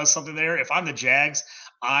does something there. If I'm the Jags,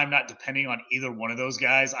 I'm not depending on either one of those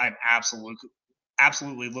guys. I'm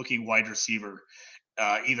absolutely looking wide receiver,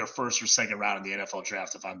 either first or second round in the NFL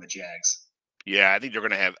draft if I'm the Jags. Yeah, I think they're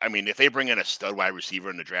going to have – I mean, if they bring in a stud wide receiver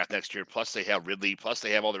in the draft next year, plus they have Ridley, plus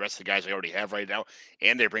they have all the rest of the guys they already have right now,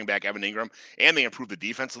 and they bring back Evan Ingram, and they improve the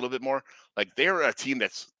defense a little bit more, like they're a team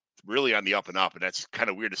that's really on the up and up, and that's kind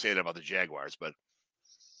of weird to say that about the Jaguars, but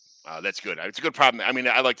that's good. It's a good problem. I mean,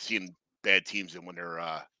 I like to see bad teams when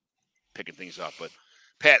they're picking things up. But,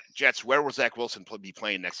 Pat, Jets, where will Zach Wilson be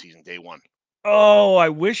playing next season, day 1? Oh, I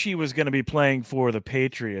wish he was going to be playing for the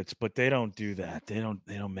Patriots, but they don't do that. They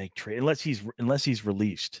don't make trade unless he's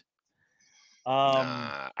released.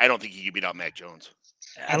 I don't think he can beat out Mac Jones.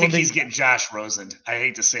 I think he's getting Josh Rosen. I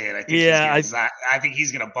hate to say it. I think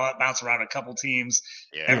he's going to bounce around a couple teams.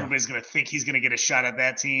 Yeah. Everybody's going to think he's going to get a shot at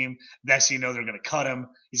that team. Next thing you know, they're going to cut him.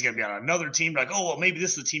 He's going to be on another team. Like, oh, well, maybe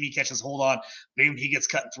this is the team he catches hold on. Maybe he gets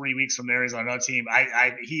cut in 3 weeks from there. He's on another team.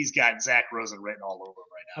 He's got Zach Rosen written all over him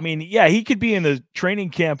right now. I mean, yeah, he could be in the training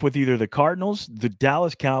camp with either the Cardinals, the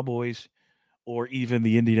Dallas Cowboys, or even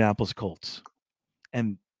the Indianapolis Colts.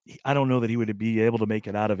 And I don't know that he would be able to make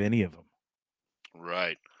it out of any of them.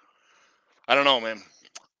 Right. I don't know, man.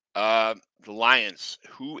 The Lions.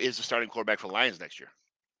 Who is the starting quarterback for the Lions next year?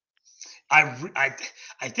 I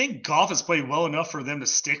think Goff has played well enough for them to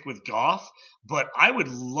stick with Goff, but I would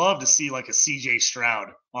love to see like a CJ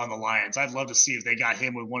Stroud on the Lions. I'd love to see if they got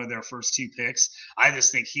him with one of their first 2 picks. I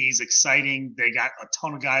just think he's exciting. They got a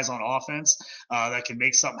ton of guys on offense that can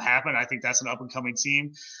make something happen. I think that's an up-and-coming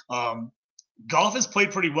team. Goff has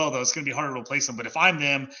played pretty well, though. It's going to be hard to replace him. But if I'm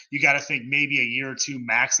them, you got to think maybe a year or 2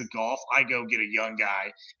 max at Goff. I go get a young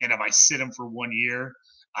guy. And if I sit him for 1 year,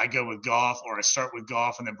 I go with Goff, or I start with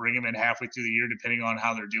Goff and then bring him in halfway through the year, depending on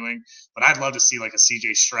how they're doing. But I'd love to see like a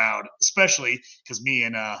CJ Stroud, especially because me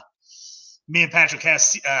and Patrick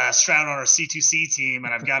has Stroud on our C2C team,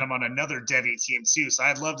 and I've got him on another Devi team too. So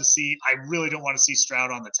I'd love to see – I really don't want to see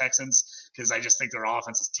Stroud on the Texans because I just think their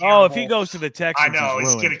offense is terrible. Oh, if he goes to the Texans, I know.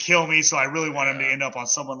 It's going to kill me, so I really want him to end up on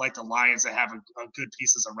someone like the Lions that have a good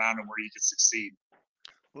pieces around him where he could succeed.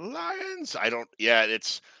 Lions. I don't. Yeah,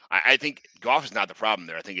 I think Goff is not the problem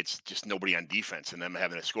there. I think it's just nobody on defense and them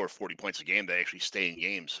having to score 40 points a game to actually stay in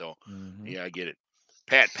games. So, yeah, I get it.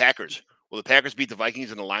 Pat, Packers. Will the Packers beat the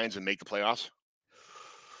Vikings and the Lions and make the playoffs?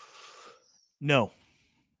 No,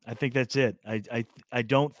 I think that's it. I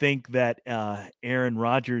don't think that Aaron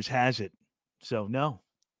Rodgers has it. So no.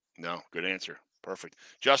 No, good answer. Perfect.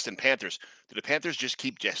 Justin, Panthers. Do the Panthers just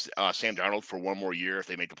keep Sam Darnold for one more year if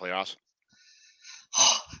they make the playoffs?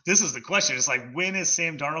 This is the question. It's like, when is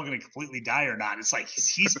Sam Darnold going to completely die or not? It's like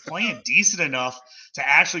he's playing decent enough to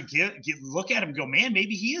actually look at him and go, man,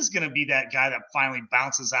 maybe he is going to be that guy that finally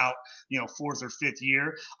bounces out, fourth or fifth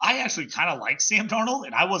year. I actually kind of like Sam Darnold,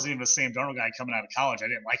 and I wasn't even a Sam Darnold guy coming out of college. I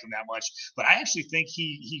didn't like him that much, but I actually think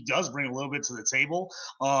he does bring a little bit to the table.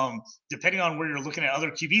 Depending on where you're looking at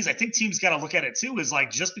other QBs, I think teams got to look at it too. Is like,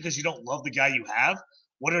 just because you don't love the guy you have,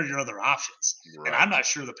 what are your other options? Right. And I'm not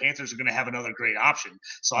sure the Panthers are going to have another great option.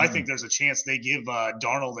 So I think there's a chance they give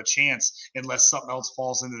Darnold a chance unless something else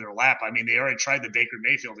falls into their lap. I mean, they already tried the Baker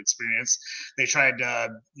Mayfield experience. They tried,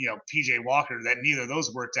 PJ Walker. That neither of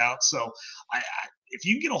those worked out. So if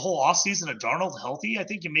you can get a whole offseason of Darnold healthy, I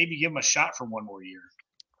think you maybe give him a shot for one more year.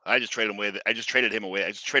 I just traded him away. I just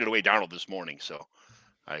traded away Darnold this morning. So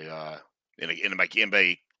I in my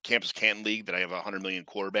Campus Canton League that I have 100 million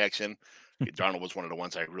quarterbacks in, Darnold was one of the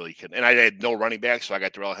ones I really could. And I had no running back, so I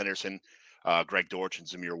got Darrell Henderson, Greg Dortch, and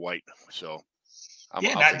Zamir White. So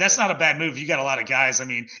that's not a bad move. You got a lot of guys. I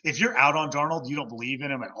mean, if you're out on Darnold, you don't believe in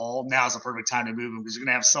him at all, now's the perfect time to move him because you're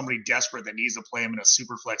going to have somebody desperate that needs to play him in a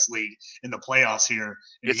super flex league in the playoffs here.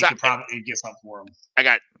 And you could probably get something for him. I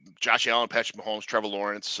got Josh Allen, Patrick Mahomes, Trevor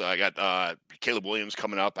Lawrence. I got Caleb Williams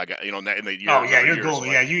coming up. I got, in the year. You're golden.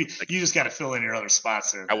 Yeah, you just got to fill in your other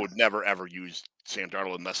spots there. I would never, ever use Sam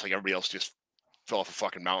Darnold unless like everybody else just fell off a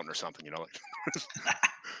fucking mountain or something,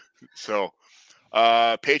 So,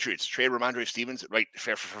 Patriots trade Ramondre Stevenson, right?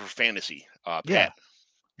 For fantasy. Pat,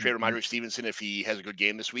 trade Ramondre Stevenson if he has a good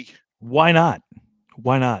game this week. Why not?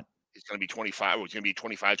 Why not? He's going to be 25. He's going to be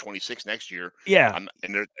 25, 26 next year. Yeah.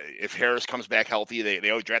 And if Harris comes back healthy, they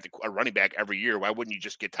always draft a running back every year. Why wouldn't you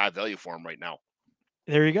just get top value for him right now?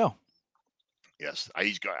 There you go. Yes,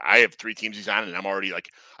 I have 3 teams he's on, and I already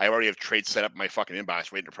have trades set up in my fucking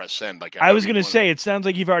inbox waiting to press send. Like I was going to say, it sounds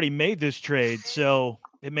like you've already made this trade, so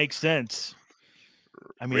it makes sense.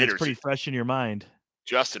 I mean, Raiders, it's pretty fresh in your mind.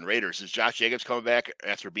 Justin, Raiders, is Josh Jacobs coming back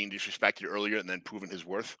after being disrespected earlier and then proving his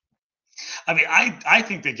worth? I mean, I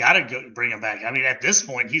think they got to bring him back. I mean, at this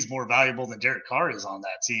point, he's more valuable than Derek Carr is on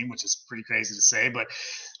that team, which is pretty crazy to say. But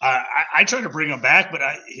I try to bring him back, but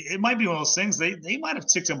it might be one of those things. They might have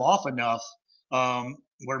ticked him off enough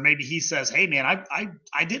where maybe he says, hey, man,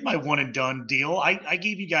 I did my one and done deal. I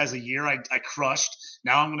gave you guys a year. I crushed.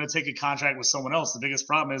 Now I'm going to take a contract with someone else. The biggest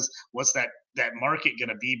problem is what's that market going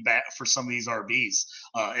to be back for some of these RBs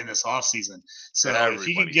in this offseason. So if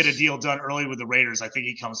he can get a deal done early with the Raiders, I think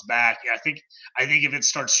he comes back. I think if it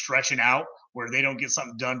starts stretching out where they don't get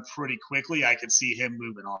something done pretty quickly, I could see him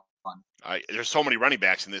moving on. There's so many running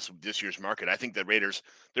backs in this year's market. I think the Raiders,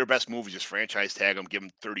 their best move is just franchise tag them, give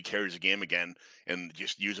them 30 carries a game again, and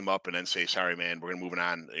just use them up and then say, sorry, man, we're going to move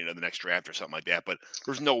on, the next draft or something like that. But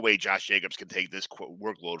there's no way Josh Jacobs can take this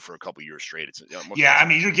workload for a couple years straight. I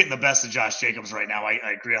mean, you're getting the best of Josh Jacobs right now. I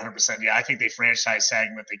agree 100%. Yeah, I think they franchise tag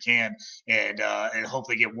him if they can and hope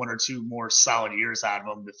they get 1 or 2 more solid years out of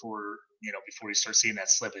him before you start seeing that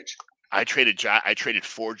slippage. I traded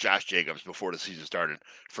 4 Josh Jacobs before the season started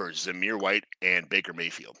for Zamir White and Baker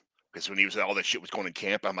Mayfield. Because when all that shit was going in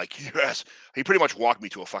camp, I'm like, yes. He pretty much walked me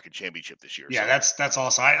to a fucking championship this year. Yeah, so. That's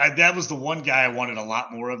awesome. That was the one guy I wanted a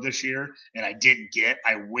lot more of this year, and I didn't get.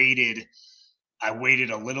 I waited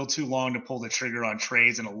a little too long to pull the trigger on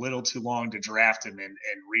trades and a little too long to draft him and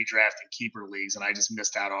redraft in keeper leagues, and I just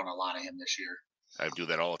missed out on a lot of him this year. I do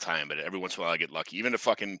that all the time, but every once in a while I get lucky. Even if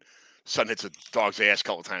fucking sun hits a dog's ass a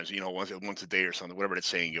couple of times, once a day or something, whatever that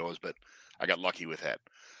saying goes. But I got lucky with that.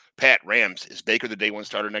 Pat, Rams, is Baker the day 1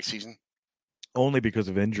 starter next season? Only because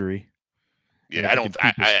of injury. Yeah, I don't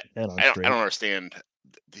understand.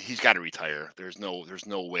 He's got to retire. There's no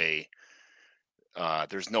way.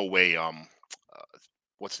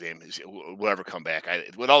 What's his name? Will ever come back?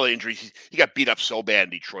 With all the injuries, he got beat up so bad in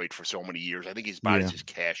Detroit for so many years. I think his body's just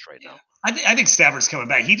cashed right now. I think Stafford's coming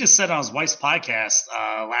back. He just said on his wife's podcast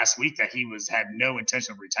last week that he had no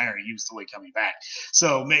intention of retiring. He was totally coming back.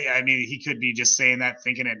 So, I mean, he could be just saying that,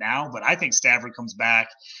 thinking it now. But I think Stafford comes back.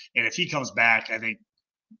 And if he comes back, I think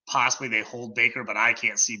possibly they hold Baker. But I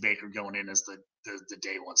can't see Baker going in as the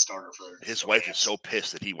day 1 starter for his wife is so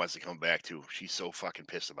pissed that he wants to come back, too. She's so fucking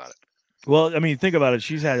pissed about it. Well, I mean, think about it.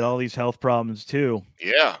 She's had all these health problems, too.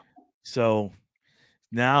 Yeah. So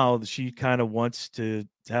now she kind of wants to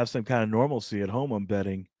have some kind of normalcy at home, I'm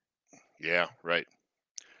betting. Yeah, right.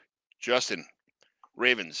 Justin,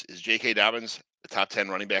 Ravens, is J.K. Dobbins the top 10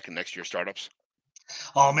 running back in next year's startups?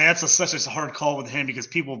 Oh man, that's such a hard call with him because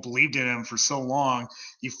people believed in him for so long.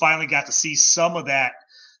 You finally got to see some of that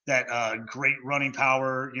great running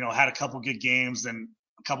power. Had a couple good games, then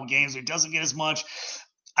a couple games he doesn't get as much.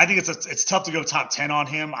 I think it's tough to go top 10 on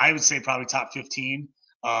him. I would say probably top 15.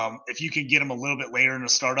 If you can get him a little bit later in the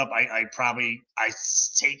startup, I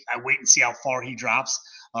wait and see how far he drops.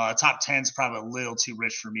 Top 10 is probably a little too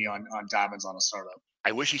rich for me on Dobbins on a startup.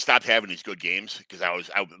 I wish he stopped having these good games because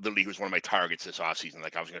he was one of my targets this offseason.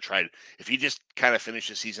 Like I was going to try if he just kind of finished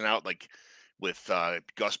the season out like with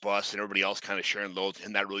Gus Bus and everybody else kind of sharing loads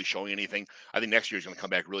and not really showing anything. I think next year he's going to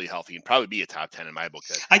come back really healthy and probably be a top 10 in my book.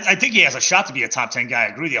 I think he has a shot to be a top 10 guy. I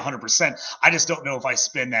agree with you 100%. I just don't know if I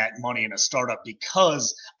spend that money in a startup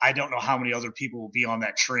because I don't know how many other people will be on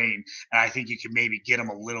that train. And I think you can maybe get him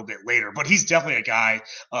a little bit later. But he's definitely a guy,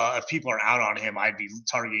 if people are out on him, I'd be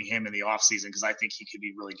targeting him in the offseason because I think he could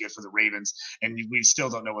be really good for the Ravens. And we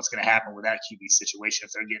still don't know what's going to happen with that QB situation,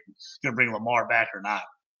 if they're going to bring Lamar back or not.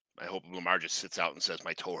 I hope Lamar just sits out and says,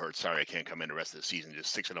 my toe hurts. Sorry, I can't come in the rest of the season.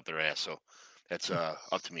 Just sticks it up their ass. So that's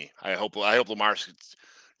up to me. I hope Lamar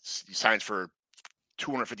signs for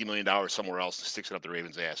 $250 million somewhere else and sticks it up the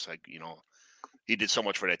Ravens' ass. Like, he did so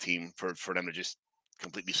much for that team for them to just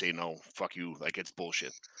completely say, no, fuck you. Like, it's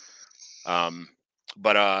bullshit.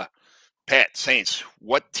 But Pat, Saints,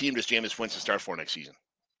 what team does Jameis Winston start for next season?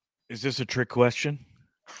 Is this a trick question?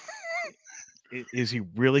 Is he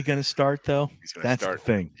really going to start, though? That's the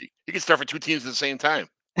thing. He can start for two teams at the same time.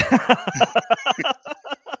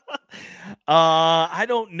 I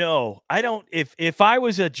don't know. If I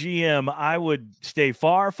was a GM, I would stay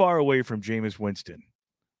far, far away from Jameis Winston.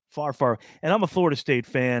 Far, far. And I'm a Florida State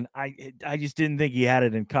fan. I just didn't think he had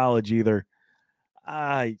it in college either.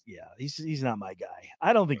 He's not my guy.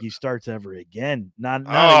 I don't think he starts ever again. I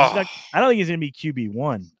don't think he's going to be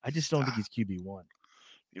QB1. I just don't think he's QB1.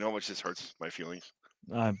 You know how much this hurts my feelings?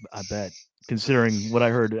 I bet, considering what I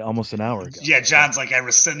heard almost an hour ago. Yeah, John's like, I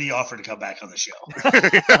rescind the offer to come back on the show.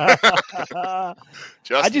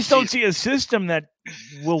 I just don't see a system that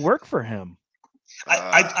will work for him.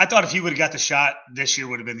 I thought if he would have got the shot, this year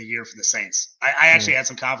would have been the year for the Saints. I actually had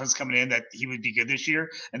some confidence coming in that he would be good this year,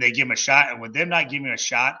 and they give him a shot. And with them not giving him a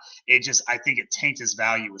shot, I think it tanked his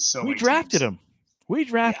value with so many teams. We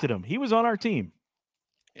drafted him. He was on our team.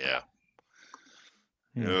 Yeah.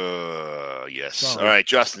 Yes. Sorry. All right,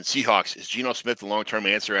 Justin, Seahawks. Is Geno Smith the long-term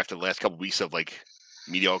answer after the last couple of weeks of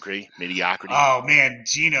mediocrity? Oh man,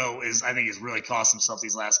 Geno I think he's really cost himself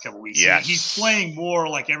these last couple of weeks. Yes. He's playing more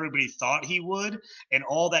like everybody thought he would, and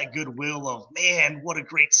all that goodwill of, man, what a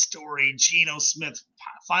great story. Geno Smith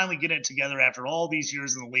finally getting it together after all these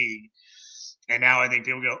years in the league. And now I think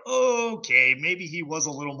people go, okay, maybe he was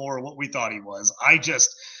a little more what we thought he was. I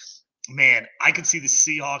could see the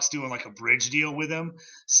Seahawks doing like a bridge deal with him,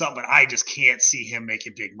 but I just can't see him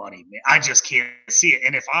making big money. Man. I just can't see it.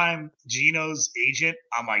 And if I'm Geno's agent,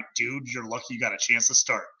 I'm like, dude, you're lucky you got a chance to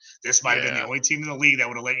start. This might have been the only team in the league that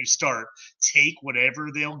would have let you start. Take whatever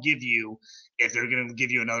they'll give you if they're going to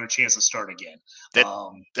give you another chance to start again.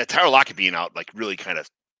 That Tyler Lockett being out really kind of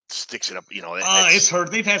sticks it up. It's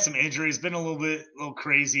hurt. They've had some injuries, been a little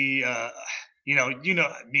crazy. You know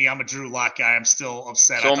me, I'm a Drew Lock guy. I'm still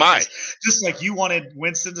upset. So am I. Just like you wanted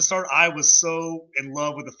Winston to start, I was so in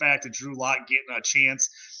love with the fact that Drew Lock getting a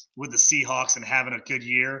chance with the Seahawks and having a good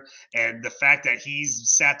year. And the fact that he's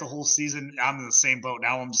sat the whole season, I'm in the same boat.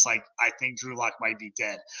 Now I'm just like, I think Drew Lock might be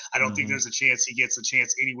dead. I don't think there's a chance he gets a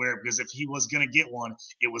chance anywhere, because if he was going to get one,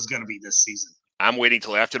 it was going to be this season. I'm waiting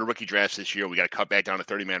till after the rookie drafts this year. We got to cut back down to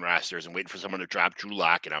 30-man rosters and waiting for someone to drop Drew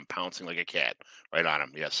Lock, and I'm pouncing like a cat right on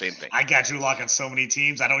him. Yeah, same thing. I got Drew Lock on so many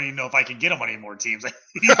teams. I don't even know if I can get him on any more teams.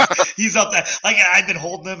 He's up there. Like, I've been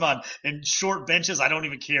holding him on in short benches. I don't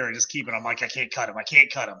even care. I just keep it. I'm like, I can't cut him.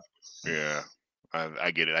 Yeah, I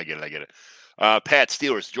get it. Pat,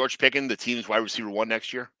 Steelers, George Pickens, the team's wide receiver 1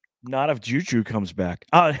 next year? Not if Juju comes back.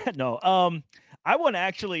 No. I want to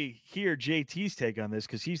actually hear JT's take on this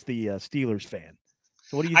because he's the Steelers fan.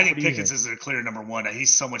 So what do you think? I think Pickens is a clear number 1.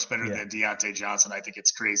 He's so much better than Deontay Johnson. I think it's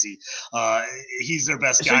crazy. He's their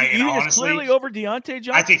best guy. And honestly, clearly over Deontay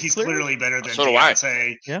Johnson? I think he's clearly better than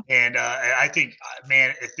Deontay. Yeah. And I think,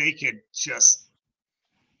 man, if they could just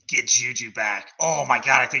get Juju back. Oh my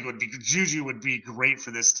God, I think Juju would be great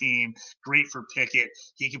for this team. Great for Pickett.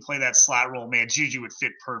 He can play that slot role. Man, Juju would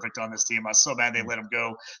fit perfect on this team. I was so mad they let him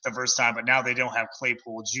go the first time, but now they don't have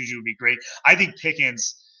Claypool. Juju would be great. I think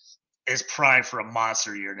Pickens is primed for a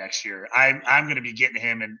monster year next year. I'm going to be getting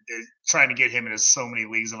him, and trying to get him into so many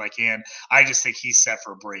leagues if I can. I just think he's set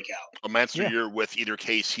for a breakout. A monster year with either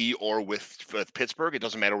KC or with Pittsburgh. It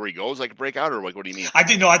doesn't matter where he goes, like a breakout, or like, what do you mean? I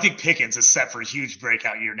think Pickens is set for a huge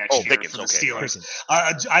breakout year next year Pickens, for the Steelers.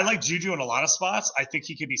 I like Juju in a lot of spots. I think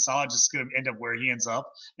he could be solid, just going to end up where he ends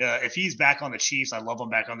up. If he's back on the Chiefs, I love him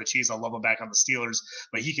back on the Chiefs. I love him back on the Steelers,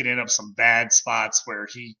 but he could end up some bad spots where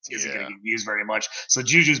he isn't going to get used very much. So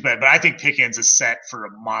Juju's bad, but I think Pickens is set for a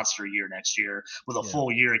monster year next year with a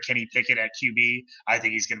full year of Kenny Pickett at QB. I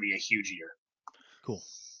think he's going to be a huge year. Cool.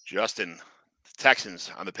 Justin,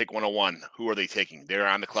 Texans on the pick 101. Who are they taking? They're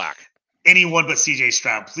on the clock. Anyone but CJ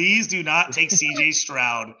Stroud. Please do not take CJ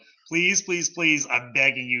Stroud. Please, please, please. I'm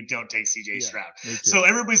begging you, don't take CJ Stroud. So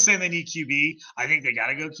everybody's saying they need QB. I think they got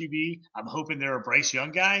to go QB. I'm hoping they're a Bryce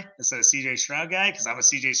Young guy instead of CJ Stroud guy, because I'm a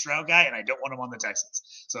CJ Stroud guy and I don't want him on the Texans.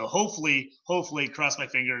 So hopefully, cross my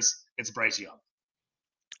fingers, it's Bryce Young.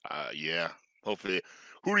 Yeah, hopefully.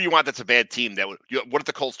 Who do you want that's a bad team? What if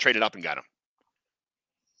the Colts traded up and got him?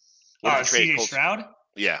 CJ Stroud?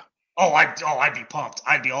 Yeah. I'd be pumped.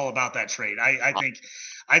 I'd be all about that trade. I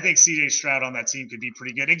think CJ Stroud on that team could be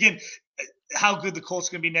pretty good. Again, how good the Colts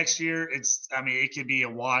going to be next year? It could be a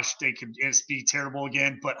wash. They could be terrible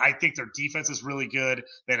again, but I think their defense is really good.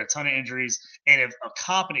 They had a ton of injuries, and if a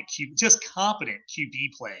competent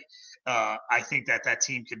QB play, I think that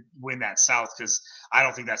team could win that South, because I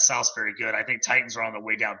don't think that South's very good. I think Titans are on the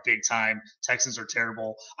way down big time. Texans are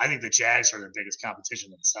terrible. I think the Jags are the biggest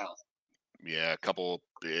competition in the South. Yeah, a couple.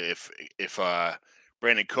 If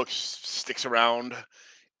Brandon Cooks sticks around,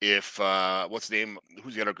 if what's the name?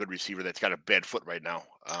 Who's got a good receiver that's got a bad foot right now?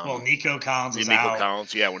 Nico Collins is out.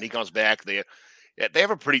 Collins, yeah. When he comes back, they have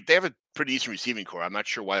a pretty decent receiving core. I'm not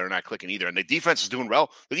sure why they're not clicking either. And the defense is doing well.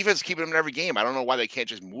 The defense is keeping them in every game. I don't know why they can't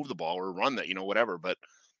just move the ball or run that, whatever. But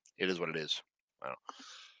it is what it is. I don't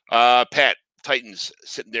know. Pat, Titans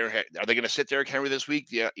sitting there. Are they going to sit Derrick Henry this week?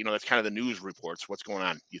 Yeah, that's kind of the news reports. What's going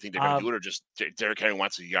on? Do you think they're going to do it, or just Derrick Henry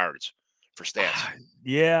wants the yards for stats?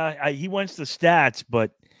 Yeah, he wants the stats,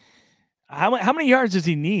 but how many yards does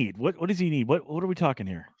he need? What does he need? What are we talking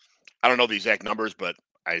here? I don't know the exact numbers, but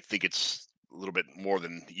I think it's a little bit more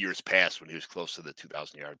than years past when he was close to the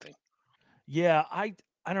 2,000-yard thing. Yeah, I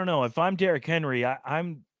don't know. If I'm Derrick Henry,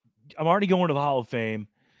 I'm already going to the Hall of Fame.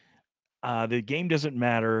 The game doesn't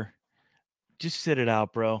matter. Just sit it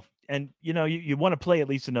out, bro. And, you want to play at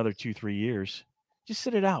least another 2-3 years. Just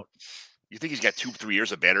sit it out. You think he's got 2-3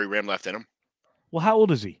 years of battery RAM left in him? Well, how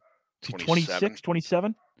old is he? 26,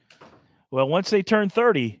 27? Well, once they turn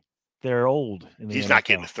 30, they're old. He's not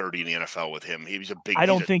getting to 30 in the NFL with him. He's a big. I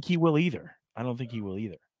don't think he will either.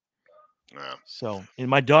 No. So, and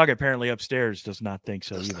my dog apparently upstairs does not think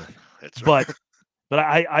so either. That's right. But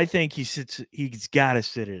I think he's got to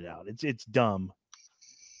sit it out. It's dumb.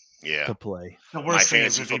 Yeah. To play. The worst thing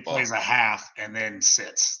is if he plays a half and then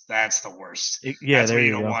sits. That's the worst. That's what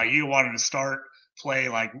you don't want. You want him to start, play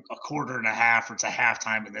like a quarter and a half, or it's a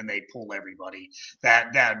halftime, and then they pull everybody.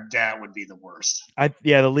 That would be the worst.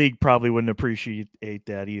 The league probably wouldn't appreciate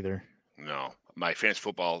that either. No, my fantasy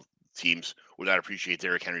football teams would not appreciate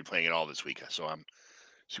Derrick Henry playing at all this week. So I'm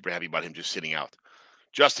super happy about him just sitting out.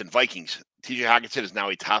 Justin, Vikings. TJ Hockenson is now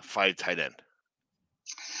a top 5 tight end.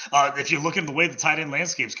 If you look at the way the tight end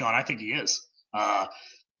landscape's gone, I think he is.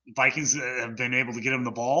 Vikings have been able to get him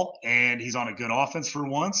the ball, and he's on a good offense for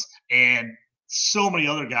once. And so many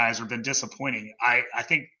other guys have been disappointing. I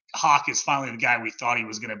think Hawk is finally the guy we thought he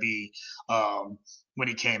was going to be when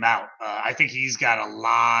he came out. I think he's got a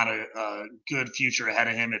lot of good future ahead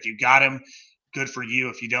of him. If you got him, good for you.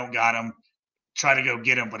 If you don't got him, try to go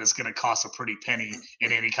get him, but it's going to cost a pretty penny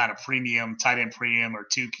in any kind of tight end premium, or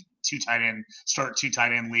two tight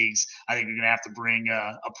end leagues. I think you're going to have to bring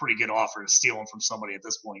a pretty good offer to steal him from somebody at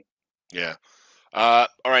this point. Yeah. All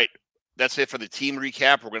right. That's it for the team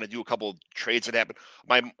recap. We're going to do a couple trades that happened.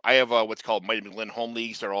 I have what's called Mighty McGlynn home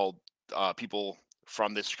leagues. They're all people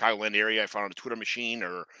from the Chicagoland area. I found on a Twitter machine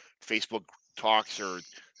or Facebook talks or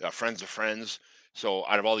friends of friends. So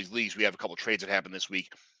out of all these leagues, we have a couple trades that happened this week.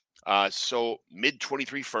 So mid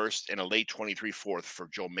 23 first and a late 23 fourth for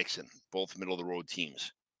Joe Mixon, both middle of the road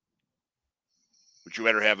teams. Would you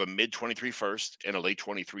rather have a mid 23 first and a late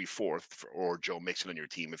 23 fourth or Joe Mixon on your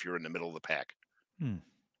team if you're in the middle of the pack?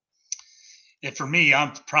 And for me,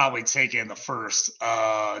 I'm probably taking the first.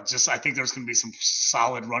 I think there's going to be some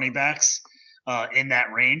solid running backs in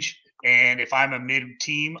that range. And if I'm a mid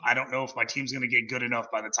team, I don't know if my team's going to get good enough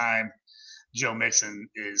by the time Joe Mixon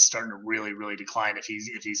is starting to really, really decline if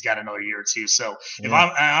he's got another year or two. So if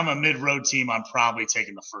I'm a mid-road team, I'm probably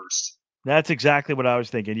taking the first. That's exactly what I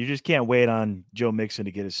was thinking. You just can't wait on Joe Mixon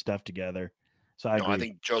to get his stuff together. So I agree. I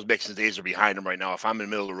think Joe Mixon's days are behind him right now. If I'm in the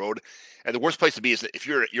middle of the road, and the worst place to be is that if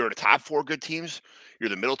you're in the top 4 good teams, you're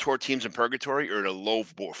the middle 4 teams in purgatory, or the low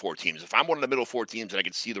 4 teams. If I'm one of the middle 4 teams and I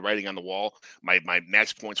can see the writing on the wall, my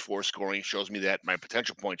max points for scoring shows me that, my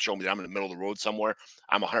potential points show me that I'm in the middle of the road somewhere,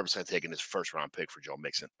 I'm 100% taking this first round pick for Joe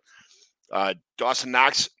Mixon. Dawson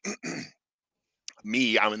Knox,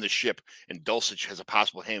 I'm in the ship, and Dulcich has a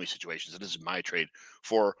possible hammy situation. So this is my trade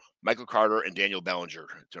for Michael Carter and Daniel Bellinger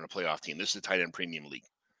during a playoff team. This is a tight end premium league.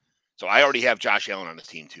 So I already have Josh Allen on this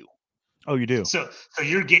team too. Oh, you do? So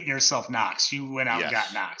you're getting yourself Knox. You went out and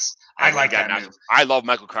got Knox. I like that move. I love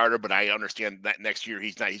Michael Carter, but I understand that next year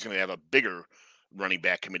he's going to have a bigger running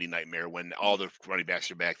back committee nightmare when all the running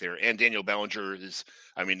backs are back there. And Daniel Bellinger is,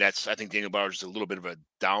 I think Daniel Bellinger is a little bit of a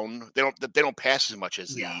down. They don't pass as much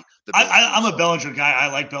as the I'm a Bellinger guy.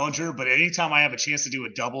 I like Bellinger, but anytime I have a chance to do a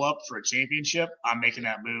double up for a championship, I'm making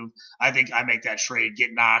that move. I think I make that trade, get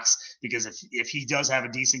Knox, because if he does have a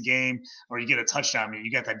decent game or you get a touchdown,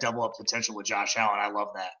 you got that double up potential with Josh Allen. I love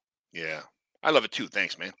that. Yeah, I love it too.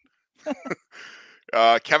 Thanks, man.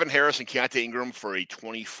 Kevin Harris and Keontae Ingram for a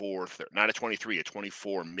 24, not a 23, a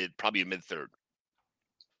 24 probably a mid third.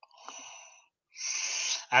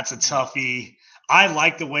 That's a toughie. I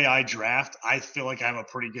like the way I draft. I feel like I'm a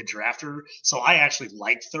pretty good drafter. So I actually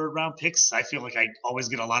like third round picks. I feel like I always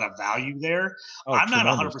get a lot of value there. I'm not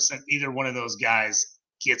 100% either one of those guys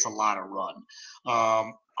gets a lot of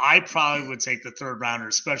run. I probably would take the third rounder,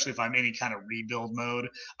 especially if I'm in any kind of rebuild mode.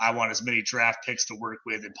 I want as many draft picks to work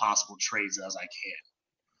with and possible trades as I can.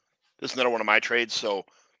 This is another one of my trades. So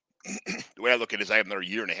the way I look at it is I have another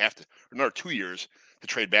year and a half another 2 years to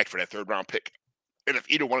trade back for that third round pick. And if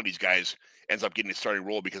either one of these guys ends up getting a starting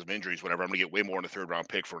role because of injuries, whatever, I'm going to get way more in the third round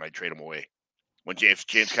pick for when I trade them away. When James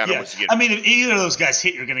Conner was to get. If either of those guys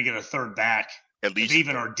hit, you're going to get a third back. At least, if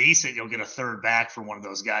even are decent, you'll get a third back for one of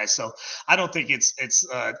those guys. So I don't think it's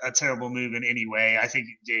a terrible move in any way. I think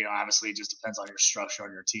obviously it just depends on your structure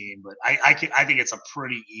on your team, but I think it's a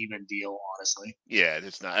pretty even deal, honestly. Yeah,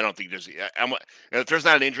 it's not. I don't think there's. If there's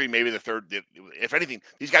not an injury, maybe the third. If anything,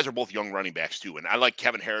 these guys are both young running backs too, and I like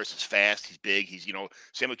Kevin Harris. Is fast. He's big. He's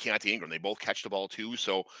same with Keontae Ingram. They both catch the ball too.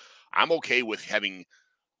 So I'm okay with having.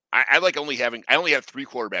 I only have 3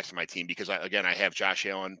 quarterbacks on my team because I have Josh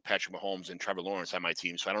Allen, Patrick Mahomes, and Trevor Lawrence on my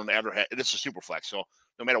team. So I don't ever have. This is a super flex. So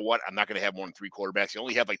no matter what, I'm not going to have more than 3 quarterbacks. I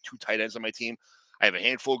only have 2 tight ends on my team. I have a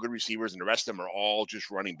handful of good receivers, and the rest of them are all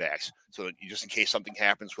just running backs. So just in case something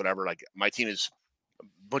happens, whatever. My team is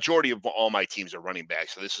majority of all my teams are running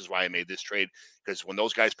backs. So this is why I made this trade, because when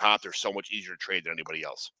those guys pop, they're so much easier to trade than anybody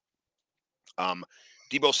else.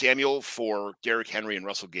 Deebo Samuel for Derrick Henry and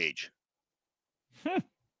Russell Gage.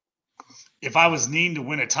 If I was needing to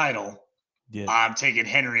win a title, I'm taking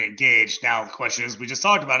Henry and Gage. Now the question is, we just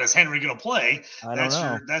talked about, is Henry going to play?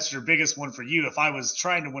 That's your biggest one for you. If I was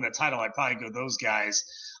trying to win a title, I'd probably go those guys.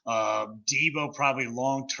 Deebo probably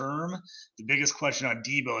long term. The biggest question on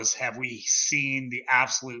Deebo is, have we seen the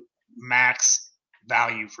absolute max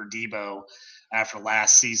value for Deebo after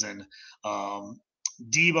last season?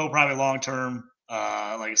 Deebo probably long term.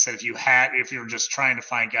 Like I said, if you're just trying to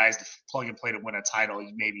find guys to plug and play to win a title,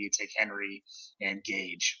 maybe you take Henry and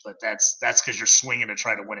Gage, but that's because you're swinging to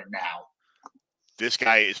try to win it now. This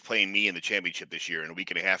guy is playing me in the championship this year, and a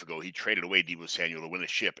week and a half ago, he traded away Deebo Samuel to win the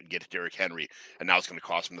ship and get Derrick Henry, and now it's going to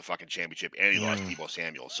cost him the fucking championship, and he lost Deebo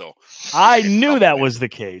Samuel. So I knew that was the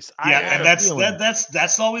case. And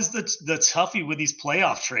that's always the toughie with these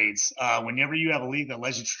playoff trades. Whenever you have a league that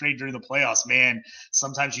lets you trade during the playoffs, man,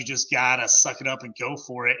 sometimes you just gotta suck it up and go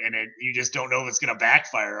for it, and you just don't know if it's going to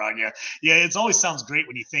backfire on you. Yeah, it always sounds great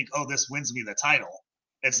when you think, oh, this wins me the title.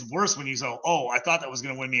 It's worse when you go, oh, I thought that was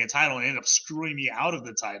going to win me a title and ended up screwing me out of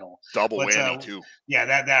the title. Double whammy, too. Yeah,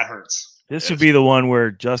 that hurts. This would be the one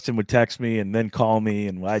where Justin would text me and then call me,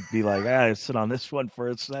 and I'd be like, sit on this one for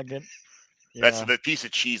a second. Yeah. That's the piece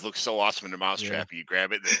of cheese looks so awesome in the mousetrap. You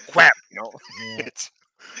grab it and whap,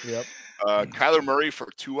 Yep. Kyler Murray for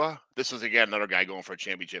Tua. This is, again, another guy going for a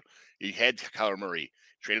championship. He had Kyler Murray,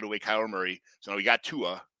 traded away Kyler Murray. So now we got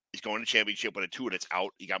Tua. He's going to championship with a 2 that's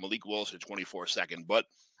out. He got Malik Willis at 24-second. But,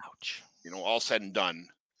 all said and done,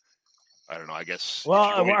 I don't know, I guess.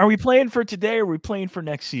 Well, are we playing for today or are we playing for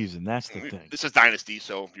next season? That's the thing. This is Dynasty,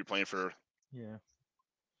 so you're playing for. Yeah.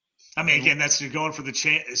 I mean, again, you're going for the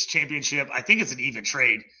championship. I think it's an even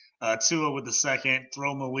trade. Tua with the second,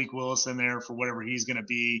 throw Malik Willis in there for whatever he's going to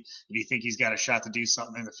be. If you think he's got a shot to do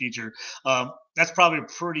something in the future, that's probably a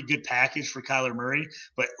pretty good package for Kyler Murray.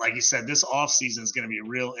 But like you said, this offseason is going to be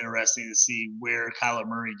real interesting to see where Kyler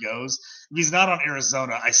Murray goes. If he's not on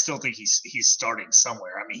Arizona, I still think he's starting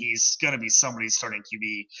somewhere. I mean, he's going to be somebody's starting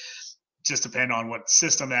QB. Just depend on what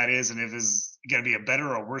system that is and if his going to be a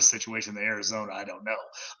better or worse situation than Arizona? I don't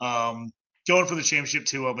know. Going for the championship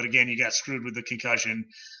Tua, but again, you got screwed with the concussion.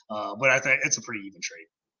 But I think it's a pretty even trade.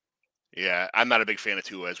 Yeah, I'm not a big fan of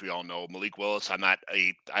Tua, as we all know. Malik Willis, I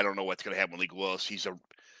don't know what's going to happen with Malik Willis.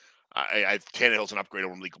 Tannehill's an upgrade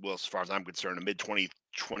over Malik Willis as far as I'm concerned. A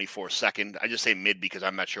mid-2024 second. I just say mid because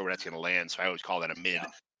I'm not sure where that's going to land, so I always call that a mid. Yeah.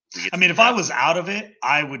 I mean, if I was out of it,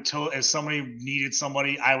 I would if somebody needed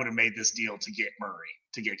somebody, I would have made this deal to get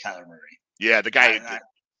Kyler Murray. Yeah, the guy,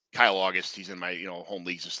 Kyle August, he's in my home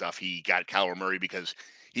leagues and stuff. He got Kyler Murray because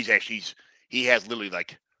he has literally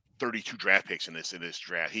like 32 draft picks in this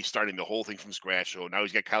draft. He's starting the whole thing from scratch. So now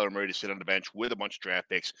he's got Kyler Murray to sit on the bench with a bunch of draft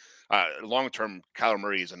picks. Long term, Kyler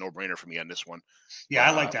Murray is a no-brainer for me on this one. Yeah,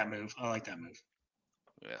 I like that move.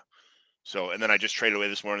 Yeah. So, and then I just traded away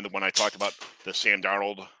this morning the one I talked about, the Sam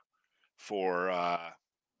Darnold, for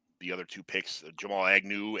the other two picks, Jamal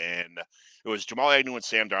Agnew, and it was Jamal Agnew and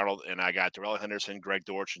Sam Darnold, and I got Darrell Henderson, Greg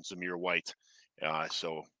Dortch, and Zamir White.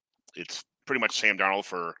 So it's pretty much Sam Darnold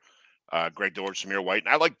for Greg Dortch, Zamir White,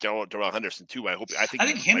 and I like Darrell Henderson too. I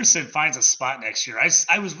think Henderson finds a spot next year.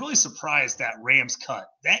 I was really surprised that Rams cut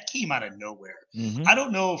that came out of nowhere. Mm-hmm. I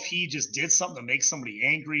don't know if he just did something to make somebody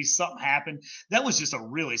angry. Something happened. That was just a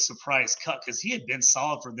really surprise cut because he had been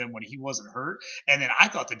solid for them when he wasn't hurt. And then I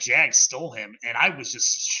thought the Jags stole him, and I was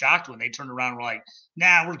just shocked when they turned around and were like,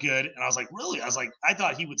 "Nah, we're good." And I was like, "Really?" I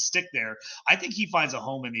thought he would stick there. I think he finds a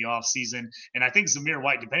home in the offseason. And I think Zamir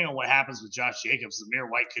White, depending on what happens with Josh Jacobs, Zamir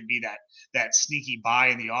White could be that sneaky buy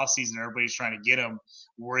in the offseason. Everybody's trying to get him,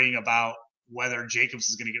 worrying about whether Jacobs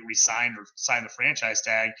is going to get re-signed or sign the franchise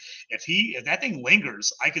tag. If that thing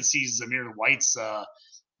lingers, I could see Zamir White's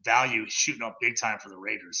value shooting up big time for the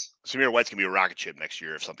Raiders. Zamir White's going to be a rocket ship next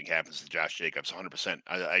year if something happens to Josh Jacobs, 100%.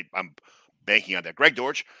 I'm banking on that. Greg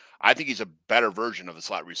Dortch, I think he's a better version of the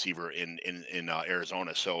slot receiver in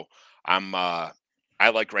Arizona. So I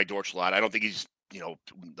like Greg Dortch a lot. I don't think he's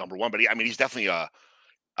number one, but he's definitely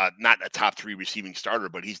not a top 3 receiving starter,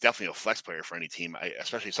 but he's definitely a flex player for any team,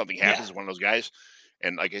 especially if something happens to one of those guys.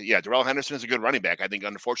 And Darrell Henderson is a good running back. I think,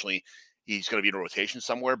 unfortunately, he's going to be in a rotation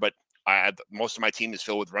somewhere, but most of my team is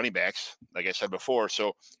filled with running backs, like I said before.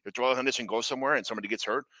 So if Darrell Henderson goes somewhere and somebody gets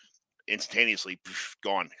hurt, instantaneously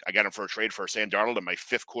gone. I got him for a trade for Sam Darnold and my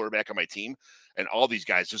 5th quarterback on my team, and all these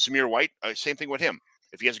guys. So Zamir White, same thing with him.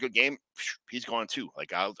 If he has a good game, he's gone too.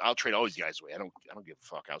 Like I'll trade all these guys away. I don't give a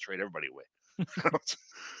fuck. I'll trade everybody away.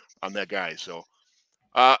 I'm that guy. So,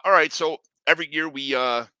 all right. So every week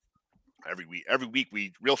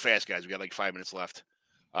we real fast, guys. We got like 5 minutes left.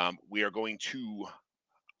 We are going to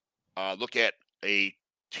look at a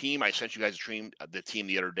team. I sent you guys the team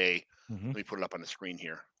the other day. Mm-hmm. Let me put it up on the screen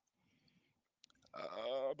here.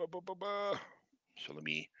 So let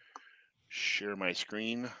me share my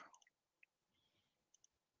screen.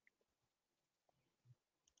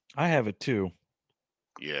 I have it too.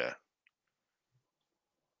 Yeah.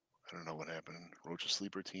 I don't know what happened. Roach's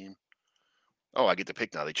sleeper team. Oh, I get to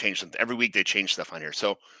pick now. They changed something. Every week they change stuff on here.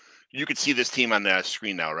 So you can see this team on the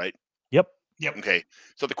screen now, right? Yep. Okay.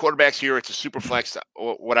 So the quarterbacks here, it's a super flex.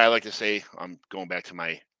 What I like to say, I'm going back to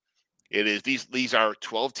it is these are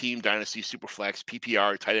 12-team dynasty super flex,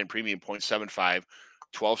 PPR, tight end premium 0.75,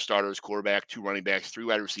 12 starters, quarterback, 2 running backs, 3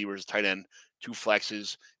 wide receivers, tight end, 2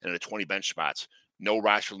 flexes, and 20 bench spots. No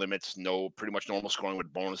roster limits, no pretty much normal scoring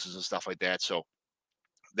with bonuses and stuff like that. So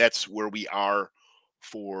that's where we are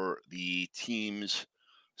for the teams.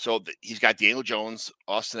 So he's got Daniel Jones,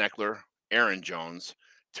 Austin Eckler, Aaron Jones,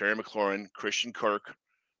 Terry McLaurin, Christian Kirk,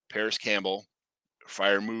 Paris Campbell,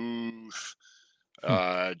 Freiermuth,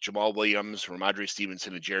 Jamal Williams, Ramondre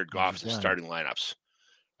Stevenson, and Jared Goff as starting lineups.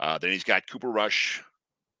 Then he's got Cooper Rush,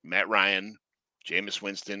 Matt Ryan, Jameis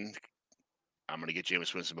Winston. I'm going to get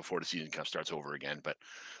Jameis Winston before the season starts over again. But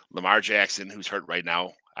Lamar Jackson, who's hurt right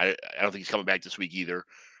now. I don't think he's coming back this week either.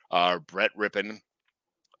 Brett Rippon,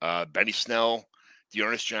 Benny Snell,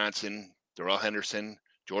 Dearness Johnson, Darrell Henderson,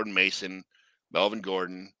 Jordan Mason, Melvin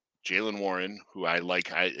Gordon, Jalen Warren, who I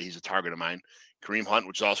like. He's a target of mine. Kareem Hunt,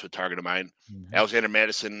 which is also a target of mine. Mm-hmm. Alexander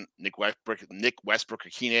Madison, Nick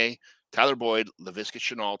Westbrook-Akine, Tyler Boyd, Laviska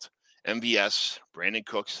Shenault, MVS, Brandon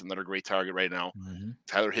Cooks, another great target right now. Mm-hmm.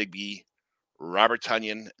 Tyler Higbee, Robert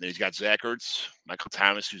Tonyan, and then he's got Zach Ertz, Michael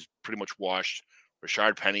Thomas, who's pretty much washed,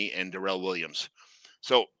 Rashard Penny, and Darrell Williams.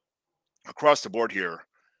 So across the board here,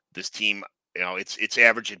 this team, it's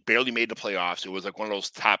average. It barely made the playoffs. It was like one of those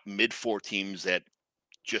top mid-4 teams that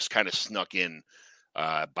just kind of snuck in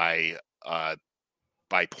by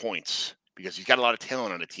points because he's got a lot of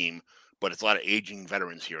talent on the team, but it's a lot of aging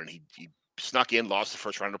veterans here, and he snuck in, lost the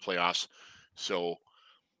first round of playoffs. So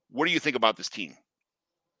what do you think about this team?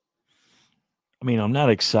 I mean, I'm not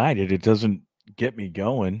excited. It doesn't get me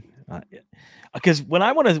going. Because when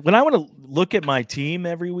I want to look at my team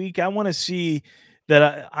every week, I want to see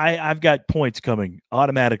that I've got points coming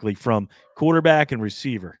automatically from quarterback and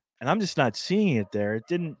receiver, and I'm just not seeing it there. It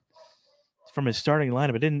didn't from his starting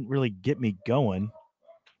lineup. It didn't really get me going.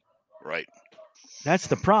 Right. That's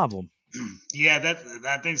the problem. Yeah,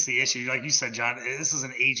 that thing's the issue. Like you said, John, this is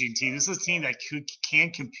an aging team. This is a team that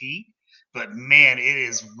can compete, but man, it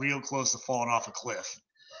is real close to falling off a cliff.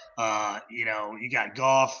 You got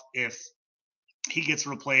Goff. If he gets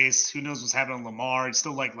replaced, who knows what's happening on Lamar? It's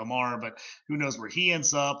still like Lamar, but who knows where he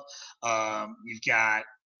ends up? You've got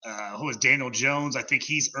who is Daniel Jones? I think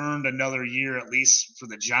he's earned another year at least for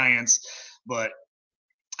the Giants, but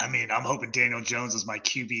I mean, I'm hoping Daniel Jones is my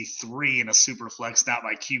QB3 in a super flex, not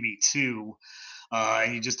my QB2.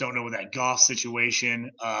 And you just don't know with that Goff situation.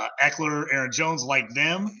 Eckler, Aaron Jones like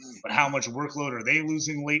them, but how much workload are they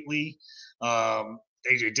losing lately?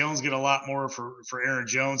 AJ Dillon's get a lot more for Aaron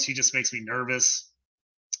Jones. He just makes me nervous.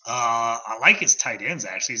 I like his tight ends,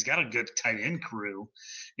 actually. He's got a good tight end crew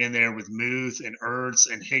in there with Muth and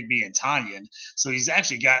Ertz and Higbee and Tanyan. So he's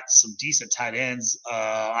actually got some decent tight ends.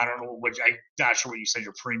 I don't know I'm not sure what you said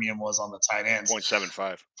your premium was on the tight ends.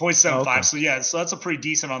 0.75. 0.75. Oh, okay. So yeah, so that's a pretty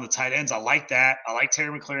decent on the tight ends. I like that. I like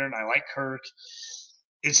Terry McLaurin. I like Kirk.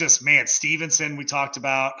 It's just, man, Stevenson, we talked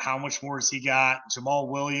about how much more has he got. Jamal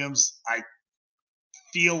Williams, I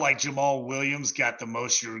feel like Jamal Williams got the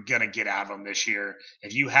most you're going to get out of him this year.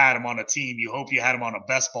 If you had him on a team, you hope you had him on a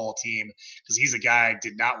best ball team because he's a guy I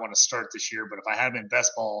did not want to start this year. But if I had him in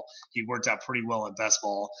best ball, he worked out pretty well in best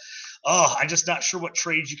ball. I'm just not sure what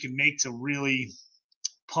trades you can make to really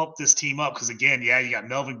pump this team up because, again, yeah, you got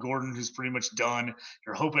Melvin Gordon, who's pretty much done.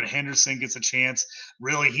 You're hoping Henderson gets a chance.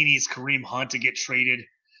 Really, he needs Kareem Hunt to get traded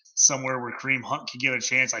somewhere where Kareem Hunt can get a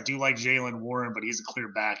chance. I do like Jalen Warren, but he's a clear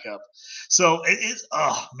backup. So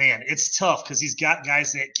it's tough because he's got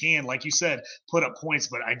guys that can, like you said, put up points,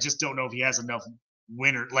 but I just don't know if he has enough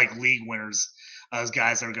league winners, those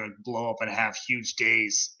guys that are going to blow up and have huge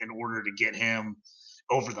days in order to get him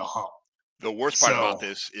over the hump. The worst part about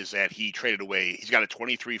this is that he traded away. He's got a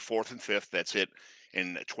 23 4th and 5th. That's it.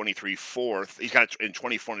 In 23 4th, he's got in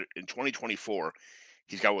 2024.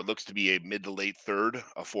 He's got what looks to be a mid to late third,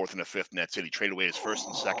 a 4th and a 5th, and that's it. He traded away his 1st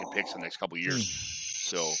and 2nd picks in the next couple of years.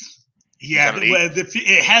 So, yeah,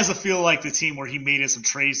 it has a feel like the team where he made some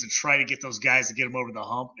trades to try to get those guys to get him over the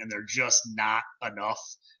hump, and they're just not enough.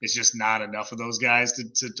 It's just not enough of those guys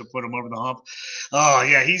to put him over the hump. Oh,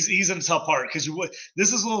 yeah, he's in a tough part because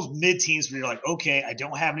this is one of those mid teams where you're like, okay, I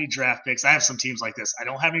don't have any draft picks. I have some teams like this. I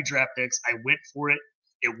don't have any draft picks. I went for it.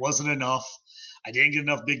 It wasn't enough. I didn't get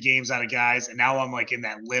enough big games out of guys, and now I'm like in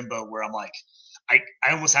that limbo where I'm like, I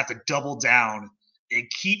almost have to double down and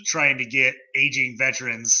keep trying to get aging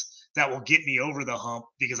veterans that will get me over the hump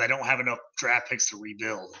because I don't have enough draft picks to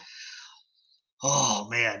rebuild. Oh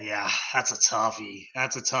man, yeah, that's a toughie.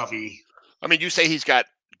 I mean, you say he's got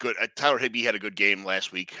good. Tyler Higbee had a good game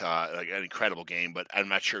last week, like an incredible game, but I'm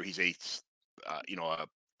not sure he's I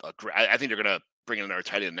think they're gonna bring in another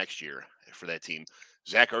tight end next year for that team.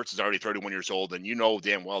 Zach Ertz is already 31 years old, and you know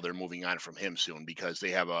damn well they're moving on from him soon because they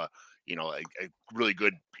have a really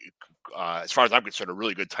good, as far as I'm concerned, a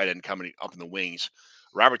really good tight end coming up in the wings.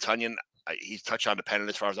 Robert Tonyan, he's touchdown dependent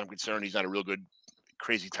as far as I'm concerned. He's not a real good,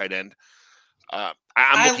 crazy tight end. I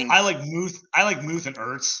like Muth. I like Muth and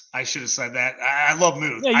Ertz. I should have said that. I love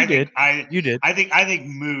Muth. Yeah, you did. I think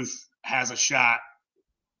Muth has a shot.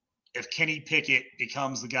 If Kenny Pickett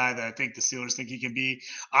becomes the guy that I think the Steelers think he can be,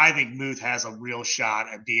 I think Muth has a real shot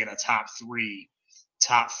at being a top 3,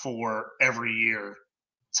 top 4 every year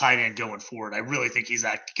tight end going forward. I really think he's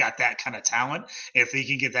got that kind of talent. If he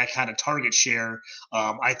can get that kind of target share,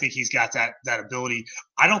 I think he's got that ability.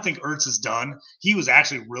 I don't think Ertz is done. He was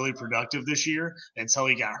actually really productive this year until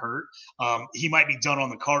he got hurt. He might be done on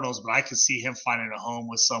the Cardinals, but I could see him finding a home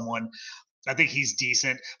with someone. I think he's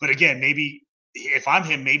decent. But again, maybe – if I'm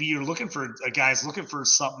him, maybe you're looking for a guy's looking for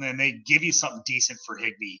something and they give you something decent for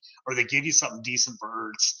Higbee or they give you something decent for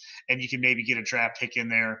Ertz and you can maybe get a draft pick in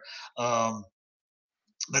there.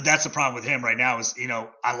 But that's the problem with him right now is,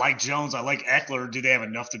 I like Jones. I like Eckler. Do they have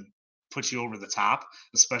enough to put you over the top,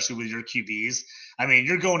 especially with your QBs? I mean,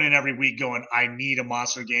 you're going in every week going, I need a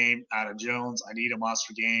monster game out of Jones. I need a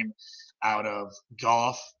monster game out of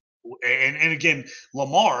Goff. And again,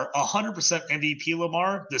 Lamar, 100% MVP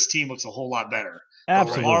Lamar, this team looks a whole lot better.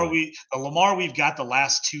 Absolutely. The Lamar we've got the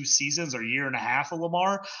last 2 seasons or year and a half of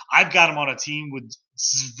Lamar, I've got him on a team with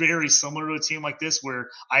very similar to a team like this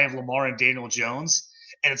where I have Lamar and Daniel Jones.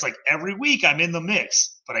 And it's like every week I'm in the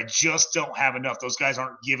mix, but I just don't have enough. Those guys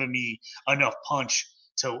aren't giving me enough punch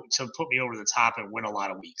to put me over the top and win a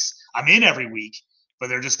lot of weeks. I'm in every week, but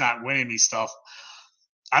they're just not winning me stuff.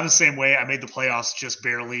 I'm the same way. I made the playoffs just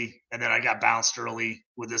barely, and then I got bounced early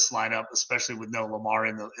with this lineup, especially with no Lamar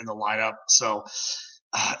in the lineup. So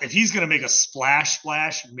if he's going to make a splash,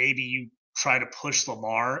 maybe you try to push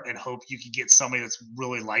Lamar and hope you can get somebody that's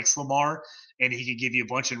really likes Lamar, and he can give you a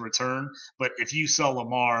bunch in return. But if you sell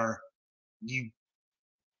Lamar, you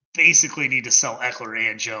basically need to sell Eckler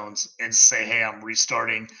and Jones and say, hey, I'm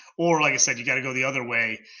restarting. Or like I said, you got to go the other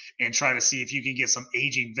way and try to see if you can get some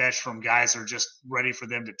aging vets from guys that are just ready for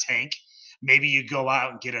them to tank. Maybe you go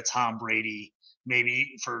out and get a Tom Brady,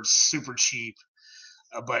 maybe for super cheap.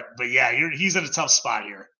 But yeah, he's in a tough spot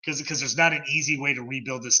here because there's not an easy way to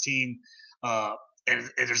rebuild this team. And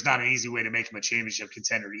there's not an easy way to make him a championship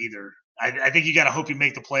contender either. I think you got to hope you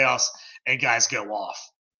make the playoffs and guys go off.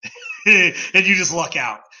 And you just luck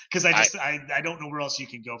out because I don't know where else you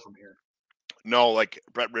can go from here. No, like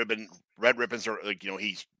Red Ribbons are like,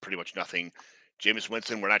 he's pretty much nothing. Jameis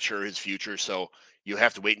Winston, we're not sure his future, so you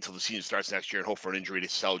have to wait until the season starts next year and hope for an injury to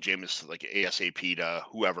sell Jameis like ASAP to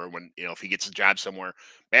whoever when if he gets a job somewhere.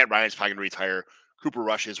 Matt Ryan's probably gonna retire. Cooper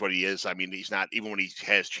Rush is what he is. I mean, he's not, even when he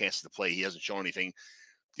has chances to play, he hasn't shown anything.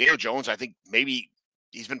 Daniel Jones, I think maybe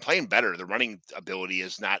he's been playing better. The running ability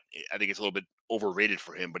is not, I think it's a little bit overrated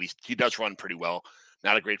for him, but he does run pretty well.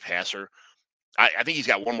 Not a great passer. I think he's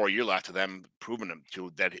got one more year left to them, proving him to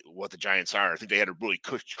that what the Giants are. I think they had a really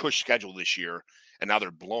cush schedule this year, and now they're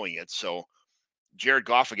blowing it. So Jared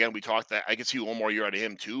Goff, again, we talked that I can see one more year out of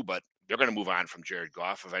him too, but they're going to move on from Jared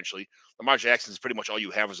Goff eventually. Lamar Jackson is pretty much all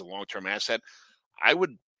you have as a long-term asset. I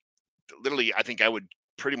would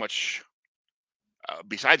pretty much,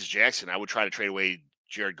 besides Jackson, I would try to trade away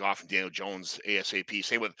Jared Goff and Daniel Jones ASAP.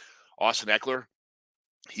 Same with Austin Eckler.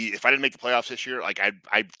 If I didn't make the playoffs this year, like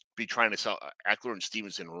I'd be trying to sell Eckler and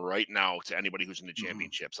Stevenson right now to anybody who's in the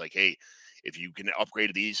championships. Like, hey, if you can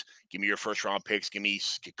upgrade these, give me your first round picks, give me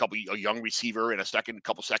a young receiver and a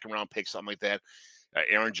couple second round picks, something like that.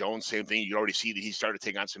 Aaron Jones, same thing. You already see that he started to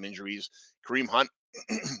take on some injuries. Kareem Hunt,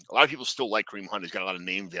 a lot of people still like Kareem Hunt. He's got a lot of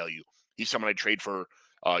name value. He's someone I'd trade for,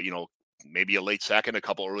 maybe a late second, a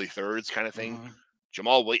couple early thirds kind of thing.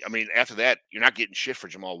 Jamal Williams, I mean, after that, you're not getting shit for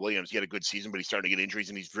Jamal Williams. He had a good season, but he's starting to get injuries,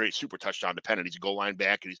 and he's very super touchdown dependent. He's a goal line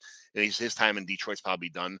back, and his time in Detroit's probably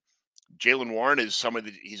done. Jalen Warren is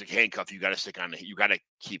he's a handcuff. You got to stick on. You got to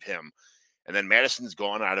keep him. And then Madison's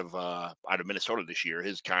gone out of Minnesota this year.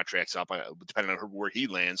 His contract's up, depending on where he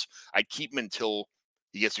lands. I'd keep him until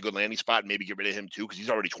he gets a good landing spot, and maybe get rid of him too because he's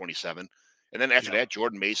already 27. And then after that,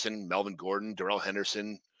 Jordan Mason, Melvin Gordon, Darrell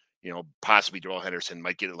Henderson. Possibly Darrell Henderson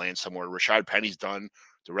might get a land somewhere. Rashad Penny's done.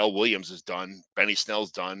 Darrell Williams is done. Benny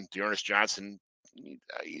Snell's done. Dearness Johnson,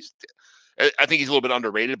 I think he's a little bit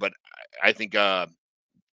underrated, but I think the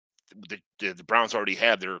Browns already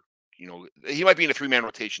have their, he might be in a 3-man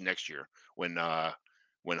rotation next year when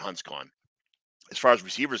Hunt's gone. As far as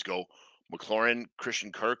receivers go, McLaurin,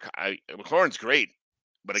 Christian Kirk, McLaurin's great,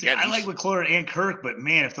 but again, I like McLaurin and Kirk, but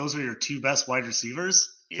man, if those are your two best wide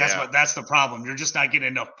receivers. That's the problem. You're just not getting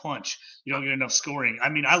enough punch. You don't get enough scoring. I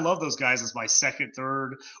mean, I love those guys as my second,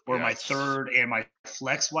 third, or my third and my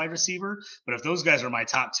flex wide receiver. But if those guys are my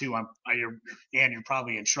top two, you're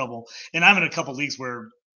probably in trouble. And I'm in a couple leagues where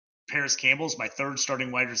Paris Campbell's my third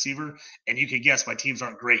starting wide receiver, and you can guess my teams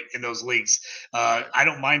aren't great in those leagues. I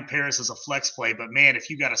don't mind Paris as a flex play, but man, if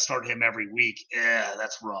you got to start him every week,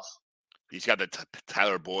 that's rough. He's got the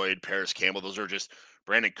Tyler Boyd, Paris Campbell. Those are just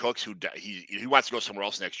Brandon Cooks, who he wants to go somewhere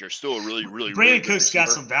else next year. Still a really, really Brandon really Cooks got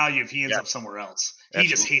some value if he ends up somewhere else. He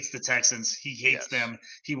just hates the Texans. He hates them.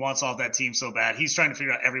 He wants off that team so bad. He's trying to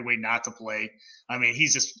figure out every way not to play. I mean,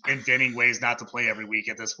 he's just inventing ways not to play every week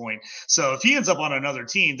at this point. So if he ends up on another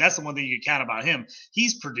team, that's the one thing you can count about him.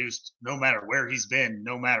 He's produced no matter where he's been,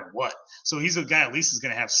 no matter what. So he's a guy at least is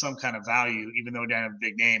going to have some kind of value, even though he doesn't have a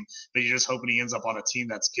big name. But you're just hoping he ends up on a team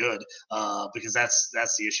that's good because that's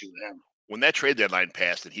the issue with him. When that trade deadline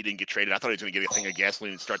passed and he didn't get traded, I thought he was going to get a thing of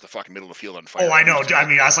gasoline and start the fucking middle of the field on fire. Oh, I know. I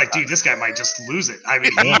mean, I was like, dude, this guy might just lose it. I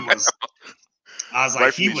mean,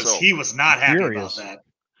 he was not happy about that.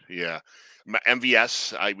 Yeah.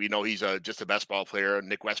 MVS, we know he's just a best ball player.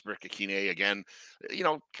 Nick Westbrook, Akine, again,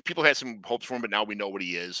 people had some hopes for him, but now we know what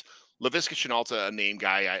he is. Laviska Shenaulta, a name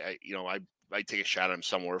guy. I take a shot at him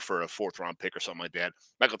somewhere for a 4th round pick or something like that.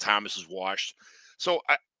 Michael Thomas is washed. So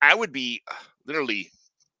I would be literally,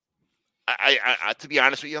 I to be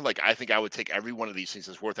honest with you, like I think I would take every one of these things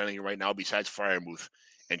that's worth anything right now besides Freiermuth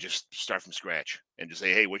and just start from scratch and just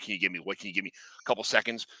say, hey, what can you give me? What can you give me? A couple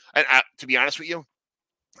seconds. And to be honest with you,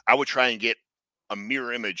 I would try and get a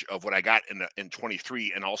mirror image of what I got in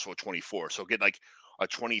 23 and also a 24. So get like a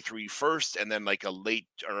 23 first and then like a late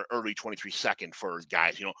or early 23 second for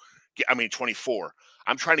guys, 24.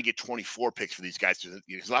 I'm trying to get 24 picks for these guys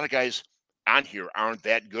because a lot of guys on here aren't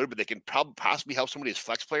that good, but they can possibly help some of these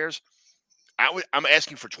flex players. I'm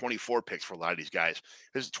asking for 24 picks for a lot of these guys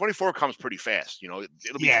because 24 comes pretty fast. It'll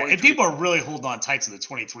be and people are really holding on tight to the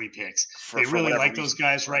 23 picks. They really like those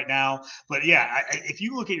guys right now. But yeah, if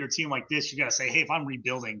you look at your team like this, you got to say, hey, if I'm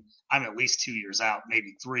rebuilding, I'm at least 2 years out,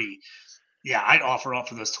 maybe 3. Yeah, I'd offer up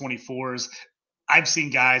for those 24s. I've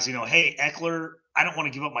seen guys, hey, Eckler, I don't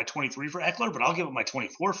want to give up my 23 for Eckler, but I'll give up my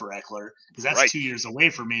 24 for Eckler because that's 2 years away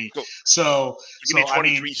for me. So give me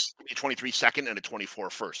 23 second and a 24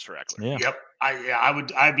 first for Eckler. Yeah. Yep.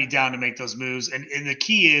 I'd be down to make those moves. And the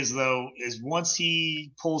key is once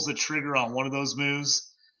he pulls the trigger on one of those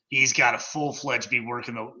moves, he's got to full-fledged be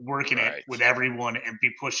working it with everyone and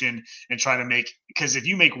be pushing and trying to make, because if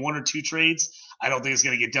you make 1 or 2 trades, I don't think it's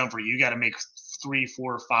going to get done for you. You got to make 3,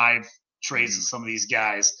 4, 5 trades with some of these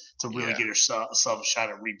guys to really get yourself a shot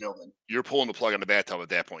at rebuilding. You're pulling the plug on the bathtub at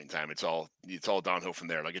that point in time. It's all downhill from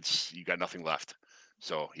there. Like you got nothing left.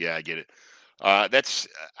 So yeah, I get it. I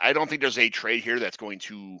don't think there's a trade here that's going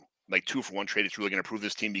to, like, 2-for-1 trade. It's really going to improve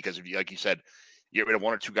this team because if you, like you said, you get rid of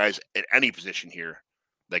 1 or 2 guys at any position here,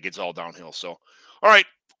 that gets all downhill. So, all right,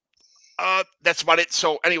 that's about it.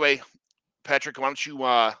 So anyway, Patrick, why don't you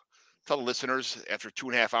tell the listeners after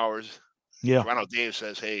 2.5 hours? Yeah. Toronto Dave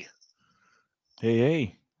says, hey.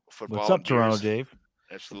 Football. What's up, Toronto Dave?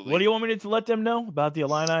 Absolutely. What do you want me to let them know about the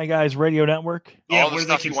Illini Guys Radio Network? Yeah, where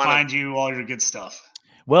they can find you, all your good stuff.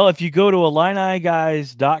 Well, if you go to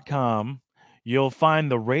IlliniGuys.com, you'll find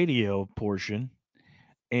the radio portion.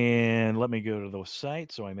 And let me go to the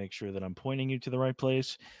site so I make sure that I'm pointing you to the right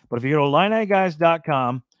place. But if you go to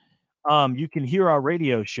IlliniGuys.com, you can hear our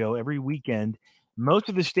radio show every weekend. Most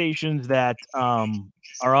of the stations that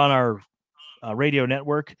are on our radio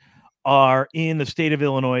network are in the state of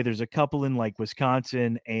Illinois. There's a couple in like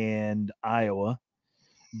Wisconsin and Iowa,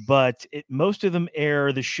 but most of them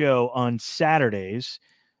air the show on Saturdays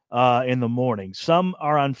in the morning. Some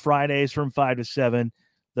are on Fridays from 5 to 7.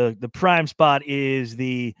 The prime spot is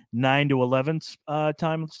the 9 to 11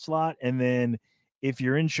 time slot. And then if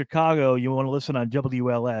you're in Chicago, you want to listen on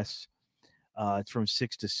WLS, it's from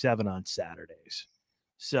 6 to 7 on Saturdays.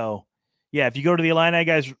 So, yeah, if you go to the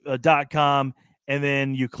IlliniGuys.com and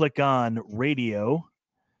then you click on radio,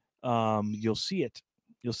 you'll see it.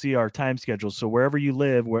 You'll see our time schedule. So wherever you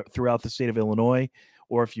live throughout the state of Illinois,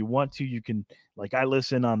 or if you want to, you can, like I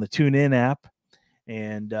listen on the TuneIn app,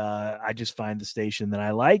 and I just find the station that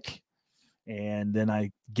I like, and then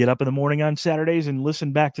I get up in the morning on Saturdays and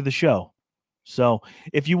listen back to the show. So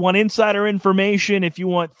if you want insider information, if you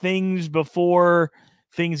want things before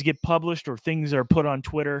things get published or things are put on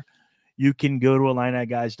Twitter, you can go to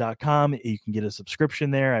IlliniGuys.com. You can get a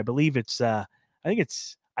subscription there. I believe it's I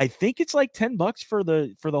think it's like $10 for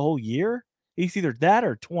the whole year. It's either that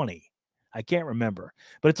or 20. I can't remember,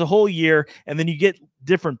 but it's a whole year. And then you get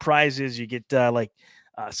different prizes. You get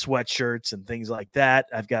sweatshirts and things like that.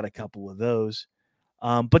 I've got a couple of those.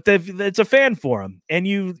 But it's a fan forum, and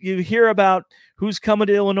you hear about who's coming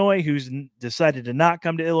to Illinois, who's decided to not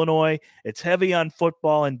come to Illinois. It's heavy on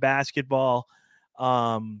football and basketball.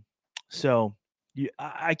 So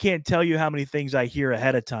I can't tell you how many things I hear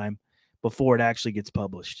ahead of time before it actually gets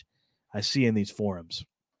published. I see in these forums.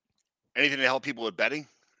 Anything to help people with betting?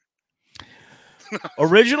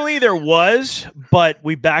 Originally there was, but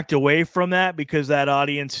we backed away from that because that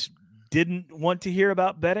audience didn't want to hear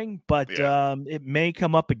about betting, but it may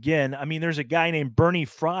come up again. I mean, there's a guy named Bernie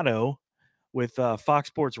Fratto with Fox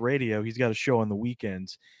Sports Radio. He's got a show on the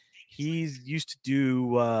weekends. He's used to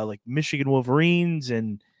do like Michigan Wolverines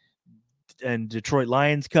and Detroit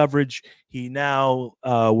Lions coverage. He now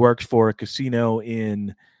works for a casino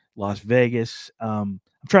in Las Vegas. I'm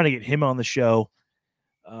trying to get him on the show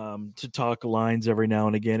to talk lines every now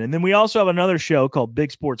and again. And then we also have another show called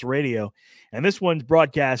Big Sports Radio, and this one's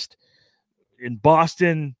broadcast in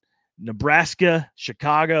Boston, Nebraska,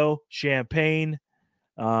 Chicago, Champaign.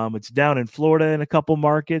 It's down in Florida in a couple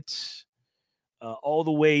markets, all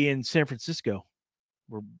the way in San Francisco.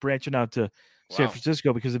 We're branching out to San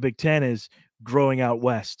Francisco because the Big Ten is growing out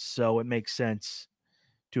west, so it makes sense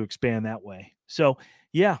to expand that way. So,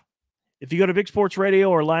 yeah, if you go to Big Sports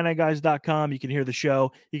Radio or IlliniGuys.com, you can hear the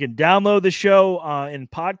show. You can download the show in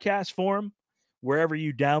podcast form wherever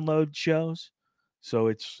you download shows. So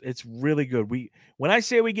it's really good. When I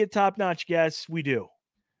say we get top-notch guests, we do.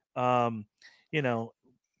 I get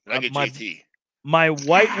JT. My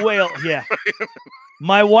white whale, yeah.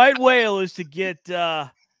 My white whale is to get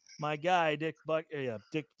my guy, Dick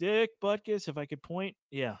Butkus, if I could point.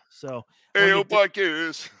 Yeah. So, Hey,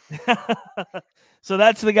 Butkus. so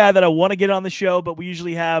that's the guy that I want to get on the show, but we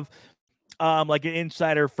usually have like an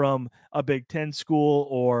insider from a Big Ten school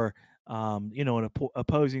or, an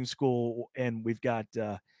opposing school. And we've got,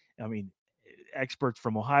 experts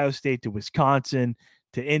from Ohio State to Wisconsin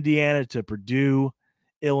to Indiana to Purdue,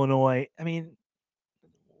 Illinois. I mean,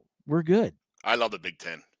 we're good. I love the Big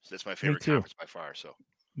Ten. That's my favorite conference by far. So.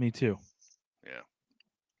 Me too. Yeah.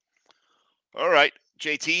 All right,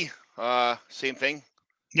 JT. Same thing.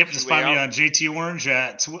 Yep, just find me on JT Orange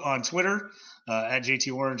on Twitter. At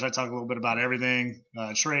JT Orange, I talk a little bit about everything,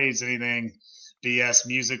 trades, anything, BS,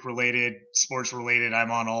 music related, sports related.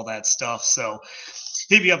 I'm on all that stuff. So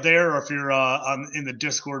hit me up there, or if you're in the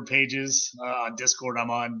Discord pages on Discord, I'm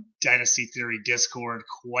on Dynasty Theory Discord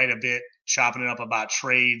quite a bit, chopping it up about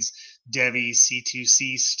trades, Devi,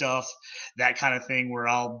 C2C stuff, that kind of thing. Where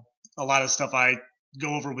a lot of stuff I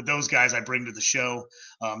go over with those guys, I bring to the show,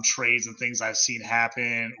 trades and things I've seen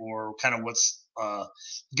happen, or kind of what's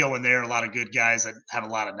going there. A lot of good guys that have a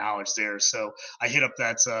lot of knowledge there. So I hit up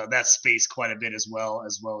that space quite a bit as well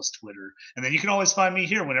as Twitter. And then you can always find me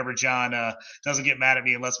here whenever John doesn't get mad at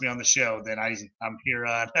me and lets me on the show. Then I'm here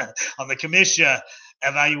on the Commission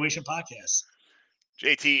Evaluation Podcast.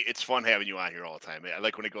 JT, it's fun having you on here all the time. I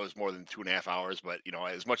like when it goes more than 2.5 hours, but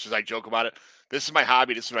as much as I joke about it, this is my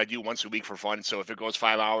hobby. This is what I do once a week for fun. So if it goes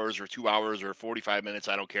 5 hours or 2 hours or 45 minutes,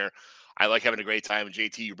 I don't care. I like having a great time. And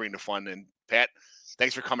JT, you bring the fun. And Pat,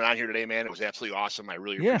 thanks for coming on here today, man. It was absolutely awesome. I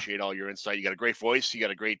really appreciate all your insight. You got a great voice. You got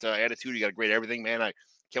a great attitude. You got a great everything, man. I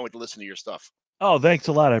can't wait to listen to your stuff. Oh, thanks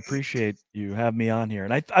a lot. I appreciate you having me on here.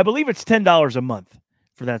 And I believe it's $10 a month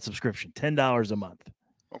for that subscription. $10 a month.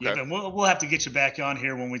 Okay. Yep, and we'll have to get you back on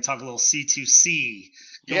here when we talk a little C2C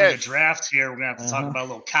during the draft here. We're gonna have to talk about a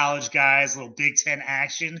little college guys, a little Big Ten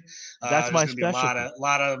action. That's my specialty. A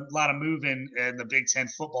lot of moving in the Big Ten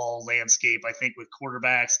football landscape. I think with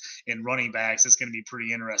quarterbacks and running backs, it's going to be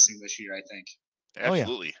pretty interesting this year. I think.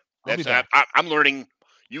 Absolutely. I'm learning.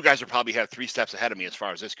 You guys will probably have 3 steps ahead of me as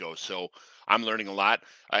far as this goes. So I'm learning a lot.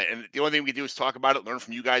 And the only thing we do is talk about it, learn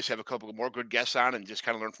from you guys, have a couple of more good guests on, and just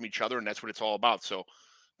kind of learn from each other. And that's what it's all about. So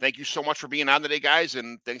thank you so much for being on today, guys.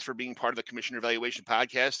 And thanks for being part of the Commissioner Evaluation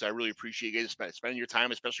Podcast. I really appreciate you guys spending your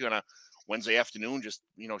time, especially on a Wednesday afternoon, just,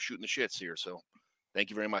 shooting the shits here. So thank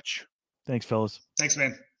you very much. Thanks, fellas. Thanks,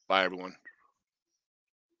 man. Bye, everyone.